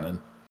Volcano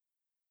Cannon.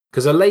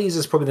 Because a laser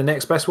is probably the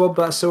next best one,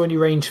 but that's still only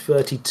range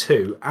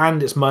 32,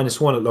 and it's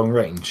 -1 at long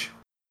range.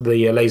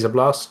 The laser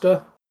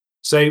blaster.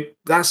 So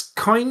that's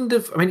kind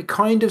of, it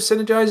kind of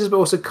synergizes, but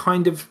also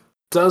kind of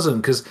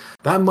doesn't, because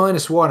that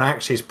 -1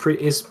 actually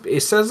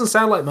it doesn't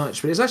sound like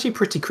much, but it's actually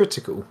pretty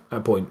critical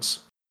at points.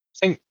 I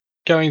think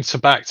going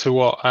back to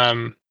what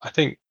I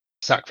think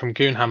Zach from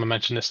Goonhammer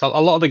mentioned this, a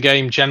lot of the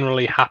game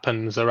generally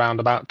happens around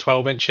about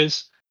 12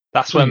 inches.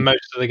 That's where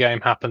most of the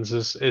game happens,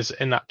 is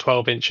in that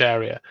 12-inch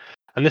area.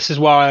 And this is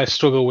why I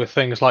struggle with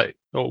things like,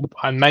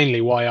 and mainly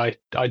why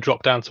I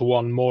dropped down to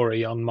 1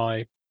 Mori on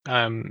my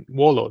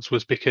Warlords,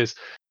 was because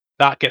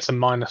that gets a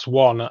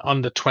 -1 at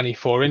under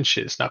 24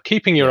 inches. Now,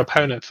 keeping your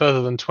opponent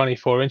further than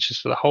 24 inches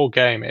for the whole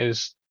game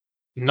is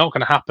not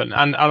going to happen.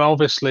 And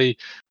obviously,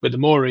 with the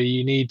Mori,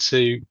 you need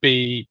to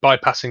be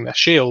bypassing their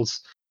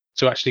shields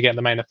to actually get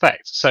the main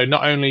effect. So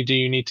not only do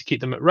you need to keep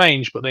them at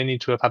range, but they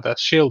need to have had their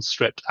shields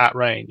stripped at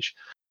range.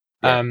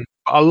 Yeah.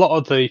 A lot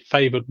of the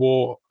favoured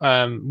war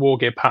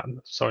gear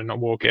patterns, sorry, not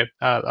war gear,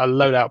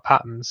 loadout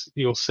patterns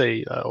you'll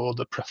see, or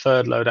the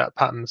preferred loadout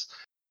patterns,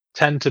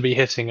 tend to be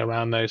hitting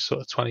around those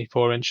sort of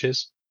 24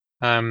 inches.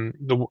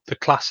 The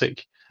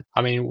classic,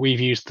 we've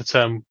used the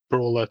term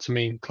brawler to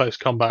mean close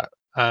combat,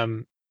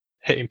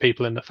 hitting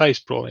people in the face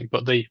brawling,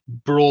 but the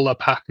brawler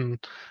pattern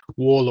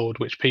Warlord,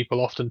 which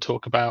people often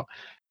talk about,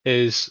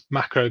 is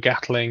Macro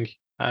Gatling,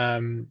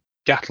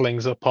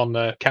 Gatlings up on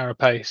the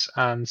Carapace,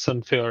 and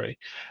Sun Fury.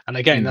 And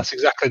again, that's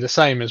exactly the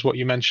same as what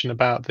you mentioned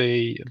about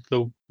the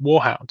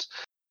Warhound.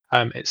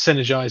 It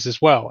synergizes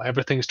well.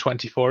 Everything's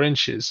 24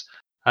 inches.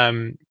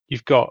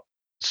 You've got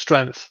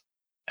strength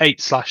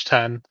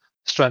 8/10,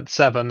 strength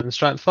 7, and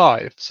strength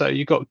 5. So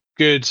you've got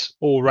good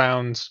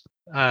all-round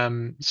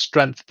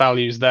strength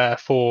values there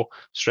for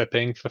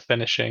stripping, for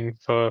finishing,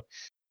 for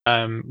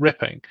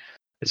ripping.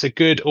 It's a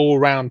good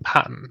all-round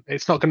pattern.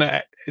 It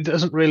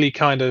doesn't really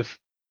kind of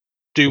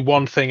do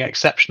one thing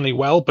exceptionally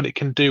well, but it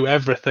can do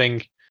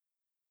everything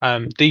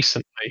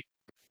decently.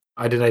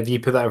 I don't know if you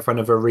put that in front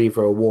of a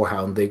Reaver or a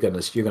Warhound,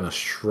 you're gonna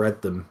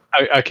shred them.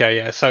 Oh, okay,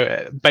 yeah.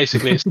 So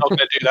basically, it's not going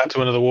to do that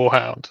to another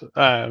Warhound.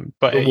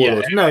 But A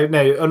Warlord,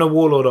 no, on a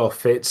Warlord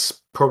off,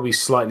 it's probably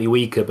slightly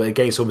weaker, but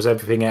against almost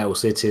everything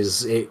else, it can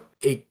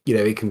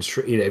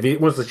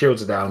if once the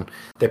shields are down,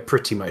 they're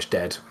pretty much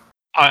dead.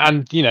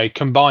 And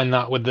combine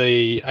that with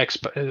the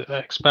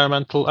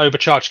experimental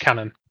overcharged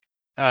cannon.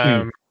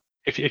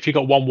 If you've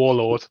got one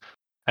Warlord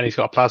and he's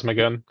got a plasma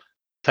gun,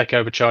 take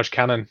overcharged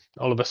cannon.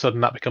 All of a sudden,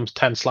 that becomes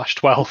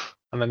 10/12,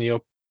 and then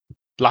you're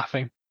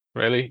laughing.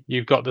 Really,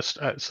 you've got this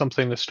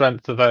something the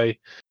strength of a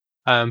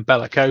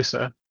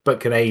Bellicosa, but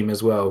can aim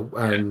as well.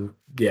 And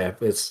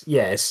it's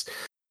yes.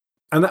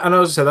 And I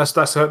was say that's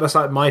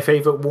like my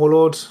favorite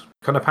Warlord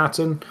kind of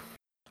pattern.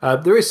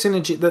 There is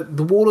synergy.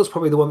 The Warlord's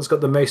probably the one that's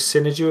got the most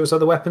synergy with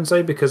other weapons,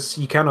 though, because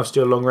you can also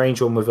do a long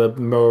range one with a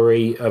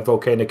Mori, a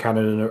Volcano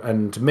Cannon,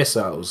 and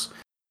missiles.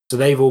 So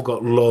they've all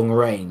got long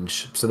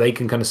range, so they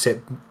can kind of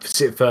sit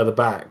further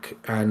back,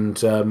 and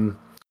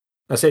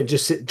I say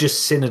just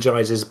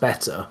synergizes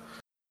better.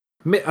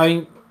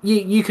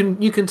 You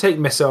can take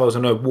missiles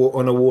on a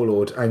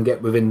Warlord and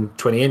get within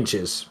 20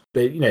 inches.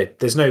 But,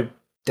 there's no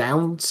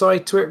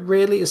downside to it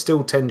really. It's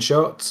still 10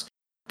 shots.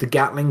 The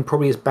Gatling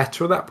probably is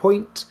better at that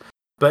point,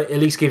 but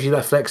at least gives you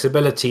that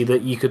flexibility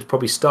that you could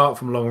probably start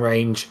from long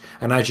range,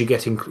 and as you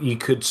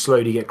could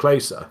slowly get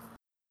closer.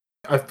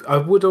 I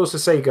would also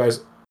say,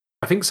 guys,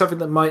 I think something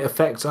that might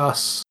affect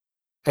us,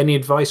 any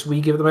advice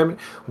we give at the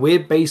moment, we're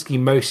basically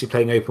mostly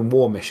playing open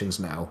war missions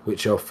now,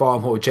 which are far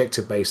more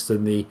objective based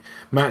than the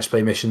match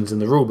play missions in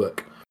the rulebook.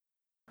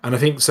 And I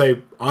think so.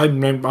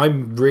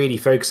 I'm really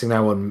focusing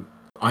now on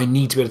I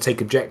need to be able to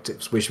take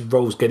objectives, which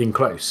involves getting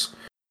close.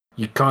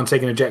 You can't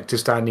take an objective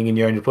standing in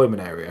your own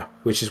deployment area,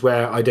 which is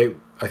where I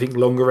think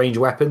longer range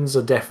weapons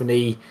are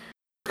definitely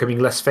becoming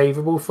less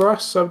favourable for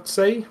us, I would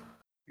say.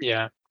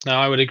 Yeah, no,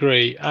 I would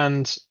agree.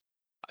 And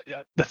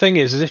the thing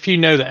is if you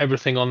know that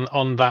everything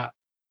on that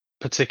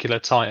particular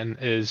Titan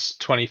is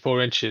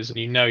 24 inches and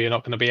you're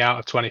not going to be out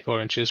of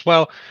 24 inches,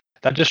 well,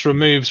 that just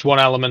removes one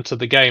element of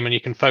the game and you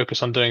can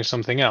focus on doing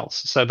something else.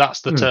 So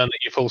that's the turn that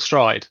you full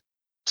stride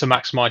to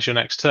maximize your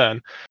next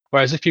turn.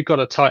 Whereas if you've got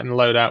a Titan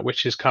loadout,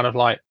 which is kind of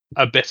like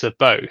a bit of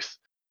both,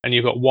 and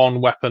you've got one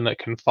weapon that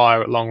can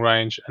fire at long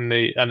range and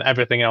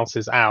everything else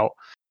is out,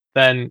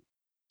 then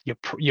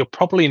you're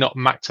probably not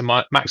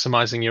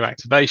maximizing your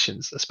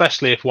activations,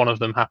 especially if one of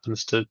them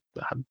happens to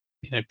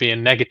be a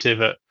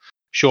negative at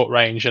short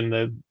range and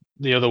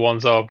the other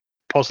ones are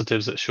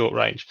positives at short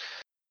range.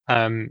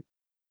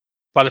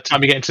 By the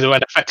time you get into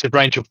an effective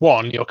range of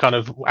one, you're kind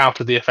of out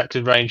of the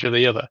effective range of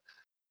the other.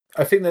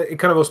 I think that it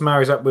kind of also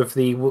marries up with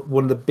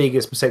one of the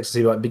biggest mistakes I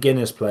see, like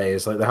beginners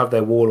players, like they have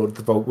their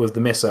Warlord with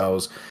the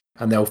missiles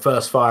and they'll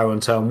first fire on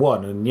turn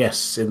one, and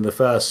yes, in the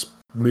first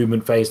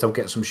movement phase they'll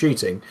get some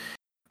shooting,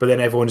 but then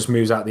everyone just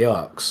moves out the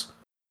arcs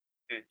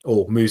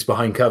or moves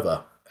behind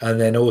cover, and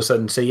then all of a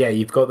sudden, so yeah,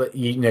 you've got that.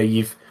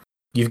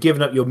 You've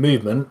given up your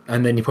movement,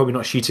 and then you're probably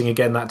not shooting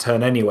again that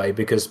turn anyway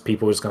because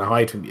people are just going to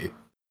hide from you.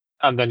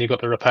 And then you've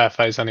got the repair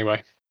phase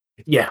anyway.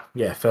 Yeah.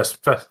 First,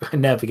 I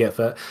never get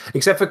first,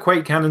 except for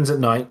Quake cannons at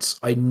night.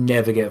 I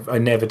never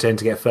tend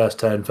to get first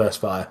turn, first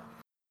fire.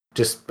 I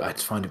just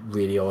find it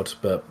really odd.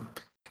 But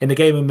in the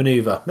game of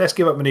maneuver, let's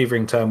give up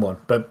maneuvering turn one.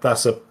 But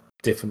that's a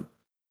different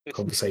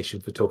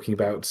conversation for talking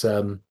about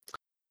for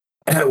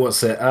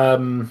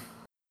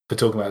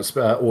talking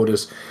about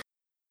orders.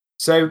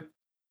 So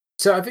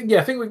I think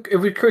if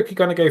we're quickly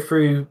going to go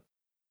through,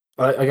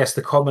 I guess,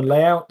 the common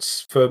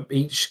layouts for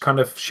each kind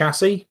of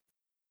chassis,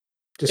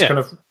 kind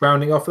of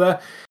rounding off there.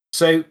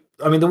 So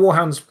I mean, the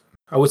Warhounds,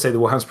 I would say the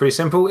Warhound's pretty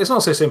simple. It's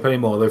not so simple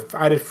anymore. They've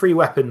added 3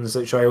 weapons,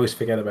 which I always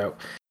forget about.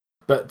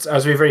 But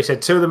as we've already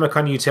said, 2 of them are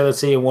kind of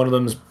utility, and one of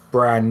them's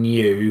brand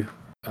new.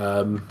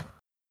 And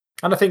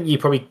I think you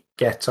probably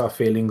get our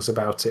feelings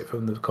about it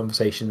from the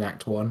conversation in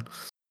Act 1.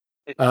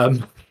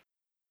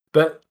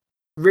 But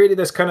really,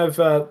 there's kind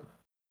of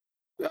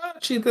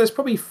actually there's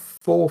probably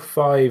 4 or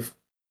 5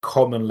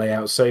 common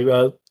layouts.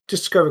 So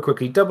just to go over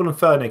quickly, double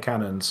Inferno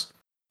cannons,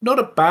 not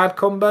a bad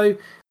combo.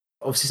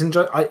 Obviously,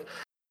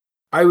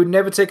 I would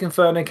never take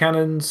Inferno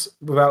cannons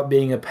without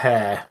being a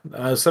pair.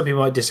 Some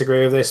people might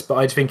disagree with this, but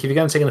I think if you're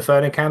going to take an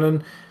Inferno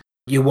cannon,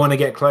 you want to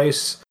get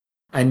close,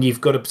 and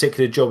you've got a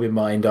particular job in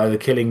mind, either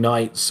killing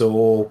knights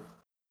or,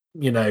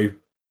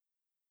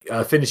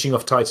 finishing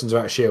off Titans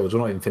without shields.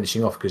 Well, not even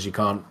finishing off because you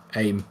can't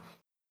aim.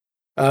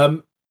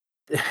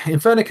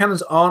 Inferno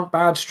cannons aren't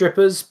bad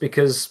strippers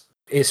because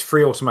it's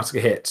 3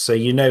 automatic hits, so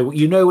you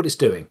know what it's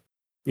doing,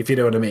 if you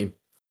know what I mean.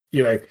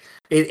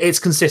 It's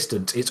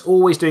consistent. It's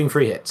always doing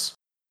 3 hits.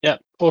 Yeah,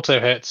 auto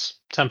hits,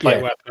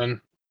 template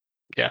weapon.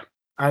 Yeah,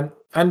 and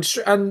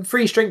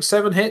 3 strength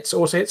 7 hits,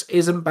 auto hits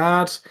isn't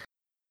bad.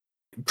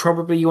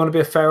 Probably you want to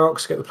be a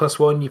Ferox, get the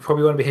 +1. You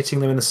probably want to be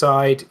hitting them in the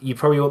side. You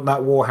probably want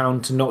that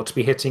Warhound to not to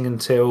be hitting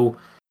until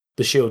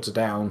the shields are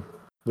down,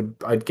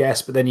 I'd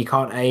guess. But then you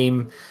can't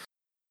aim.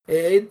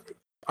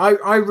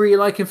 I really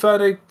like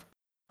Inferno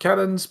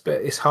cannons,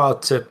 but it's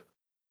hard to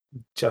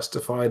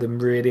justify them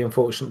really,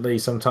 unfortunately,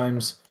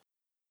 sometimes.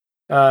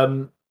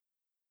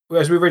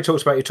 as we've already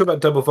talked about, you talk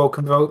about double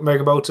Vulcan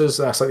Mega Bolters.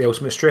 That's like the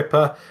ultimate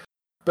stripper.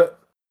 But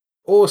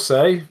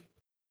also,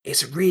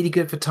 it's really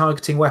good for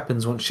targeting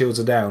weapons once shields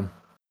are down.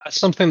 That's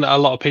something that a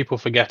lot of people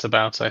forget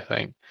about, I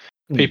think.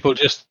 People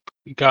just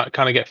kind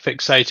of get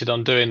fixated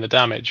on doing the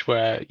damage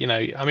where,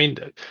 I mean,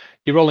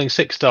 you're rolling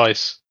 6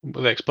 dice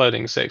with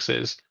exploding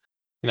 6s,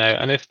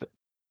 and if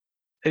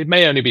it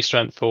may only be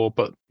strength 4,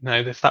 but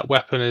if that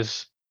weapon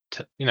is,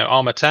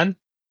 armor 10,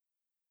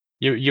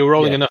 you're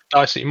rolling enough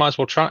dice that you might as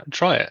well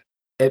try it.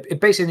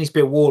 It basically needs to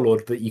be a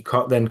warlord that you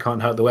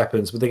can't hurt the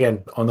weapons, but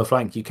again, on the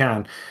flank you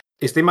can.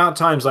 It's the amount of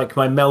times like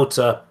my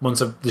melter, once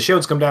the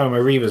shields come down on my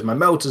Reavers, my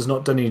melter's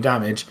not done any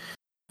damage.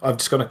 I've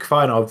just gone to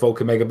fine our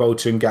Vulcan Mega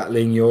Bolter and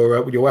Gatling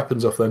your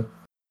weapons off them.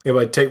 If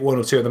I take 1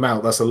 or 2 of them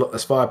out, that's a lot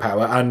less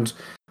firepower, and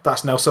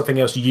that's now something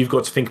else you've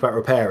got to think about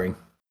repairing,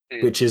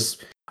 which is,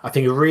 I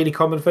think, a really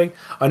common thing.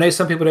 I know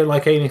some people don't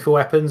like aiming for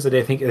weapons;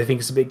 they think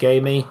it's a bit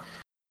gamey,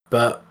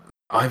 but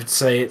I would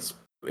say it's,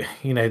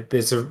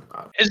 there's a.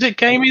 Is it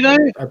gamey though?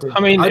 I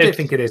don't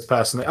think it is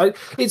personally.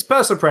 It's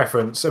personal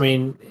preference. I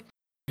mean, it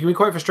can be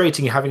quite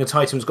frustrating having a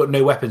Titan who's got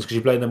no weapons because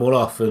you've blown them all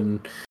off,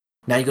 and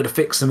now you've got to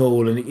fix them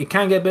all, and it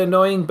can get a bit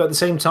annoying. But at the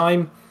same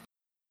time,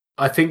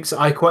 I think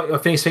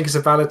it's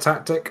a valid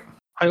tactic.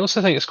 I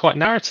also think it's quite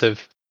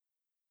narrative.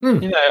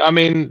 I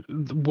mean,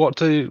 what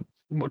do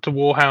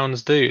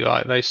warhounds do?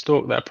 Like, they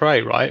stalk their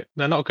prey, right?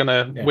 They're not going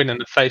to win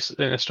in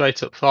a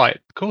straight up fight.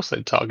 Of course,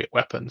 they target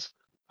weapons.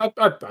 I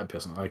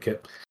personally like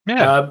it.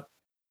 Yeah.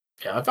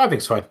 I think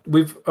it's fine.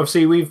 We've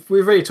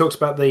already talked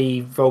about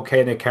the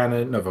volcano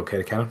cannon on a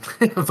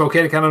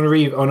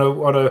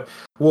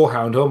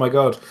warhound. Oh my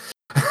god!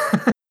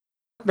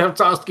 Now I'm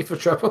asking for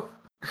trouble.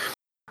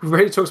 We've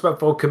already talked about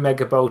Vulcan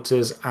Mega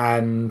Bolters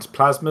and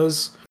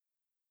plasmas.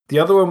 The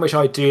other one, which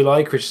I do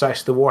like, which is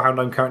actually the warhound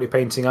I'm currently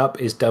painting up,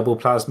 is double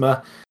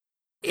plasma.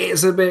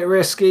 It's a bit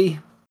risky,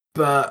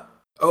 but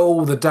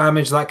the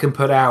damage that can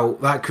put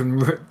out, that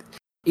can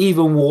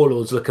even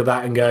warlords look at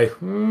that and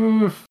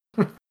go.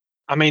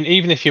 I mean,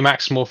 even if you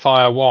maximal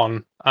fire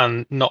 1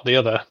 and not the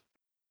other,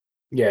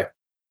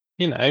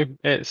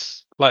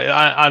 it's like,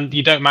 and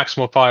you don't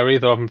maximal fire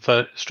either of them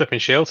for stripping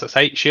shields. That's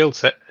 8 shield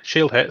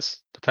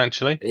hits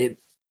potentially.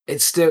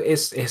 It's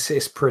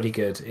pretty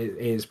good. It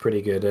is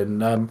pretty good,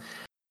 and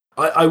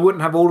I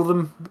wouldn't have all of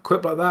them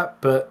equipped like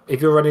that. But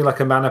if you're running like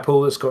a mana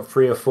pool that's got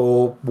 3 or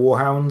 4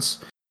 warhounds,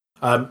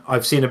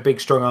 I've seen a big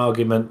strong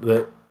argument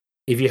that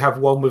if you have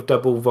one with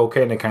double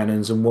volcano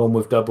cannons and one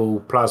with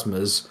double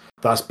plasmas,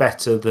 that's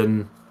better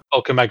than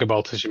Vulcan Mega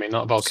Bolters. You mean,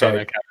 not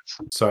volcano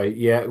cannons? Sorry,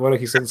 yeah. What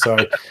you said?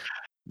 Sorry.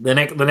 The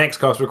next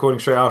cast recording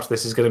straight after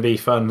this is going to be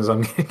fun, as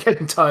I'm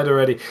getting tired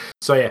already.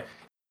 So yeah,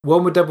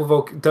 one with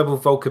double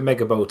Vulcan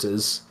Mega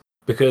Bolters,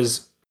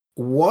 because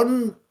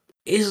 1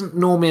 isn't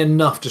normally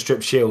enough to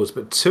strip shields,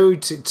 but two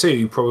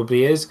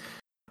probably is,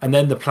 and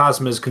then the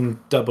plasmas can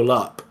double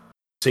up.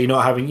 So you're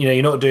not having,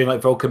 you're not doing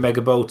like Vulcan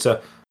Mega Bolter,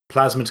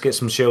 plasma to get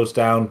some shields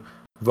down,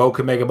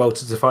 Vulcan Mega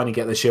Bolter to finally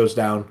get the shields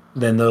down,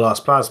 then the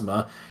last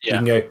plasma. You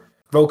can go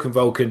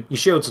Vulcan, your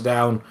shields are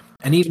down,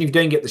 and even if you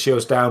don't get the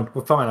shields down,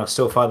 well, fine, I'll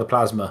still fire the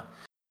plasma.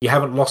 You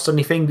haven't lost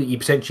anything, but you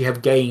potentially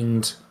have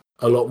gained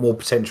a lot more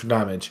potential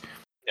damage.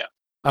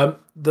 Yeah.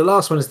 The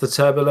last one is the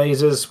turbo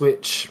lasers,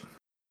 which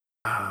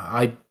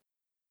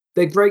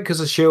they're great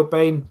because of Shield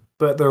Bane,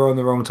 but they're on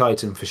the wrong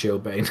Titan for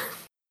Shield Bane.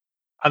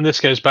 And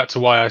this goes back to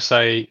why I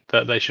say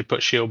that they should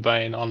put Shield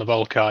Bane on the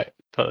Volkite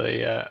for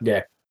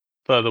the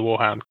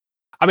Warhound.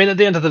 I mean, at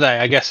the end of the day,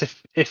 I guess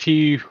if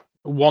you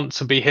want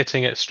to be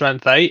hitting at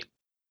strength 8,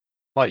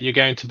 like you're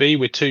going to be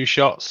with 2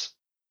 shots,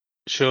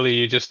 surely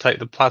you just take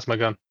the plasma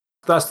gun.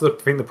 That's the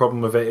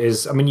problem with it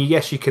is, I mean,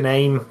 yes, you can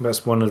aim.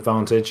 That's one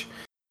advantage.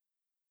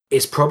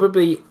 It's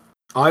probably,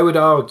 I would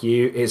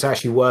argue, it's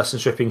actually worse than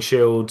stripping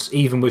shields,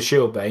 even with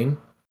Shield Bane,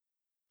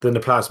 than the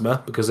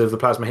plasma, because if the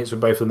plasma hits with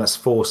both of them, that's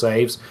 4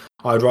 saves.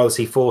 I'd rather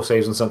see 4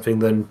 saves on something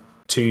than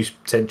 2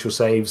 potential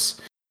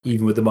saves,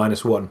 even with the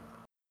 -1.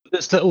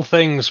 There's little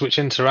things which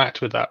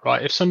interact with that,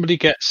 right? If somebody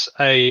gets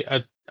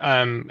a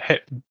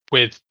hit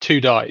with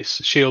 2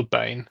 dice, Shield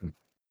Bane,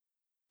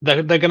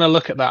 they're going to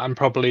look at that and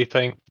probably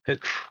think,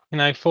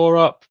 4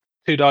 up,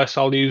 2 dice,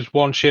 I'll use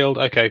 1 shield,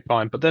 okay,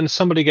 fine. But then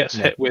somebody gets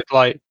hit with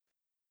like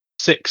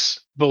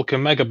 6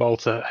 Vulcan Mega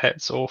Bolter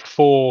hits or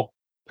 4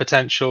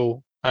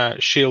 potential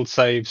shield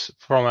saves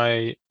from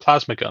a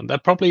plasma gun. They're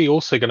probably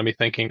also going to be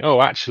thinking,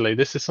 oh, actually,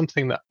 this is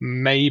something that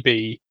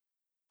maybe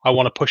I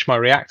want to push my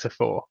reactor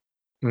for.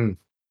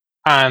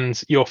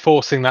 And you're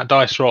forcing that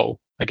dice roll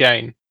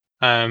again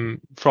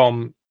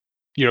from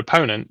your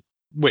opponent,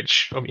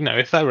 which,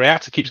 if that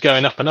reactor keeps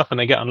going up and up and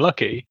they get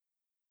unlucky,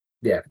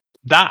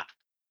 that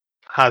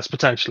has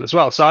potential as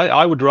well. So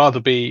I would rather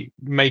be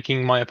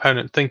making my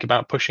opponent think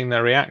about pushing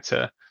their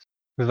reactor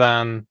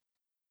than,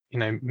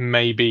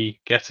 maybe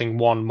getting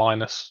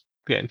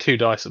 2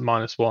 dice at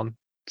 -1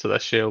 to their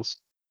shields.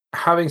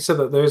 Having said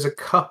that, there's a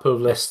couple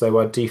of lists though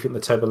where I do think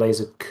the turbo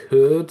laser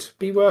could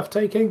be worth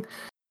taking.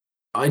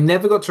 I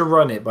never got to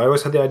run it, but I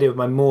always had the idea of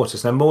my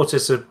Mortis. Now,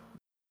 Mortis,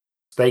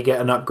 they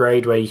get an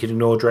upgrade where you can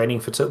ignore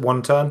draining for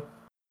 1 turn.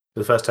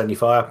 the first turn you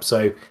fire.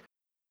 So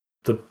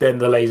then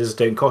the lasers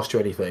don't cost you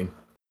anything.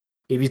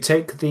 If you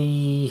take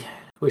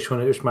which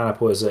mana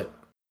pool is it?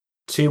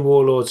 2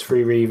 Warlords,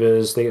 3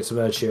 Reavers, they get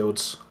submerged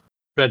shields.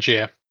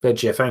 Regia,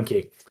 thank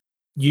you.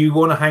 You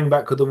want to hang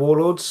back with the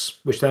Warlords,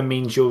 which then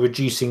means you're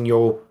reducing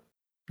you're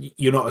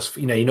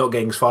not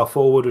getting as far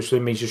forward, which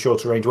then means your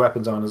shorter range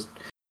weapons aren't as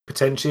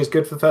potentially as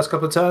good for the first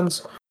couple of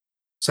turns.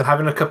 So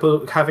having a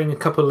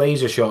couple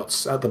laser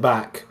shots at the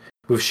back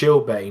with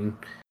Shieldbane,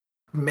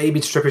 maybe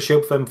to strip a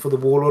shield for them before the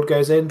Warlord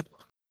goes in.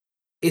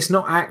 It's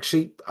not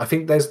actually. I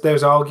think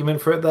there's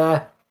argument for it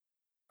there.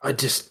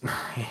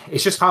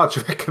 It's just hard to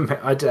recommend.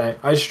 I don't know.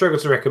 I struggle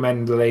to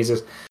recommend the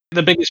lasers.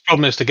 The biggest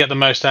problem is to get the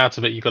most out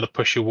of it, you've got to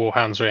push your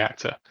Warhound's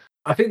reactor.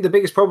 I think the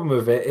biggest problem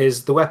with it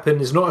is the weapon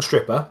is not a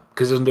stripper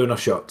because it doesn't do enough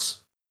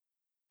shots.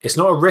 It's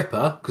not a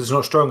ripper because it's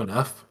not strong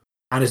enough,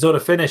 and it's not a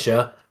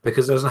finisher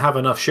because it doesn't have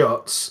enough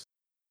shots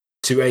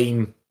to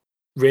aim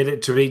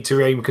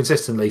to aim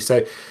consistently.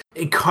 So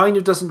it kind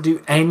of doesn't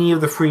do any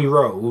of the 3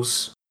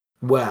 roles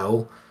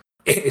well.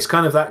 It's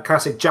kind of that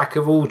classic jack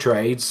of all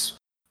trades,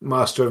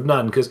 master of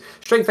none, because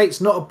Strength 8's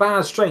not a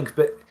bad strength,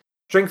 but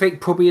Strength 8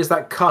 probably is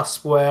that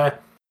cusp where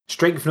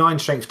Strength 9,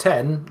 Strength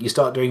 10, you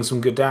start doing some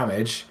good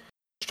damage.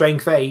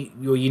 Strength 8,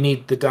 you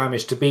need the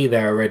damage to be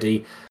there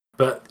already.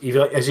 But we've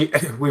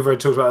already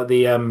talked about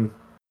even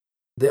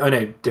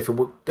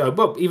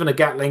a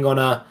Gatling on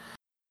a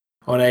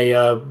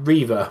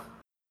Reaver.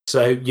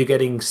 So you're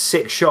getting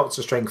 6 shots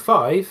of Strength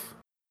 5.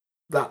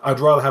 That I'd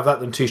rather have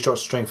that than 2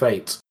 shots of Strength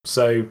 8.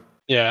 So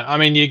yeah, I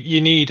mean you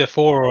need a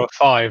 4 or a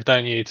 5,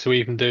 don't you, to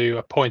even do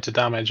a point of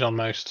damage on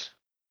most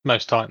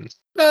Titans.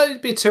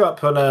 It'd be 2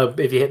 up on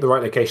if you hit the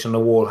right location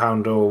on a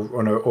Warhound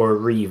or a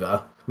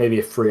Reaver. Maybe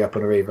a 3 up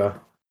on a Reaver.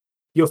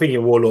 You're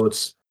thinking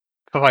Warlords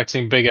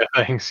fighting bigger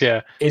things,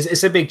 yeah.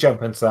 It's a big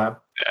jump into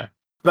that. Yeah.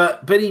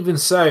 But even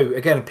so,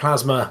 again,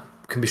 Plasma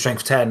can be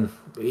Strength 10.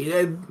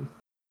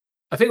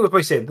 I think we've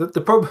both said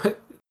the problem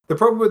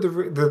with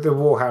the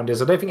Warhound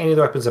is I don't think any of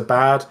the weapons are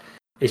bad.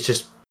 It's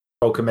just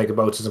Vulcan Mega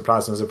Bolters and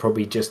Plasmas are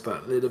probably just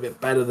a little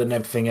bit better than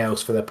everything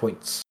else for their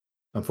points,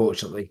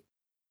 unfortunately.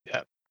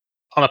 Yeah.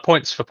 On a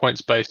points for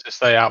points basis,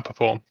 they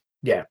outperform.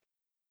 Yeah.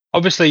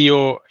 Obviously,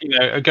 you're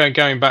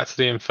going back to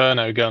the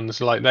Inferno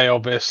guns. Like they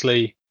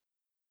obviously,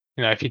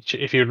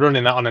 if you're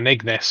running that on an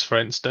Ignis, for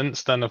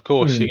instance, then of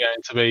course you're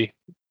going to be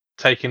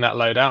taking that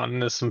load out, and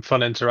there's some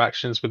fun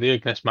interactions with the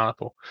Ignis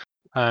maniple.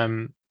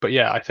 But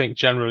yeah, I think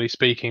generally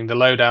speaking, the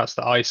loadouts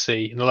that I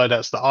see and the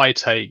loadouts that I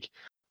take,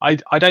 I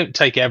don't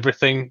take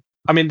everything.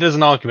 I mean, there's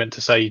an argument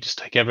to say you just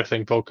take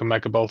everything Vulcan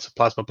Mega Bolter,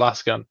 Plasma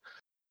Blast Gun.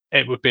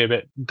 It would be a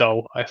bit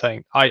dull, I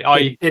think.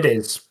 It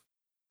is.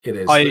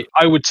 I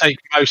would take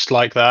most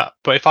like that,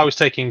 but if I was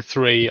taking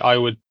 3, I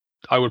would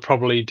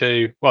probably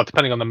do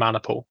depending on the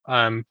maniple.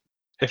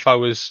 If I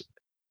was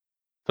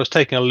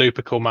taking a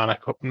Lupical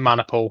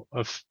maniple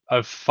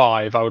of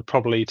 5, I would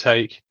probably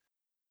take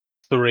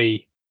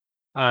 3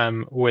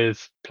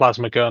 with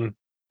Plasma Gun,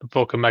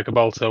 Vulcan Mega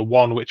Bolter,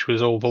 1 which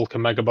was all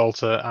Vulcan Mega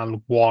Bolter,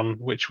 and 1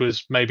 which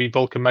was maybe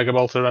Vulcan Mega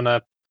Bolter and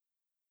a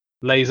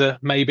laser.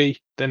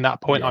 Maybe in that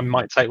point, I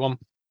might take 1.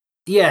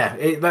 Yeah,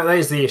 that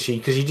is the issue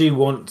because you do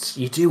want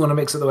to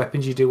mix up the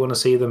weapons. You do want to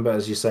see them, but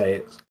as you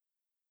say,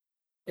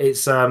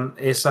 it's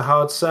a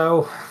hard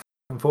sell,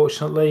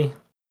 unfortunately.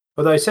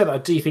 Although I said I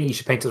do think you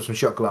should paint up some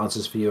shock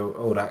lancers for your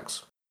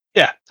Audax.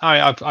 Yeah,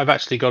 I've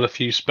actually got a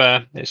few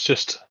spare. It's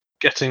just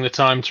getting the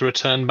time to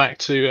return back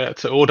to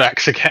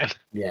Audax again.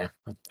 Yeah,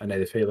 I know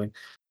the feeling.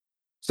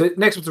 So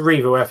next up to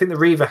Reaver, where I think the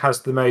Reaver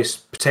has the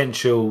most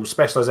potential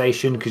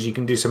specialization because you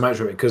can do so much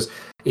with it. Because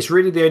it's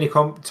really the only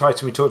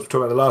Titan we talked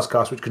about the last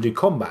cast which can do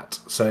combat.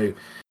 So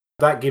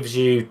that gives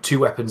you 2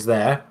 weapons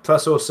there.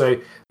 Plus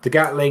also the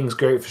Gatling's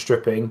great for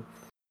stripping.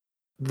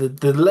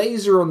 The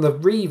laser on the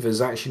Reaver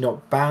is actually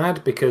not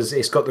bad because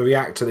it's got the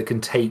reactor that can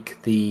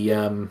take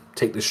the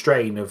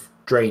strain of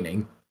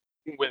draining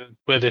with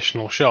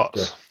additional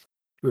shots. Yeah.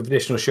 With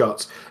additional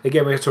shots.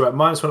 Again, we have to talk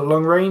about -1 at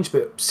long range,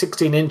 but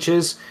 16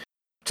 inches.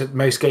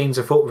 Most games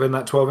are fought within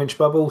that 12-inch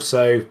bubble,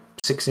 so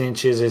 16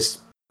 inches is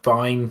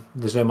fine.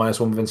 There's no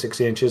 -1 within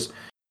 16 inches.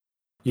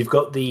 You've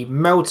got the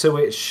Melter,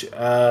 which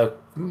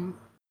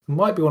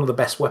might be one of the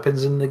best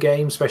weapons in the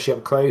game, especially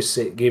up close.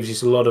 It gives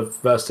you a lot of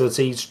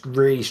versatility. It's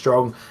really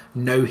strong,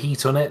 no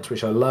heat on it,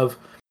 which I love.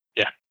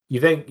 Yeah.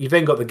 You've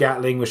then got the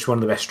Gatling, which is one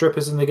of the best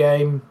strippers in the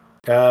game.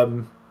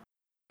 Am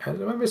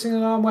I missing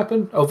an arm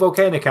weapon? Oh,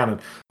 Volcanic Cannon.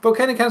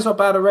 Volcanic Cannon's not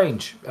bad at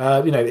range.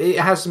 It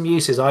has some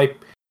uses.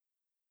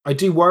 I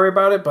do worry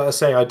about it,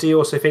 but I do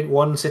also think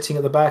 1 sitting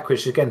at the back,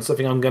 which is again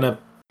something I'm going to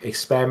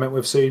experiment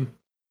with soon.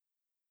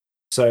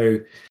 So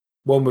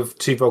 1 with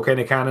 2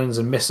 Volcanic Cannons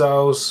and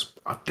missiles.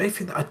 I don't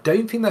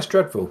think that's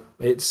dreadful.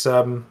 It's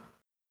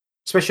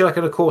especially like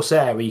in a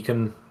Corsair where you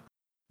can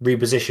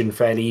reposition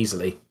fairly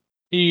easily.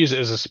 You use it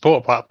as a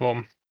support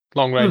platform,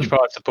 long range fire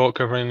support,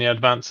 covering the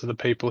advance of the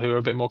people who are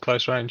a bit more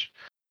close range.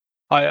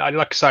 I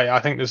like I say, I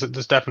think there's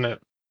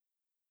definite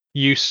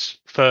use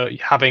for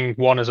having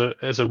 1 as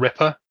a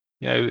ripper.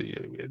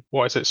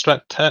 What is it?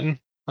 Strength 10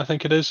 I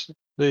think it is.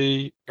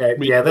 They're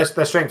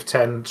strength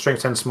 10,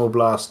 small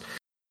blast.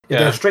 If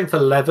they're strength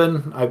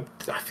 11, I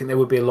think there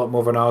would be a lot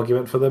more of an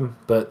argument for them.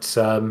 But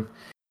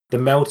the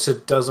Melter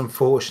does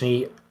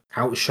unfortunately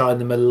outshine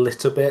them a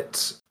little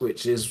bit,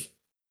 which is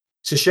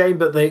it's a shame.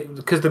 But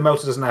because the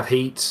Melter doesn't have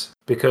heat,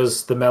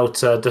 because the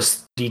Melter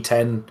does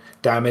D10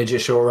 damage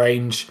at short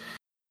range,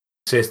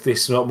 so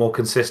it's not more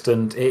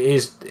consistent. It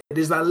is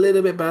that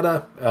little bit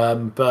better,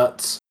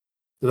 but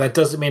that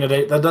doesn't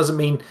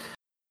mean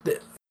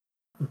that,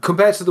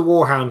 compared to the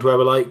Warhound, where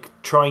we're like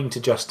trying to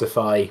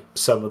justify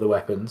some of the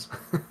weapons,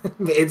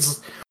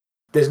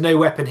 there's no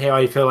weapon here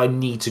I feel I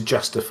need to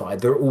justify.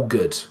 They're all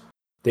good.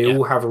 They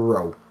all have a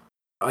role.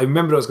 I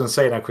remember what I was going to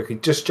say now quickly.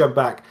 Just jump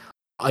back.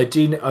 One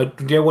thing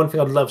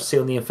I'd love to see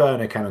on the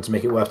Inferno cannon to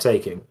make it worth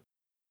taking.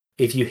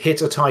 If you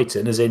hit a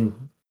Titan, as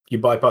in you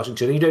bypass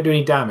each other, you don't do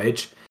any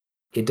damage,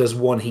 it does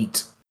 1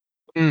 heat.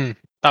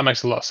 That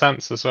makes a lot of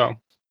sense as well.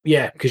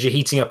 Yeah, because you're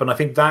heating up, and I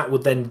think that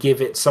would then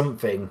give it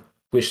something,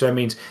 which then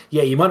means,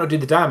 you might not do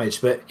the damage,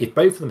 but if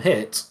both of them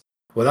hit,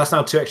 well, that's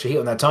now 2 extra heat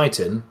on that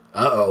Titan.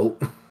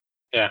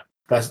 Yeah.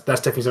 That's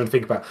definitely something to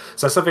think about.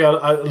 So that's something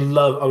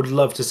I would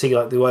love to see,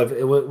 like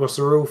what's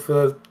the rule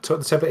for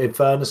the separate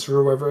Infernus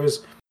rule, whatever it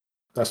is.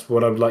 That's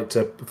what I would like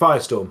to.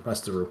 Firestorm.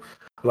 That's the rule.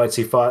 I'd like to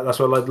see fire. That's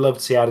what I'd love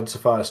to see added to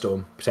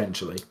Firestorm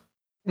potentially.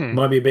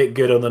 Might be a bit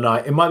good on the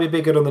night. It might be a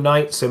bit good on the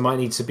night, so it might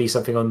need to be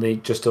something on the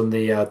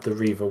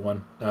Reaver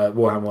one,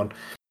 Warhammer one.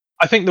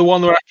 I think the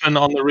one weapon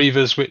on the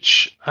Reavers,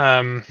 which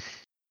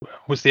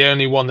was the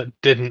only one that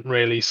didn't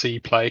really see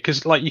play,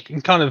 because like you can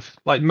kind of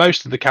like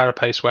most of the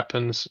Carapace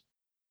weapons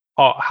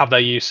have their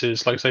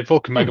uses. Like say,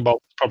 Vulcan Megabolt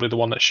is probably the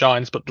one that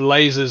shines, but the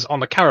lasers on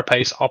the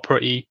Carapace are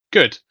pretty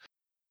good.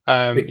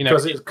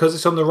 Because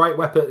it's on the right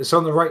weapon, it's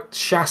on the right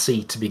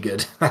chassis to be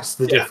good. That's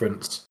the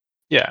difference.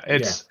 Yeah,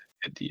 it's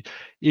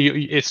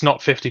not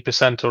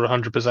 50% or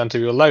 100%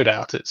 of your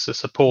loadout. It's a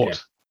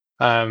support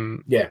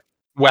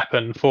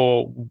weapon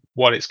for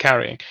what it's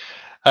carrying.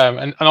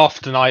 And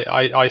often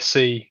I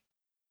see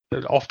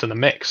often a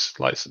mix.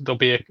 Like there'll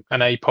be an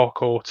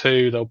APOC or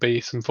 2. There'll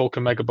be some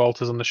Vulcan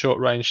Megabolters on the short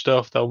range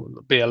stuff. There'll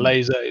be a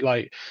laser.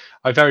 Like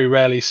I very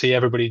rarely see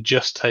everybody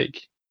just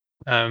take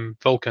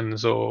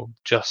Vulcans or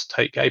just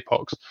take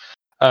APOCs.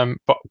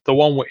 But the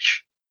one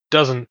which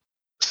doesn't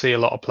see a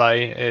lot of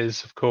play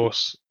is, of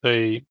course,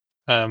 the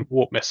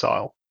warp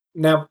missile.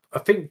 Now, I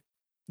think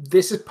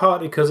this is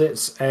partly because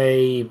it's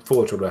a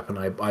forged weapon.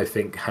 I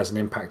think has an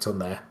impact on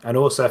there, and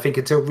also I think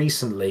until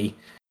recently,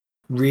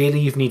 really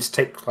you need to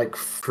take like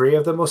 3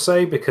 of them or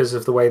so because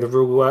of the way the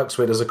rule works,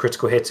 where there's a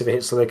critical hit if it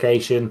hits the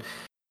location.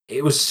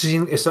 It's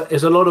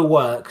a lot of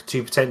work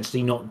to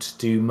potentially not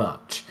do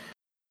much.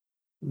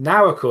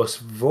 Now, of course,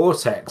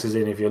 Vortex is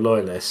in if you're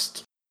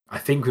loyalist. I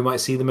think we might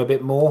see them a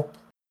bit more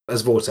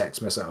as Vortex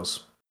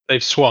missiles.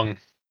 They've swung,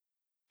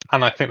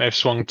 and I think they've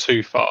swung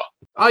too far.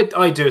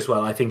 I do as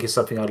well. I think it's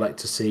something I'd like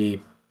to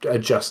see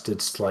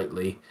adjusted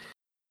slightly.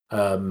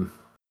 I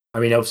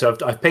mean, obviously,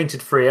 I've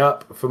painted 3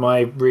 up for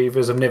my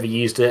Reavers. I've never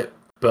used it,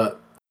 but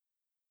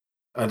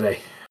I don't know.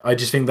 I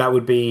just think that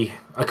would be...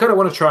 I kind of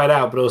want to try it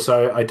out, but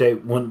also I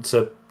don't want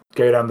to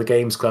go down the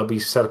games club. We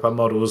set up our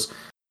models,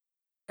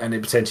 and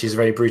it potentially is a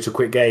very brutal,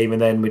 quick game,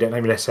 and then we don't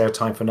necessarily have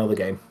time for another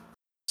game.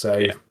 So,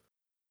 yeah.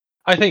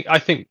 I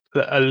think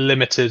that a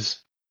limited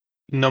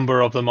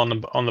number of them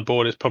on the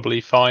board is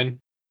probably fine.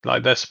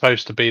 Like they're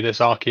supposed to be this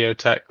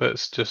Archaeotech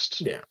that's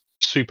just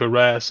super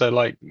rare. So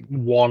like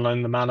 1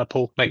 in the mana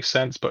pool makes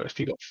sense. But if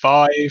you got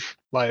 5,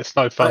 like it's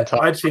no fun.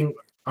 I think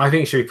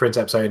it should be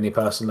Princeps only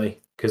personally,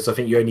 because I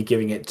think you're only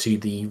giving it to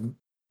the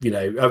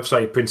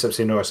Princeps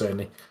Norris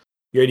only.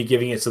 You're only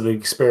giving it to the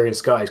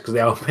experienced guys because they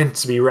are meant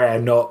to be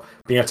rare, not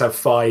being able to have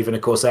 5 in a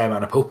Corsair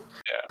mana pool.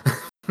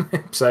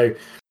 Yeah. So,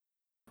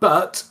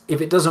 but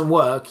if it doesn't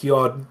work, you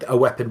are a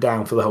weapon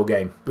down for the whole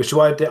game. Which is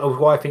why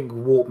I think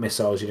warp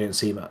missiles you don't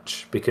see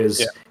much,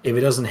 because if it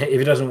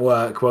doesn't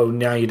work, well,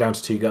 now you're down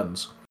to 2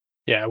 guns.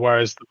 Yeah.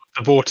 Whereas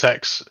the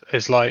Vortex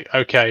is like,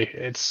 okay,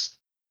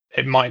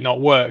 it might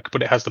not work,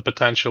 but it has the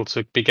potential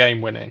to be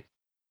game winning.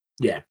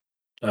 Yeah.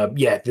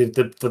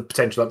 The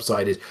potential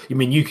upside is,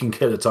 you can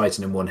kill a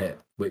Titan in 1 hit,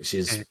 which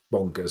is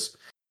bonkers.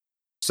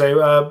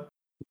 So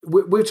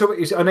we're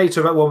talking. I know you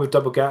talk about one with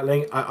double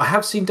Gatling. I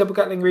have seen double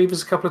Gatling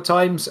Reavers a couple of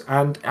times,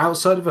 and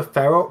outside of a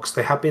Ferox,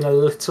 they have been a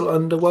little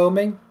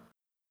underwhelming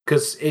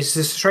because it's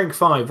a strength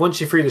 5. Once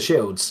you're through the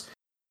shields,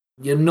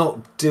 you're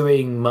not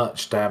doing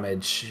much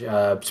damage,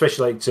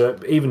 especially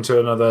even to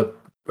another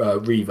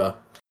Reaver.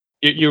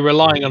 You're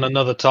relying on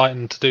another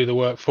Titan to do the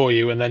work for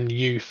you, and then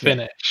you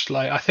finish. Yeah.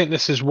 Like I think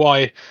this is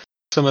why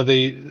some of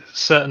the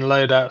certain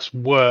loadouts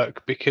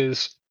work,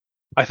 because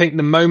I think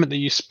the moment that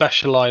you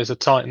specialize a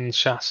Titan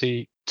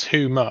chassis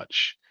too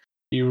much,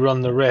 you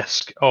run the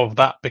risk of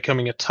that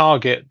becoming a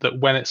target that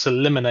when it's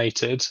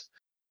eliminated,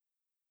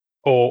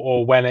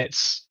 or when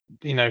its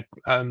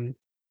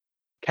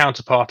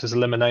counterpart is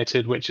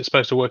eliminated, which is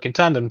supposed to work in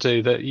tandem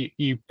to, that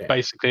you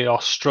basically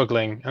are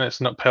struggling, and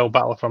it's an uphill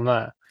battle from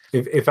there.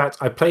 In fact,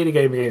 I played a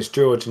game against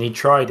George, and he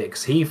tried it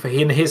because he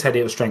in his head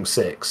it was strength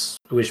 6,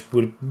 which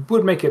would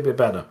make it a bit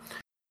better.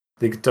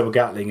 The double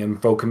Gatling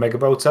and Vulcan Mega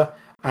Bolter,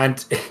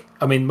 and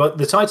I mean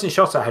the Titan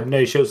Shotter had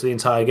no shields for the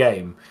entire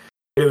game.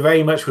 It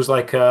very much was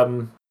like I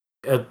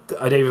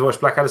don't even watch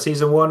Blackadder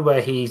season 1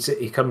 where he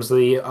comes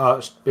the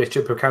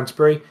Archbishop of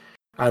Canterbury,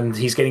 and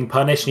he's getting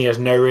punished and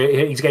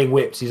he's getting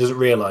whipped. He doesn't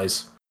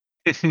realise.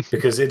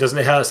 Because it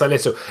hurt so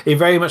little. It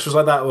very much was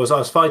like that. I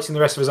was fighting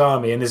the rest of his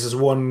army, and this is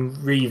one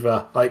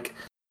Reaver like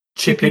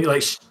chipping,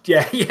 like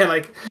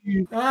like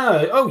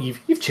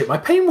you've chipped my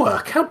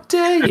paintwork. How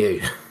dare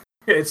you?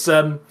 It's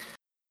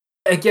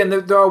again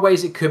there are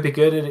ways it could be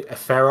good. A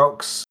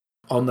Ferox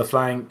on the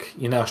flank,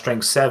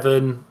 strength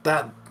 7.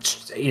 That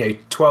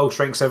 12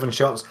 strength 7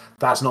 shots.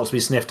 That's not to be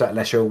sniffed at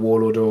unless you're a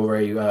warlord or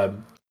a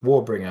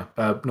warbringer,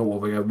 not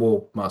warbringer,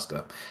 war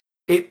master.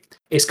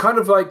 It's kind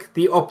of like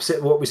the opposite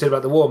of what we said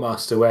about the War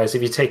Master, whereas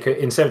if you take it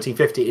in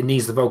 1750, it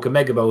needs the Vulcan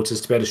Mega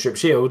Bolters to be able to strip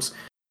shields.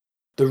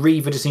 The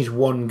Reaver just needs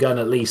one gun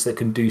at least that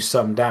can do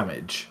some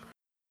damage.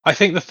 I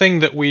think the thing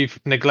that we've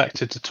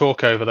neglected to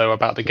talk over, though,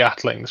 about the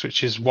Gatlings,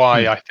 which is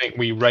why I think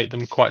we rate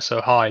them quite so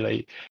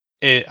highly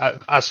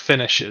as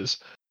finishers,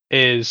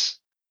 is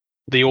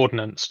the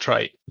Ordnance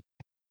trait.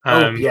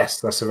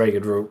 Yes, that's a very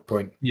good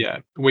point.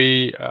 Yeah,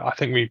 I don't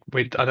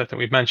think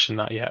we've mentioned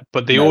that yet,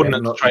 but the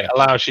Ordnance trait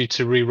allows you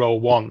to re-roll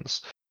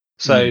ones.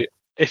 So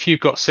if you've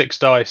got 6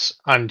 dice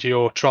and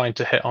you're trying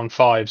to hit on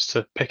 5s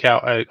to pick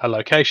out a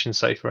location,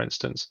 say for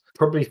instance,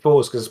 probably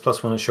 4s because it's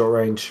 +1 at short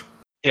range.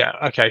 Yeah,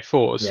 okay,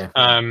 4s.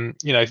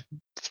 Yeah.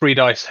 3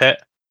 dice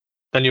hit,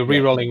 then you're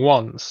re-rolling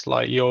 1s.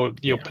 Like your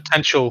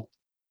potential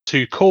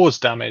to cause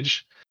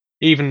damage,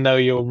 even though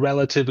you're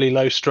relatively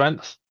low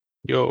strength,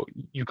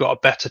 you've got a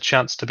better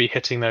chance to be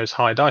hitting those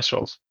high dice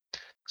rolls.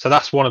 So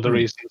that's one of the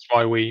reasons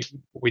why we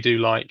do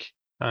like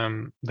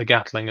the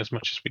Gatling as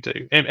much as we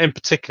do. In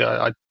particular,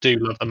 I do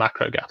love the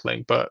macro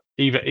Gatling, but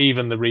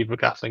even the Reaver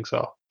Gatlings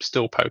are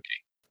still pokey.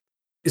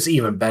 It's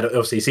even better.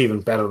 Obviously, it's even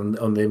better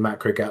on the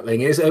macro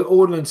Gatling.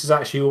 Ordnance is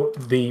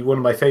actually one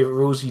of my favourite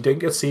rules you don't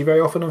get to see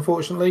very often,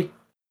 unfortunately.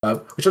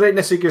 Which I don't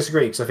necessarily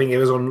disagree, because I think it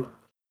was on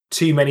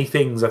too many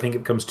things. I think it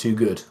becomes too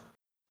good.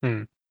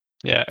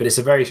 Yeah, but it's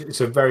a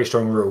very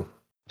strong rule.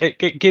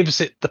 It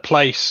gives it the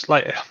place.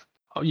 Like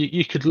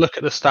you could look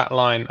at the stat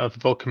line of the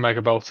Vulcan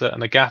Mega Bolter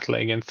and the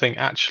Gatling and think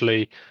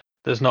actually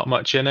there's not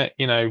much in it.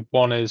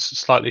 One is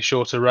slightly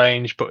shorter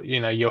range, but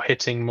you're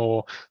hitting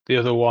more. The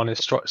other one is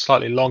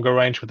slightly longer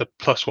range with a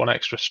 +1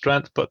 extra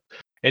strength. But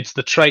it's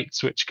the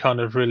traits which kind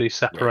of really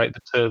separate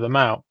the two of them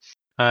out.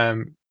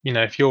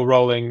 If you're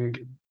rolling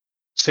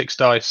 6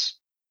 dice,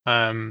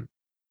 I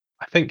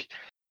think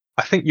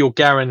you're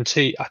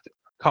guaranteed. I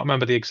can't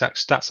remember the exact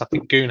stats. I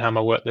think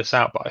Goonhammer worked this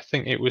out, but I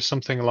think it was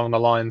something along the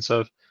lines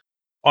of,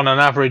 on an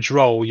average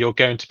roll, you're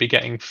going to be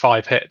getting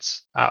 5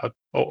 hits out of,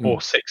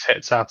 or 6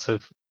 hits out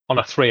of. On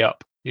a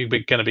 3-up, you're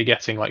going to be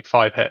getting like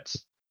 5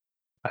 hits,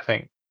 I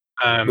think.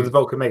 With the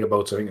Vulcan Mega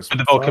Bolter, I think it's with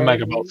the Vulcan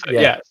Mega Bolter,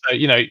 yeah. So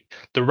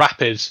the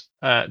Rapid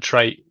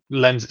trait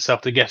lends itself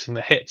to getting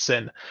the hits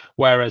in,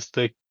 whereas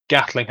the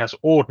Gatling has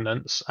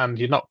Ordnance, and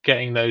you're not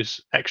getting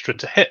those extra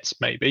to hits,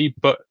 maybe,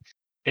 but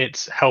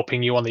it's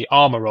helping you on the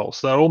armor roll.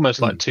 So they're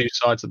almost like two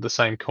sides of the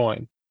same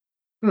coin.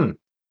 And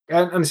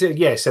so,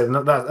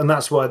 and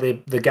that's why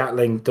the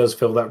Gatling does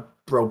fill that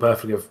role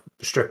perfectly of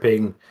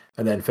stripping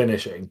and then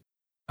finishing.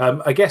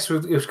 I guess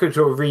it was good to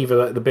sort of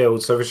Reaver the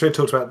build. So we should have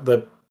talked about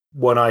the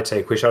one I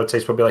take, which I would say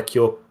is probably like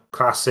your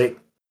classic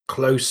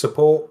close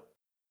support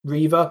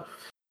Reaver.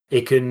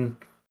 It can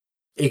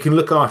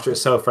look after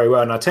itself very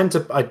well, and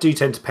I do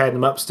tend to pair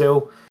them up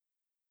still.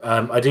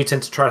 I do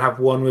tend to try and have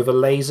one with a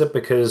laser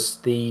because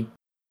the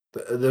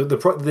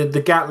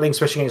Gatling,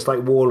 especially against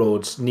like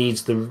warlords,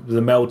 needs the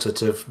melter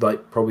to have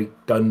like probably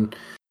done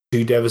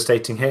 2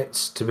 devastating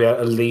hits to be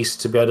at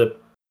least to be able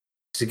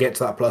to get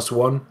to that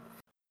 +1.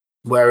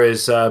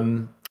 Whereas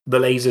the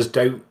lasers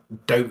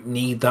don't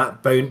need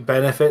that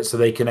benefit, so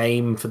they can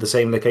aim for the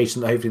same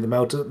location that hopefully the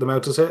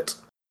melters hit.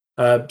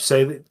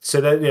 Probably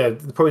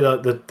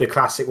the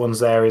classic ones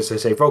there is, I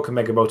say, Vulcan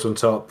Mega Bolter on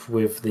top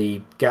with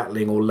the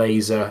Gatling or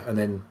laser, and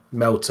then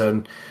melter,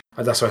 and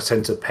that's why I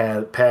tend to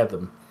pair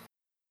them.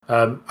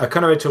 I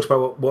kind of already talked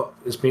about what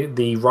has been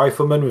the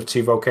Rifleman with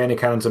 2 volcano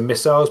cannons and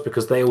missiles,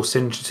 because they all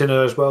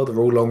synergize as well. They're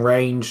all long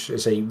range.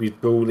 We're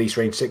all at least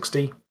range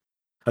 60.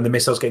 And the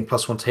missile's getting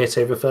 +1 to hit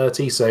over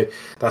 30, so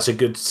that's a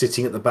good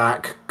sitting at the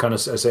back, kind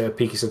of as a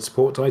peaky said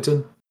support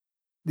Titan.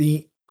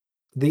 The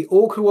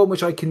awkward one,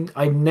 which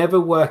I never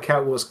work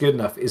out what's good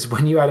enough, is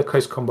when you add a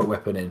close combat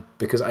weapon in,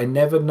 because I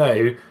never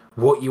know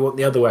what you want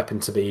the other weapon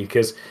to be.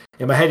 Because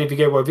in my head, if you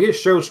get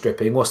shield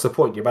stripping, what's the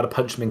point? You're about to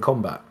punch them in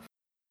combat.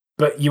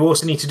 But you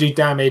also need to do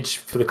damage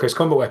for the close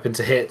combat weapon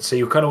to hit, so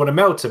you kind of want to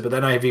melt it, but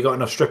then have you got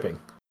enough stripping?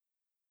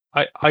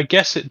 I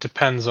guess it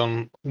depends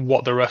on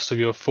what the rest of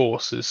your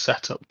force is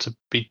set up to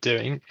be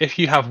doing. If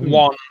you have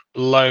one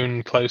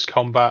lone close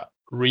combat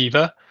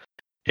Reaver,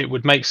 it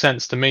would make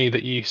sense to me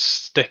that you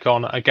stick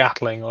on a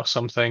Gatling or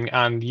something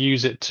and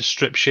use it to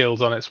strip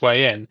shields on its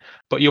way in.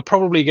 But you're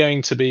probably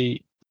going to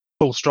be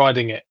full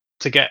striding it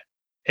to get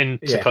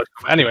into Yeah. close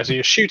combat anyway. So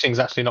your shooting's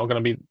actually not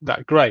going to be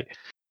that great.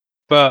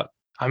 But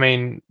I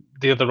mean,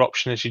 the other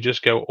option is you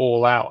just go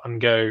all out and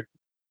go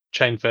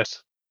chain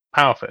fist,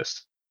 power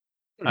fist,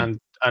 and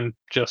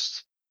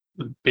just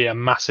be a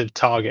massive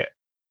target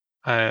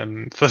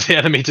for the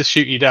enemy to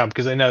shoot you down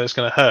because they know it's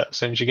going to hurt as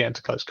soon as you get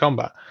into close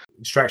combat.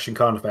 Distraction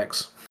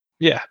Carnifex.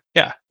 Yeah.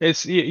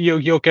 It's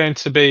you're going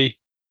to be.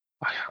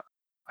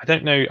 I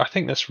don't know. I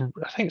think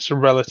it's a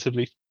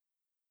relatively.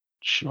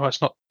 Well,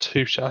 it's not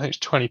too. I think it's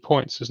 20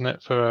 points, isn't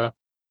it?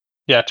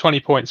 20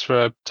 points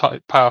for a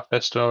power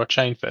fist or a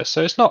chain fist.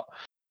 So it's not.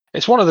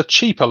 It's one of the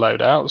cheaper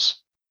loadouts.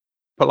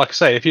 But like I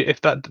say,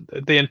 if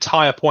the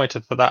entire point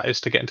for that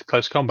is to get into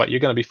close combat, you're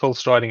going to be full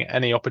striding at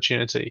any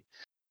opportunity.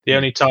 The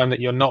only time that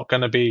you're not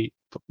going to be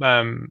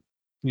that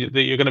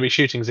you're going to be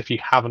shooting is if you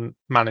haven't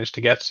managed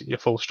to get your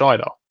full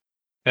stride off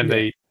in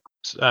the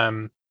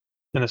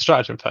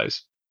stratagem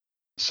phase.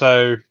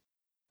 So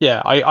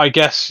yeah, I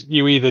guess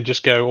you either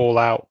just go all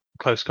out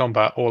close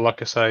combat, or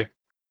like I say,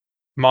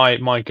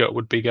 my gut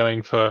would be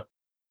going for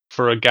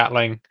a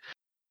Gatling.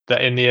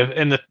 That in the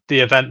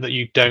event that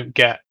you don't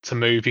get to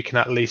move, you can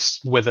at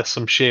least wither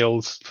some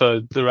shields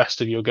for the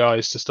rest of your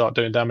guys to start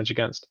doing damage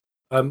against.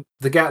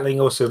 The Gatling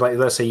also, like,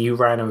 let's say you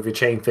ran in with your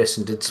chain fist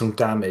and did some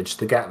damage,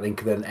 the Gatling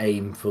can then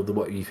aim for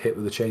what you've hit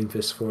with the chain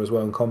fist for as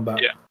well in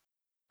combat. Yeah.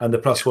 And the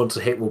 +1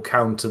 to hit will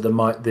counter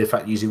the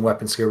fact using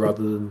weapon skill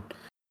rather than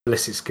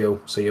ballistic skill,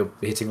 so you're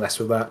hitting less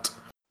with that.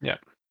 Yeah.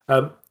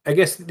 I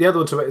guess the other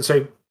one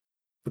so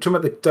we're talking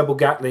about the double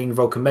Gatling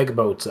Vulcan Mega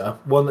Bolter.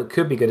 One that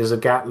could be good is a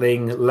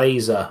Gatling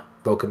laser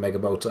Vulcan Mega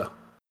Bolter.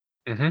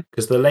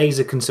 Because the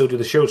laser can still do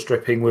the shield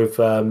stripping with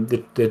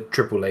the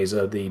triple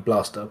laser, the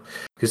blaster.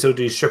 Can still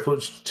do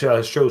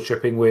shield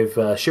stripping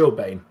with Shield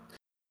Bane.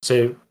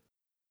 So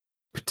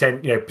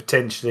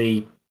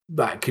potentially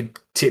that could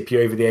tip you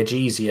over the edge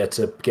easier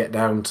to get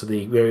down to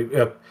the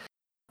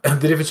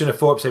difference between a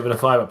 4-up save and a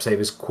 5-up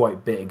save is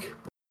quite big.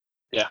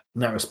 Yeah,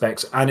 in that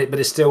respect, but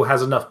it still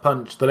has enough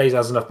punch. The laser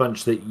has enough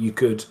punch that you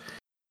could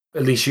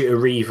at least shoot a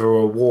Reaver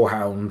or a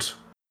Warhound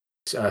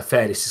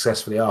fairly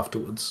successfully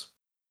afterwards.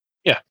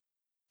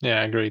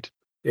 Yeah, agreed.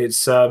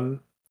 It's but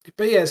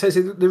yeah, so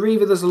the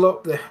Reaver, there's a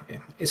lot.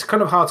 It's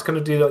kind of hard to kind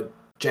of do like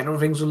general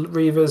things with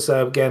Reavers.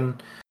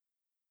 Again,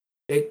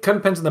 it kind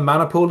of depends on the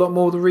mana pool a lot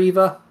more with the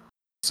Reaver.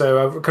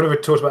 So I've kind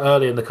of talked about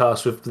earlier in the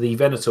cast with the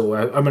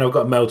Venator. I mean, I've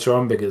got a Melter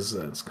on because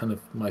that's kind of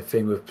my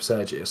thing with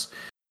Sergius.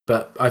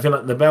 But I feel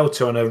like the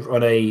Melter on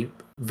the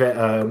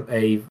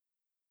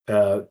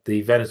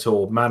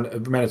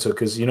Venator,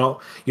 because you're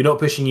not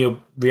pushing your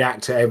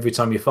reactor every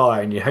time you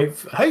fire, and you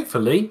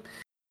hopefully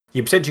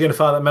you're potentially going to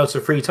fire that Melter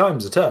 3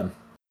 times a turn,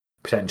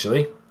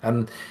 potentially.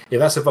 And if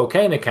that's a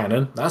Volcano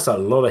Cannon, that's a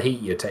lot of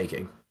heat you're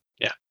taking.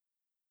 Yeah.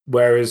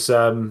 Whereas,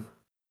 so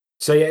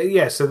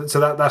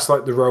that's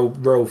like the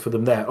role for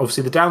them there.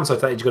 Obviously, the downside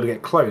to that is you've got to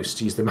get close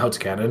to use the Melter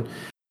Cannon.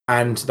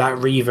 And that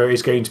Reaver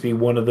is going to be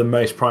one of the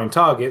most prime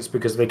targets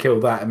because if they kill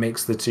that, it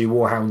makes the 2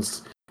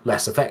 Warhounds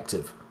less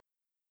effective.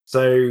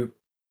 So,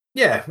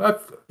 yeah,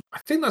 I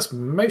think that's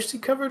mostly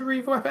covered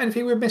Reaver weapon.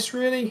 Anything we've missed,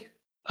 really?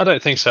 I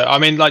don't think so. I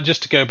mean, like,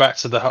 just to go back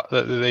to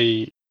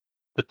the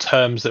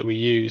terms that we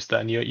use,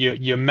 then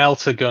your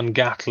Melter Gun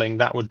Gatling,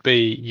 that would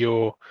be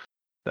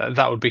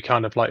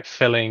kind of like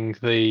filling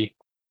the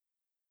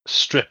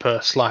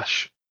stripper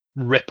 /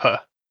 ripper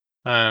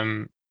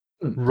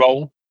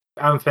role.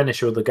 And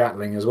finisher with the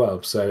Gatling as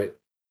well. So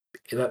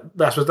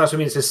that's what I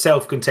mean. It's a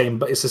self-contained,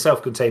 but it's a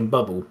self-contained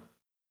bubble.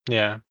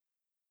 Yeah.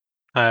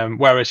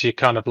 Whereas you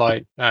kind of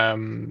like I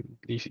think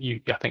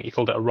you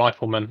called it a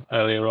rifleman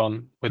earlier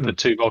on with the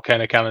 2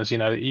 volcano cannons.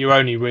 You're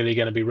only really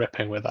going to be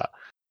ripping with that.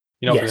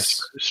 You're not going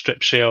to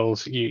strip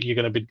shields. You're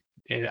going to be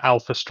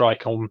alpha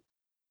strike on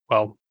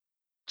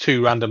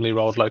 2 randomly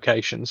rolled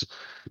locations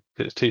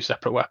because it's 2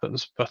 separate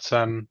weapons. But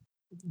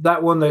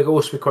that one they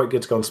also be quite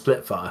good to go on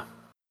split fire.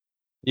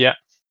 Yeah.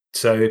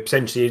 So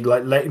potentially,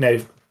 like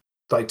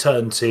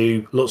turn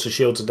 2, lots of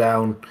shields are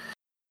down.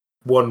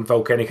 1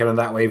 volcanic cannon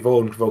that way,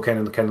 1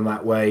 volcanic cannon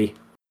that way,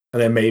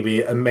 and then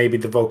maybe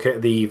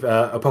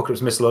the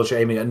Apocalypse Missile launcher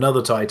aiming at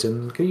another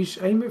Titan. Can you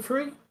aim it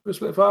 3 with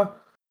split fire?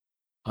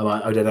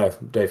 I don't know.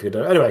 Dave, you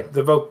know. Anyway,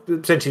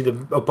 essentially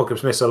the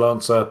Apocalypse Missile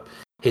launcher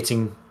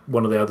hitting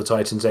one of the other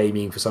Titans,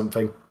 aiming for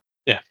something.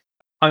 Yeah,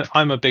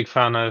 I'm a big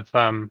fan of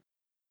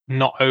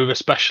not over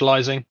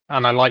specializing,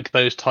 and I like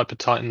those type of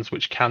Titans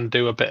which can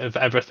do a bit of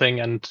everything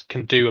and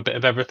can do a bit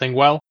of everything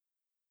well.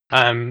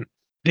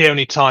 The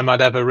only time I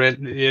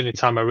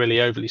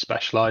really overly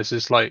specialize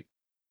is, like,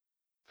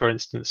 for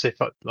instance, if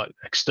like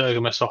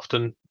Extergimus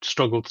often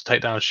struggle to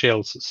take down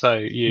shields, so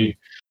you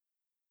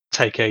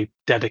take a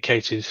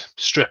dedicated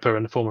stripper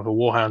in the form of a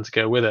Warhound to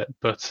go with it.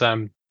 But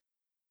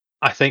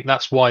I think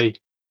that's why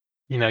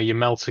your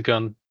Melter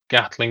Gun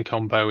Gatling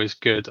combo is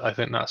good. I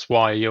think that's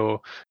why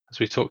as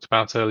we talked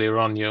about earlier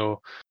on, your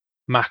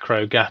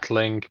macro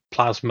Gatling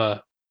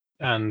plasma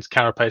and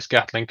carapace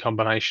Gatling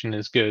combination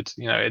is good.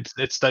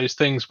 It's those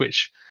things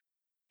which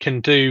can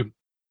do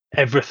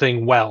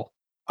everything well.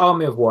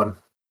 Army of 1.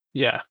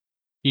 Yeah,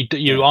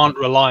 you aren't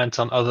reliant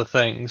on other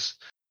things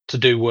to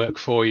do work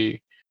for you,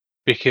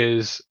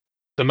 because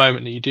the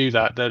moment that you do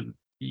that, then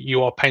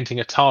you are painting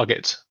a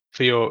target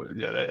for your.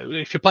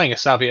 If you're playing a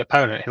savvy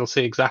opponent, he'll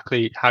see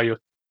exactly how your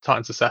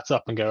Titans are set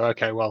up and go,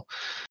 okay, well,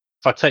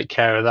 if I take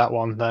care of that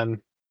one,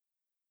 then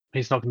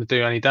he's not going to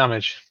do any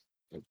damage.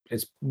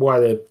 It's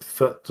why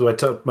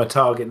my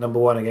target number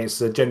one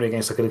generally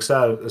against like an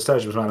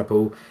Extergimus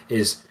Maniple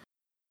is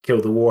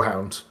kill the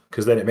Warhound,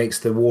 because then it makes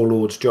the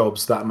Warlord's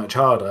jobs that much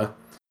harder,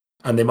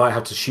 and they might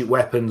have to shoot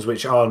weapons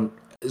which aren't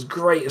as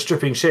great at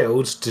stripping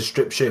shields to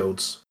strip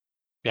shields.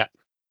 Yeah.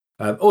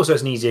 Also,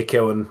 it's an easier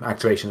kill and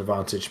activation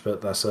advantage,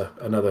 but that's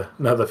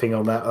another thing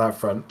on that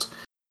front.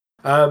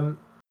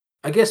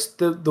 I guess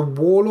the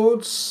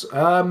Warlords.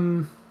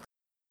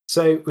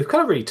 So we've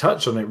kind of really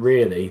touched on it.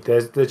 Really,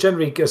 there's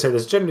generally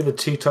the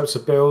two types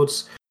of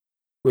builds,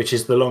 which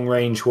is the long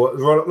range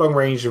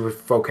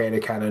with Volcano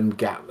Cannon,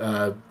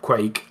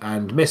 Quake,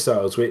 and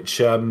missiles,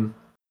 which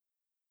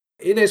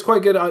it's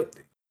quite good.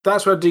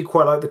 That's where I do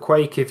quite like the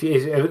Quake. If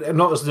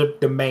not as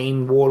the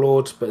main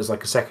Warlord, but as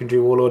like a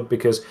secondary Warlord,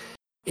 because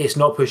it's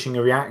not pushing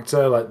a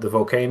reactor like the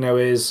Volcano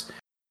is.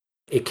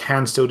 It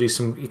can still do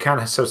some. You can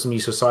have some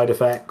useful side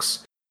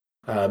effects,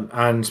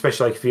 and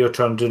especially like if you're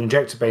trying to do an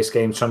injector-based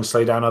game, trying to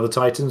slow down other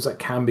Titans, that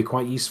can be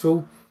quite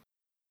useful.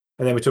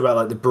 And then we talk about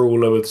like the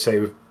Brawler with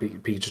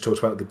Peter talked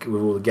about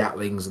with all the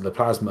Gatlings and the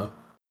Plasma.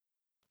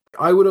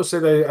 I would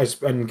also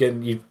and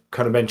again you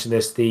kind of mentioned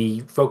this,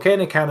 the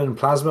Volcano Cannon and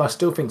Plasma I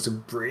still think is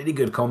a really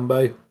good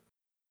combo,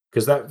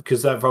 because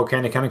that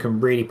Volcano Cannon can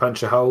really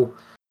punch a hole,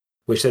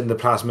 which then the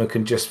Plasma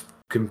can just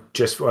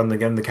and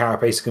again the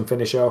Carapace can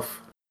finish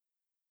off.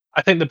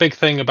 I think the big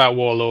thing about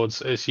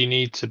Warlords is you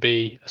need to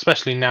be,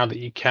 especially now that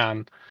you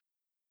can,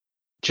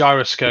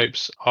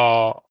 gyroscopes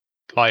are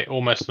like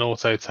almost an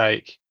auto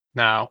take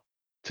now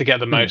to get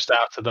the most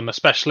out of them,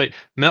 especially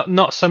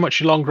not so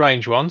much long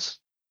range ones.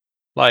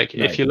 Like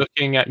if you're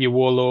looking at your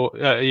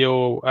Warlord,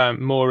 your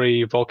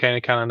Mori Volcano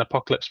Cannon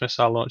Apocalypse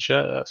missile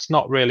launcher, that's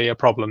not really a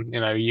problem.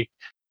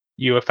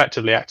 You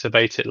effectively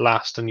activate it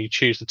last, and you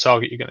choose the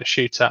target you're going to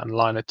shoot at and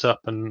line it up,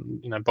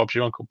 and Bob's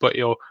your uncle. But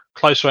your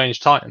close range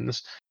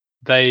Titans,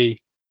 they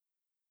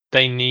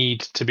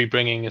need to be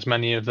bringing as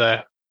many of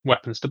their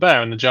weapons to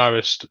bear, and the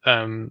gyro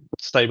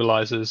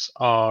stabilizers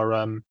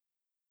are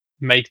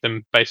make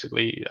them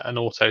basically an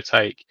auto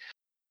take.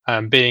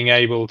 Being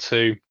able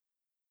to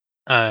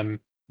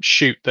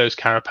shoot those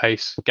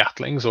Carapace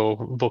Gatlings or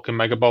Vulcan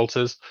Mega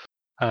Bolters,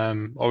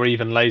 or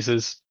even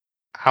lasers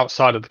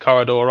outside of the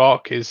corridor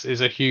arc is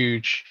a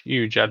huge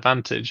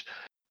advantage.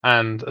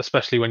 And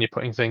especially when you're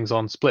putting things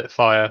on split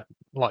fire,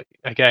 like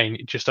again,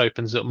 it just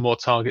opens up more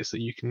targets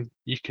that you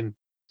can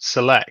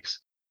select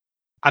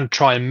and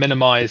try and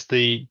minimize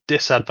the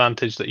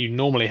disadvantage that you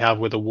normally have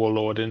with a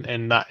Warlord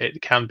in that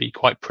it can be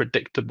quite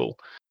predictable,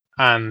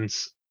 and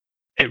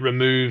it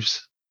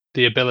removes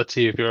the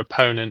ability of your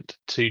opponent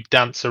to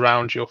dance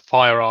around your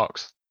fire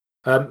arcs.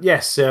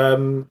 Yes.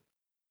 That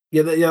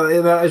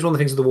is one of the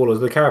things of the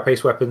Warlords, the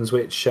Carapace weapons,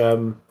 which I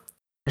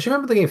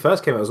remember the game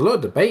first came out, there was a lot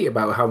of debate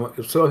about how much.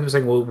 So people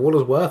saying, well,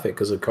 Warlords worth it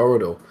because of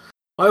Corridor.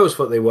 I always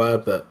thought they were,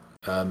 but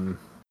depending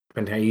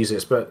how you use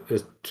it. But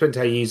depending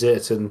how you use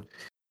it, and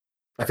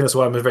I think that's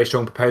why I'm a very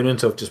strong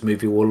proponent of just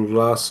move your Warlord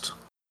last,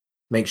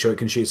 make sure it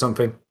can shoot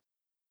something.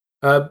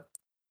 I'm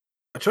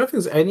trying to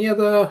think if there's any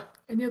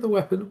other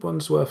weapon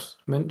ones worth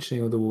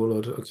mentioning with the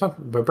Warlord.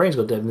 My brain's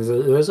got dead.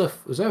 Is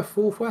there a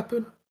fourth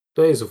weapon?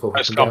 There is a fourth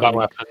weapon. Combat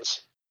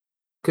weapons.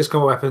 Because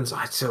combat weapons,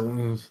 I'm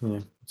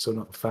still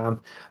not a fan.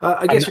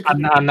 I guess, guess,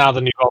 and now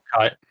the new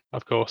Volkite,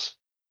 of course.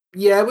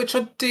 Yeah, which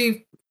I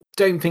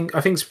don't think.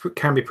 I think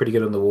can be pretty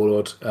good on the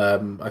Warlord.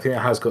 I think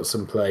it has got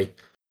some play, as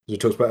we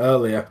talked about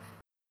earlier.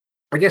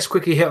 I guess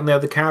quickly hit on the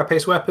other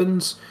Carapace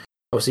weapons.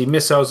 Obviously,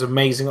 missiles are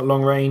amazing at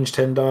long range,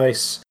 10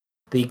 dice.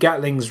 The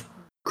Gatling's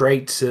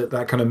great at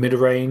that kind of mid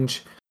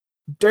range.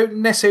 Don't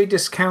necessarily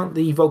discount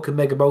the Vulcan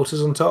Mega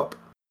Bolters on top,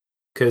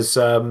 because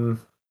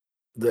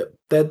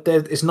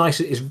it's nice.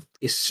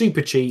 It's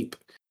super cheap.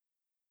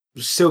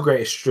 Still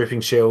great at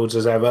stripping shields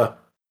as ever.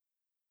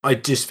 I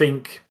just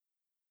think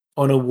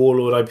on a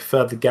Warlord, I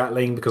prefer the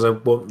Gatling because I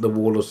want the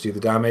Warlord to do the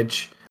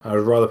damage. I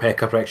would rather pay a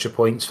couple extra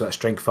points for that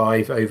strength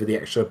 5 over the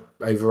extra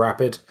over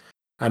rapid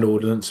and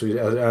ordnance,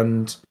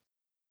 and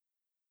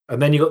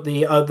then you got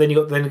the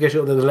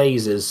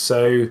lasers.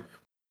 So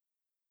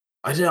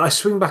I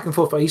swing back and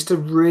forth. I used to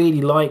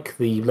really like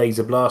the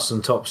laser blast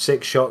on top,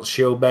 6 shots,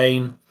 shield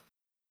bane,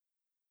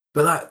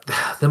 but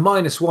the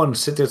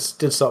 -1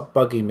 did start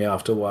bugging me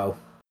after a while.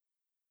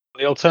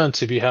 The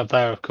alternative you have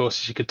there, of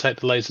course, is you could take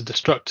the laser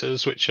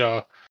destructors, which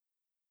are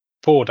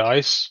 4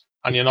 dice,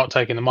 and you're not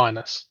taking the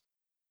minus.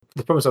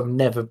 The problem is I've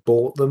never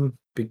bought them,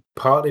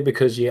 partly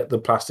because you get the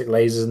plastic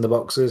lasers in the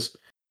boxes,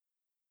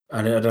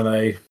 and I don't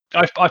know.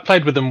 I've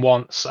played with them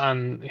once,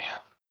 and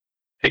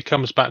it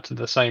comes back to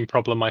the same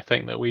problem, I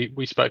think, that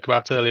we spoke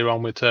about earlier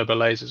on with turbo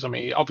lasers. I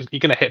mean, obviously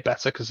you're going to hit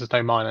better because there's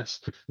no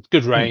minus. It's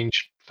good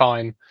range,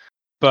 fine,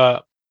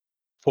 but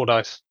 4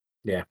 dice.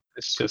 Yeah,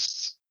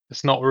 it's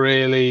not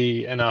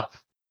really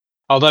enough.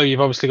 Although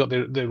you've obviously got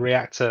the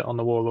reactor on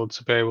the Warlord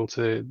to be able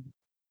to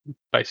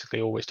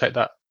basically always take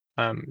that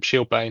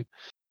shield bane.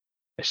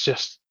 It's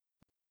just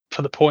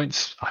for the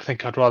points. I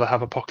think I'd rather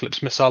have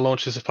Apocalypse missile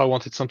launchers if I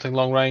wanted something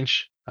long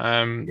range.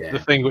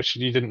 The thing which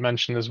you didn't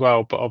mention as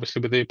well, but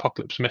obviously with the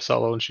Apocalypse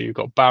missile launcher, you've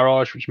got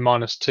barrage, which is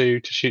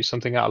 -2 to shoot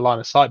something out of line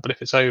of sight. But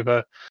if it's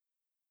over,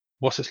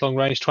 what's its long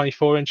range?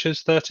 24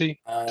 inches, 30,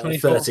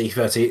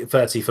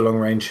 30 for long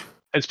range.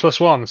 It's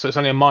 +1, so it's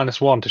only a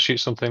 -1 to shoot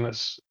something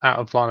that's out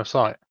of line of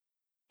sight.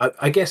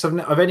 I guess I've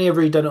only ever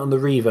really done it on the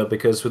Reaver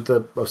because with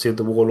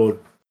the Warlord,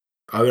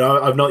 I mean,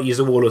 I've not used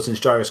the Warlord since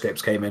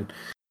gyroscopes came in,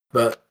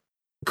 but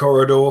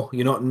corridor,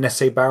 you're not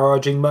necessarily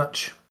barraging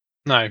much.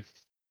 No,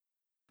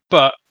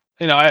 but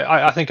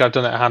I think I've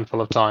done it a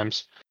handful of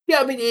times. Yeah,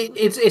 I mean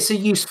it's a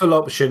useful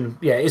option.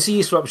 Yeah, it's a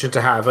useful option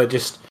to have.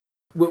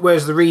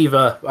 Whereas the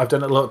Reaver, I've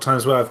done it a lot of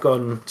times where I've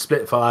gone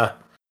split fire.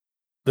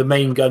 The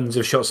main guns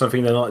have shot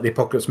something like the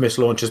Apocalypse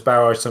missile launchers,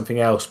 barrage something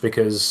else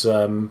because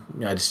I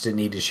just didn't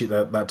need to shoot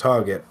that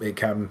target. It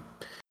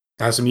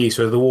has some use.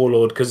 So the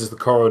Warlord, because it's the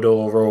corridor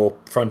or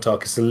front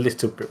arc, it's a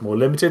little bit more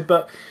limited,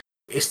 but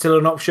it's still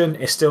an option.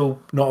 It's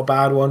still not a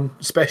bad one,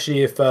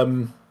 especially if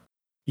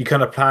you're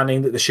kind of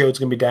planning that the shield's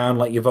going to be down,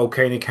 like your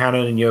Volcano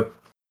Cannon and your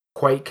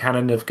Quake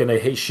Cannon are going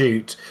to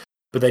shoot,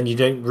 but then you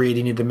don't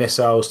really need the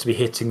missiles to be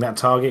hitting that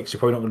target because you're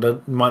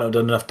probably might not have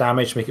done enough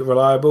damage to make it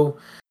reliable.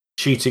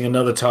 Shooting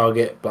another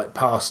target like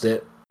past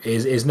it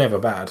is never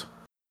bad.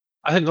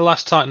 I think the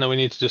last Titan that we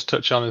need to just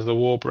touch on is the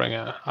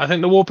Warbringer. I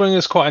think the Warbringer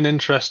is quite an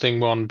interesting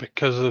one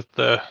because of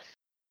the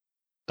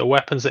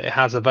weapons that it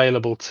has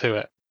available to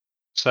it.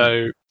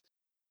 So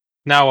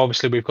now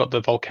obviously we've got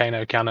the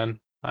Volcano Cannon,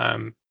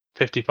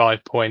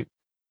 55 point,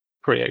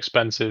 pretty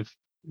expensive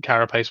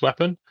carapace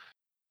weapon.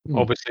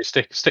 Obviously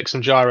stick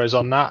some gyros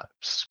on that,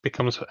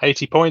 becomes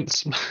 80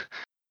 points.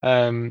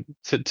 To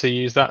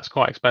use that's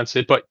quite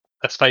expensive, but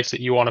let's face it,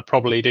 you want to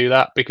probably do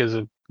that because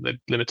of the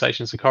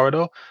limitations of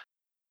corridor.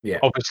 Yeah.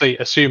 Obviously,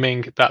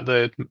 assuming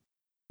that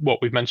what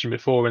we've mentioned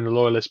before in the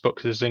Loyalist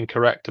books is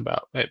incorrect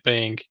about it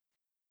being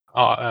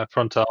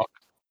front arc.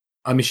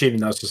 I'm assuming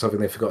that's just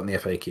something they forgot in the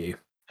FAQ.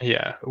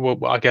 Yeah, well,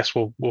 I guess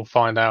we'll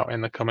find out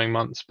in the coming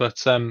months. But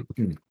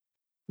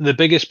the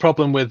biggest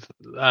problem with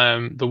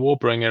the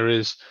Warbringer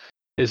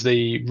is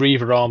the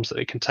Reaver arms that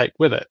it can take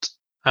with it.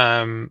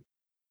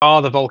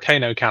 Are the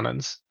Volcano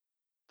cannons?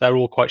 They're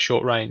all quite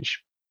short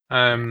range.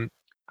 And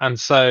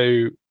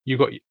so you've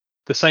got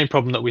the same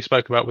problem that we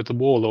spoke about with the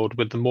Warlord,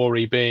 with the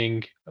Mori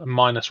being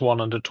 -1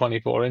 under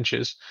 24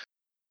 inches,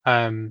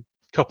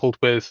 coupled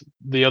with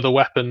the other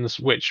weapons,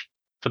 which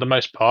for the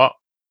most part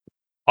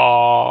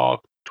are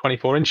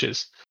 24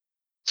 inches.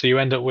 So you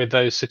end up with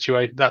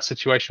that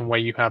situation where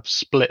you have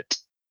split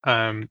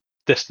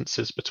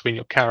distances between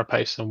your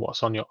carapace and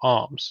what's on your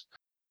arms,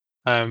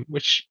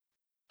 which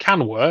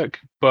can work,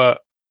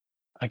 but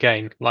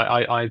again, like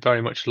I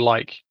very much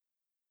like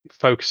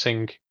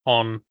focusing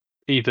on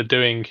either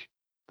doing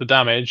the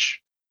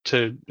damage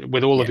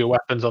with all of your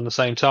weapons on the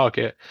same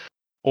target,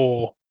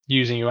 or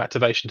using your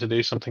activation to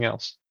do something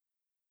else.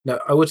 No,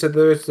 I would say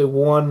there is the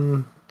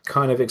one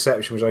kind of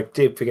exception, which I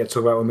did forget to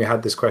talk about when we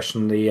had this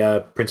question,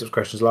 the Princeps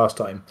questions last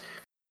time.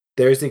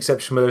 There is the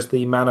exception where there's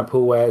the mana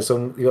pool where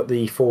you got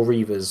the 4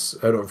 Warhounds.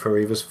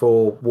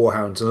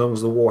 As long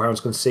as the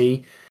Warhounds can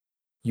see,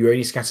 you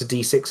only scatter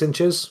D6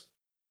 inches.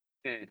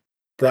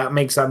 That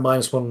makes that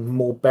 -1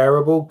 more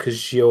bearable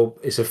because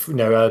it's a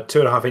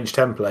 2.5 inch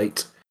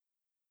template,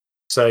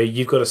 so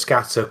you've got to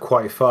scatter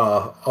quite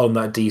far on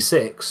that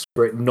D6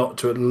 for it not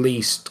to at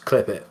least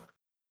clip it.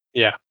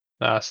 Yeah,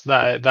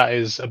 that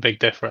is a big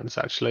difference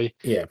actually.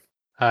 Yeah.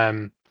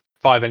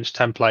 5-inch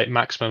template,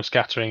 maximum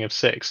scattering of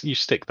 6. You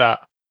stick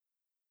that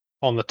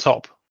on the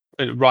top,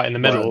 right in the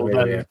middle,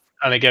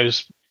 and it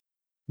goes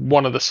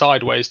one of the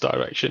sideways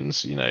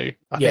directions. I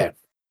think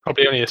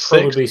probably only a 6.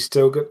 Probably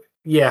still good.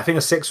 Yeah, I think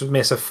a 6 would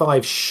miss. A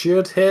 5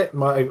 should hit.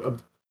 I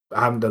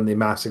haven't done the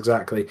maths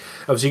exactly.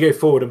 Obviously, you go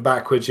forward and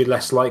backwards, you're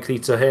less likely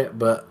to hit,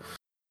 but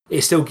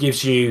it still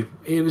gives you.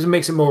 It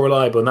makes it more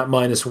reliable, and that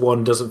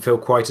 -1 doesn't feel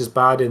quite as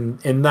bad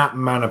in that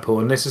mana pool.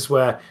 And this is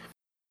where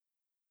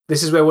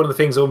one of the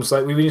things, almost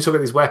like when you talk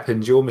about these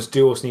weapons, you almost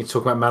do also need to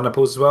talk about mana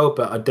pools as well.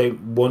 But I don't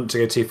want to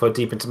go too far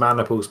deep into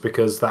mana pools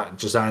because that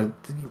just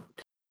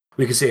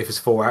we can see if it's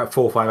 4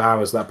 or 5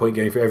 hours at that point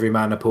going through every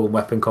mana pool and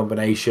weapon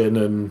combination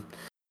and.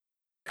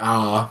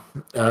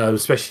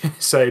 Especially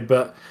so,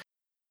 but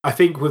I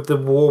think with the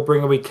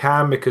Warbringer we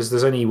can, because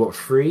there's only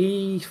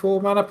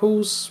 3-4 mana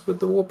pools with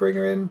the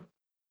Warbringer in,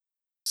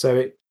 so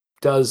it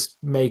does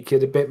make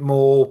it a bit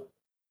more.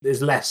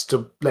 There's less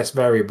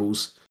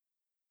variables.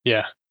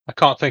 Yeah, I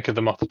can't think of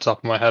them off the top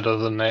of my head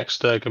other than the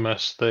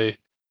Extergimus, the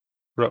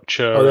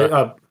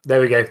Rupture.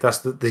 There we go. That's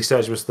the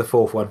Extergimus, the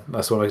 4th one.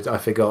 That's the one I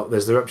forgot.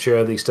 There's the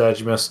Rupture, the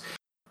Extergimus,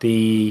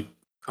 the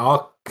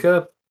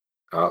Arca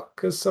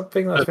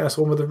something. I think that's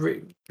one with the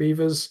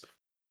Reavers.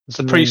 It's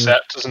a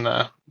Precept, isn't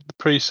there? The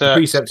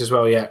Precept as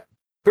well, yeah.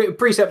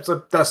 Precept,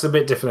 that's a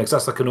bit different because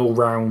that's like an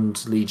all-round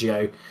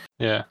Legio.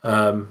 Yeah.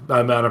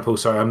 Mana pool.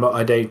 Sorry, I'm not.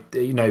 I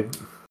don't.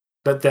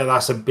 But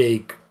that's a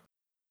big.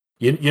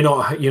 You're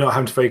not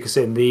having to focus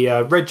in.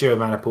 The Red Geo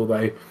Maniple,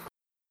 though,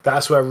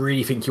 that's where I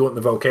really think you want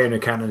the Volcano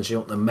Cannons, you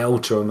want the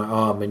Melter on that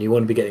arm, and you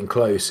want to be getting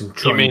close and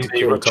trying to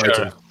kill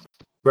Titan.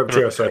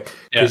 Ruptura, sorry,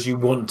 because you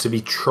want to be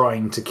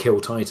trying to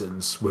kill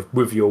Titans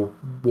with your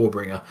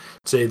Warbringer,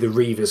 so the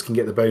Reavers can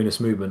get the bonus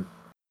movement.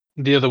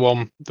 The other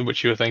one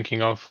which you were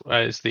thinking of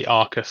is the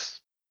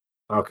Arcus.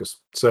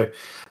 So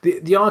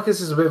the Arcus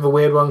is a bit of a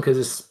weird one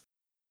because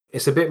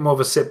it's a bit more of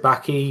a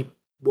sit-backy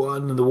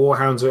one, and the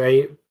Warhounds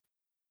are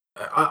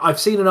I've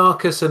seen an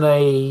Arcus and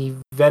a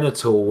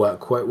Venator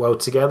work quite well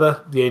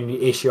together. The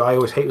only issue I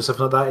always hate with stuff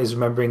like that is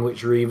remembering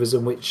which Reavers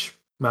and which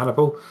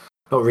Maniple.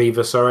 Not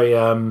Reaver, sorry,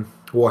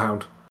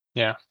 Warhound.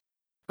 Yeah.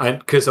 And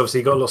because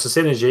obviously you've got lots of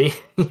synergy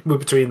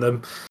between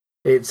them,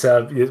 it's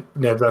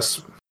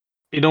that's.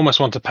 You'd almost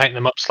want to paint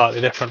them up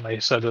slightly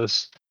differently, so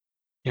there's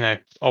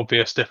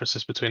obvious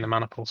differences between the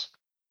Maniples.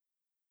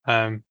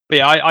 But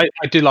yeah, I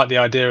do like the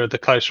idea of the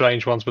close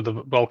range ones with the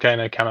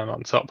Volcano Cannon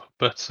on top,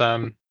 but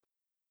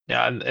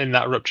yeah, in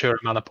that Ruptura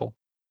Maniple.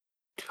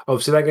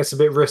 Obviously, that gets a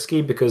bit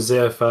risky because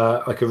if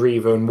like a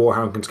Reaver and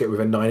Warhound can get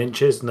within 9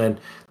 inches, and then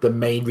the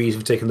main reason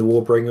for taking the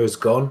Warbringer is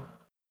gone,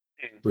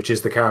 which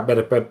is the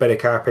better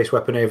carapace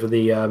weapon over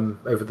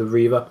the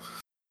Reaver.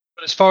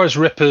 But as far as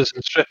rippers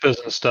and strippers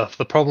and stuff,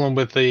 the problem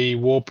with the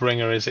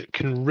Warbringer is it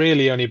can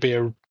really only be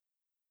a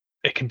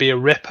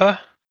ripper.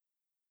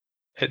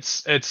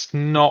 It's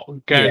not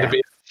going to be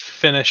a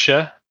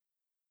finisher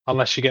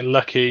unless you get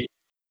lucky.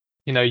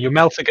 Your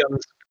melter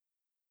guns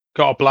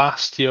got a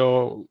blast.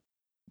 Your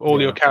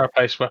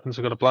carapace weapons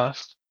have got a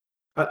blast.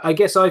 I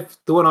guess the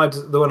one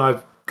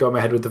I've got in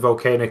my head with the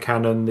Volcano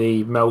Cannon,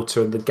 the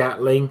Melter, and the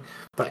Gatling,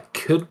 that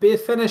could be a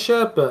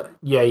finisher. But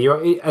yeah,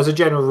 as a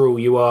general rule,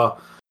 you are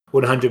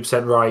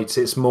 100% right.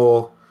 It's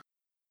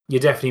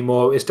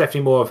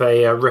definitely more of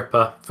a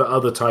ripper for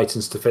other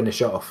Titans to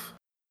finish off.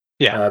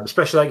 Yeah,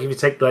 especially like if you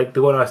take like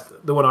the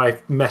one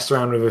I've messed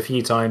around with a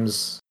few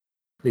times,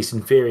 at least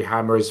in theory,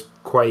 Hammer is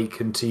Quake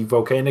and 2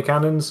 Volcano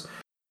Cannons,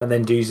 and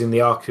then using the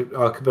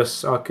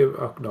Arquebus,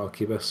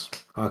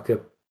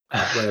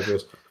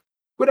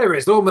 whatever it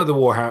is, the one with the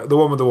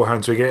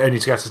Warhound, so you get only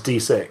to get to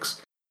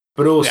D6,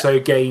 but also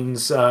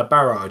gains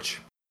barrage.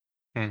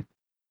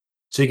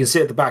 So you can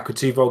sit at the back with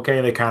 2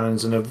 Volcano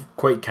Cannons and a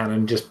Quake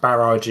Cannon just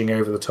barraging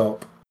over the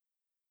top.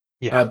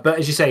 Yeah, but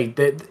as you say,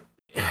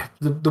 the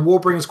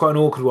Warbringer is quite an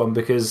awkward one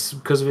because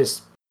of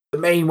its the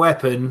main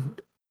weapon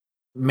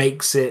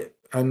makes it,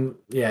 and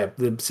the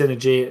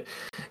synergy.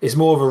 It's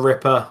more of a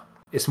ripper.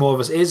 It's more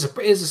of is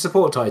a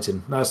support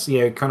Titan. That's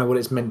kind of what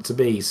it's meant to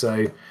be.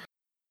 So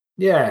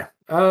yeah,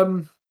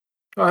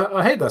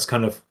 I hate that's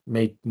kind of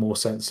made more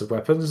sense of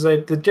weapons.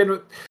 I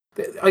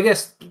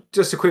guess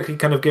just to quickly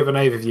kind of give an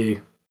overview.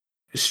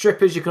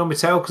 Strippers you can only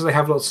tell because they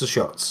have lots of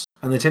shots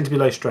and they tend to be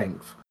low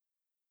strength.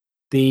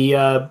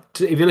 If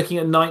you're looking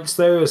at Knights,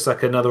 though, it's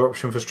like another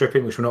option for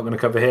stripping, which we're not going to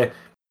cover here.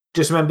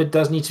 Just remember, it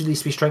does need to at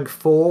least be strength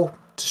 4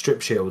 to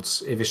strip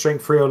shields. If you're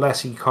strength 3 or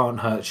less, you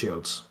can't hurt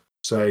shields.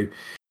 So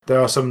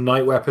there are some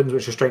Knight weapons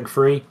which are strength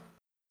 3,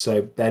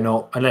 so they're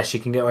not, unless you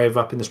can get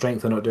up in the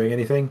strength, they're not doing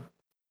anything.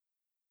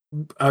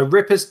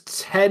 Rippers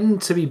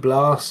tend to be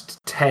blast.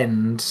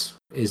 Tend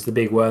is the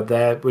big word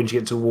there. When you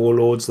get to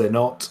Warlords, they're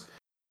not.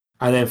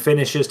 And then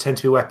finishers tend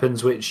to be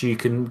weapons which you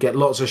can get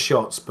lots of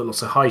shots, but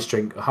lots of higher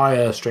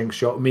strength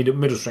shot,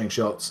 middle strength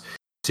shots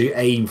to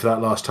aim for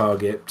that last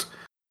target.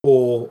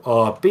 Or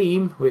our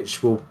beam,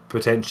 which will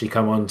potentially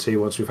come on to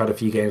once we've had a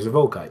few games of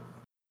Volkite.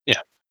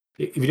 Yeah.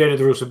 If you don't know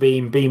the rules for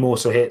beam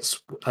also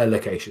hits a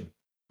location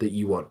that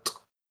you want.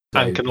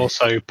 And can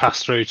also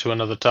pass through to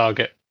another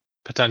target,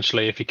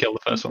 potentially, if you kill the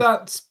first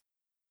one.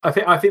 I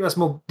think that's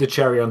more the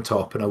cherry on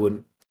top,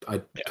 and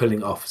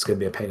pulling it off is going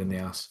to be a pain in the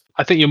ass.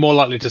 I think you're more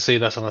likely to see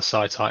that on a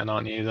Side Titan,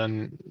 aren't you,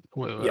 than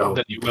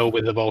you will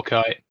with the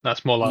Volkite.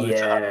 That's more likely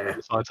to happen with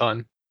the Side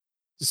Titan.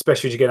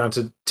 Especially as you get down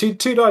to two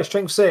dice,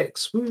 strength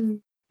 6.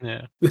 Woo.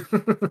 Yeah.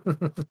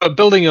 But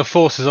building your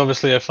force is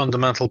obviously a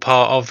fundamental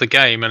part of the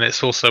game, and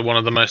it's also one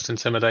of the most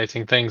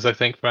intimidating things, I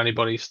think, for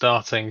anybody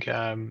starting.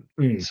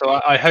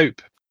 So I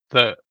hope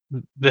that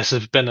this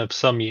has been of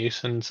some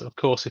use, and of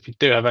course, if you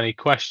do have any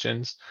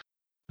questions,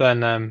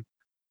 then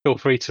feel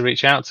free to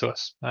reach out to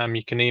us.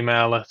 You can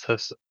email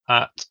us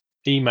at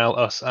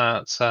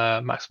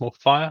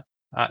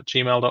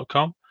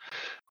maximalfire@gmail.com,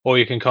 or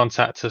you can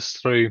contact us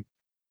through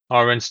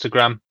our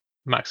Instagram,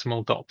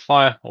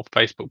 maximal.fire, or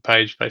Facebook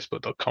page,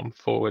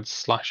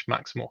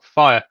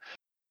 facebook.com/maximalfire.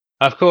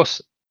 Of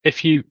course,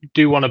 if you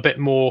do want a bit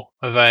more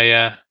of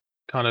a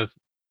kind of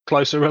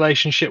closer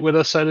relationship with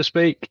us, so to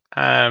speak,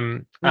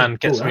 and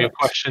get some of your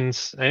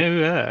questions,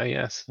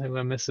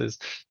 misses,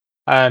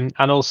 and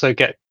also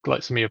get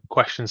some of your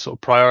questions sort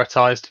of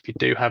prioritized if you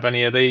do have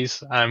any of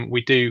these.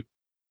 We do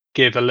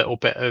give a little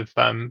bit of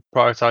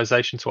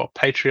prioritization to our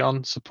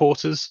Patreon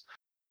supporters.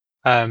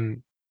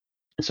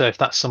 So if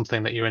that's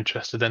something that you're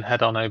interested in,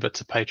 head on over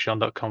to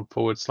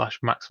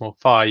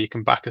patreon.com/maximalfire. You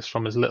can back us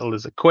from as little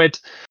as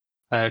 £1,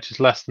 which is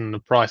less than the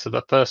price of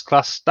a first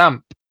class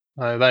stamp.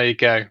 There you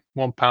go,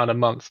 £1 a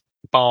month.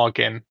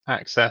 bargain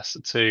access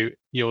to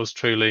yours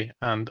truly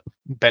and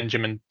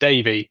Benjamin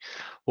Davey,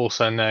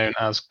 also known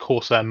as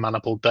Corsair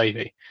Maniple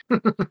Davey.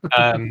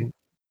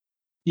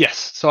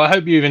 Yes, so I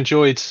hope you've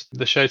enjoyed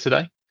the show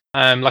today.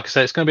 Like I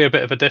say, it's going to be a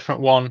bit of a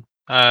different one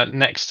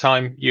next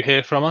time you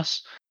hear from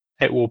us.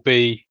 It will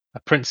be a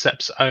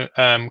Princeps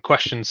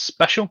questions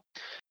special.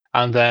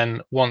 And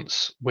then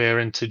once we're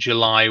into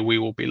July, we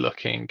will be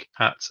looking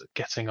at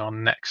getting our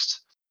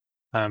next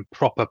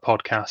proper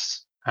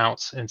podcast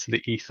out into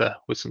the ether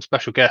with some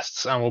special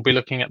guests, and we'll be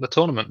looking at the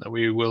tournament that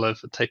we will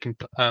have taken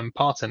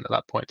part in at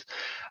that point.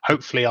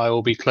 Hopefully I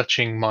will be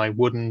clutching my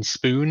wooden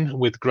spoon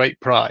with great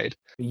pride.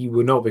 You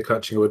will not be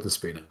clutching a wooden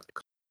spoon.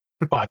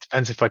 Well, it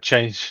depends if I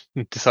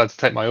decide to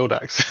take my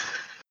Audax.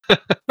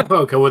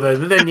 Okay, well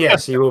then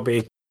yes, you will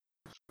be.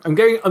 I'm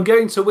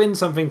going to win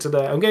something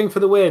today. I'm going for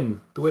the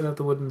win of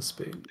the wooden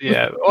spoon.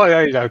 Yeah,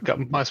 well,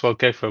 might as well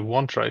go for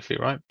one trophy,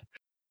 right?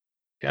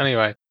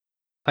 Anyway,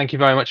 thank you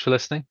very much for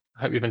listening.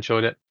 I hope you've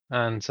enjoyed it.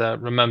 And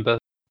remember,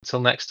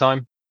 until next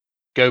time,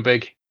 go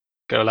big,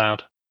 go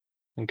loud,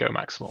 and go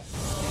maximal.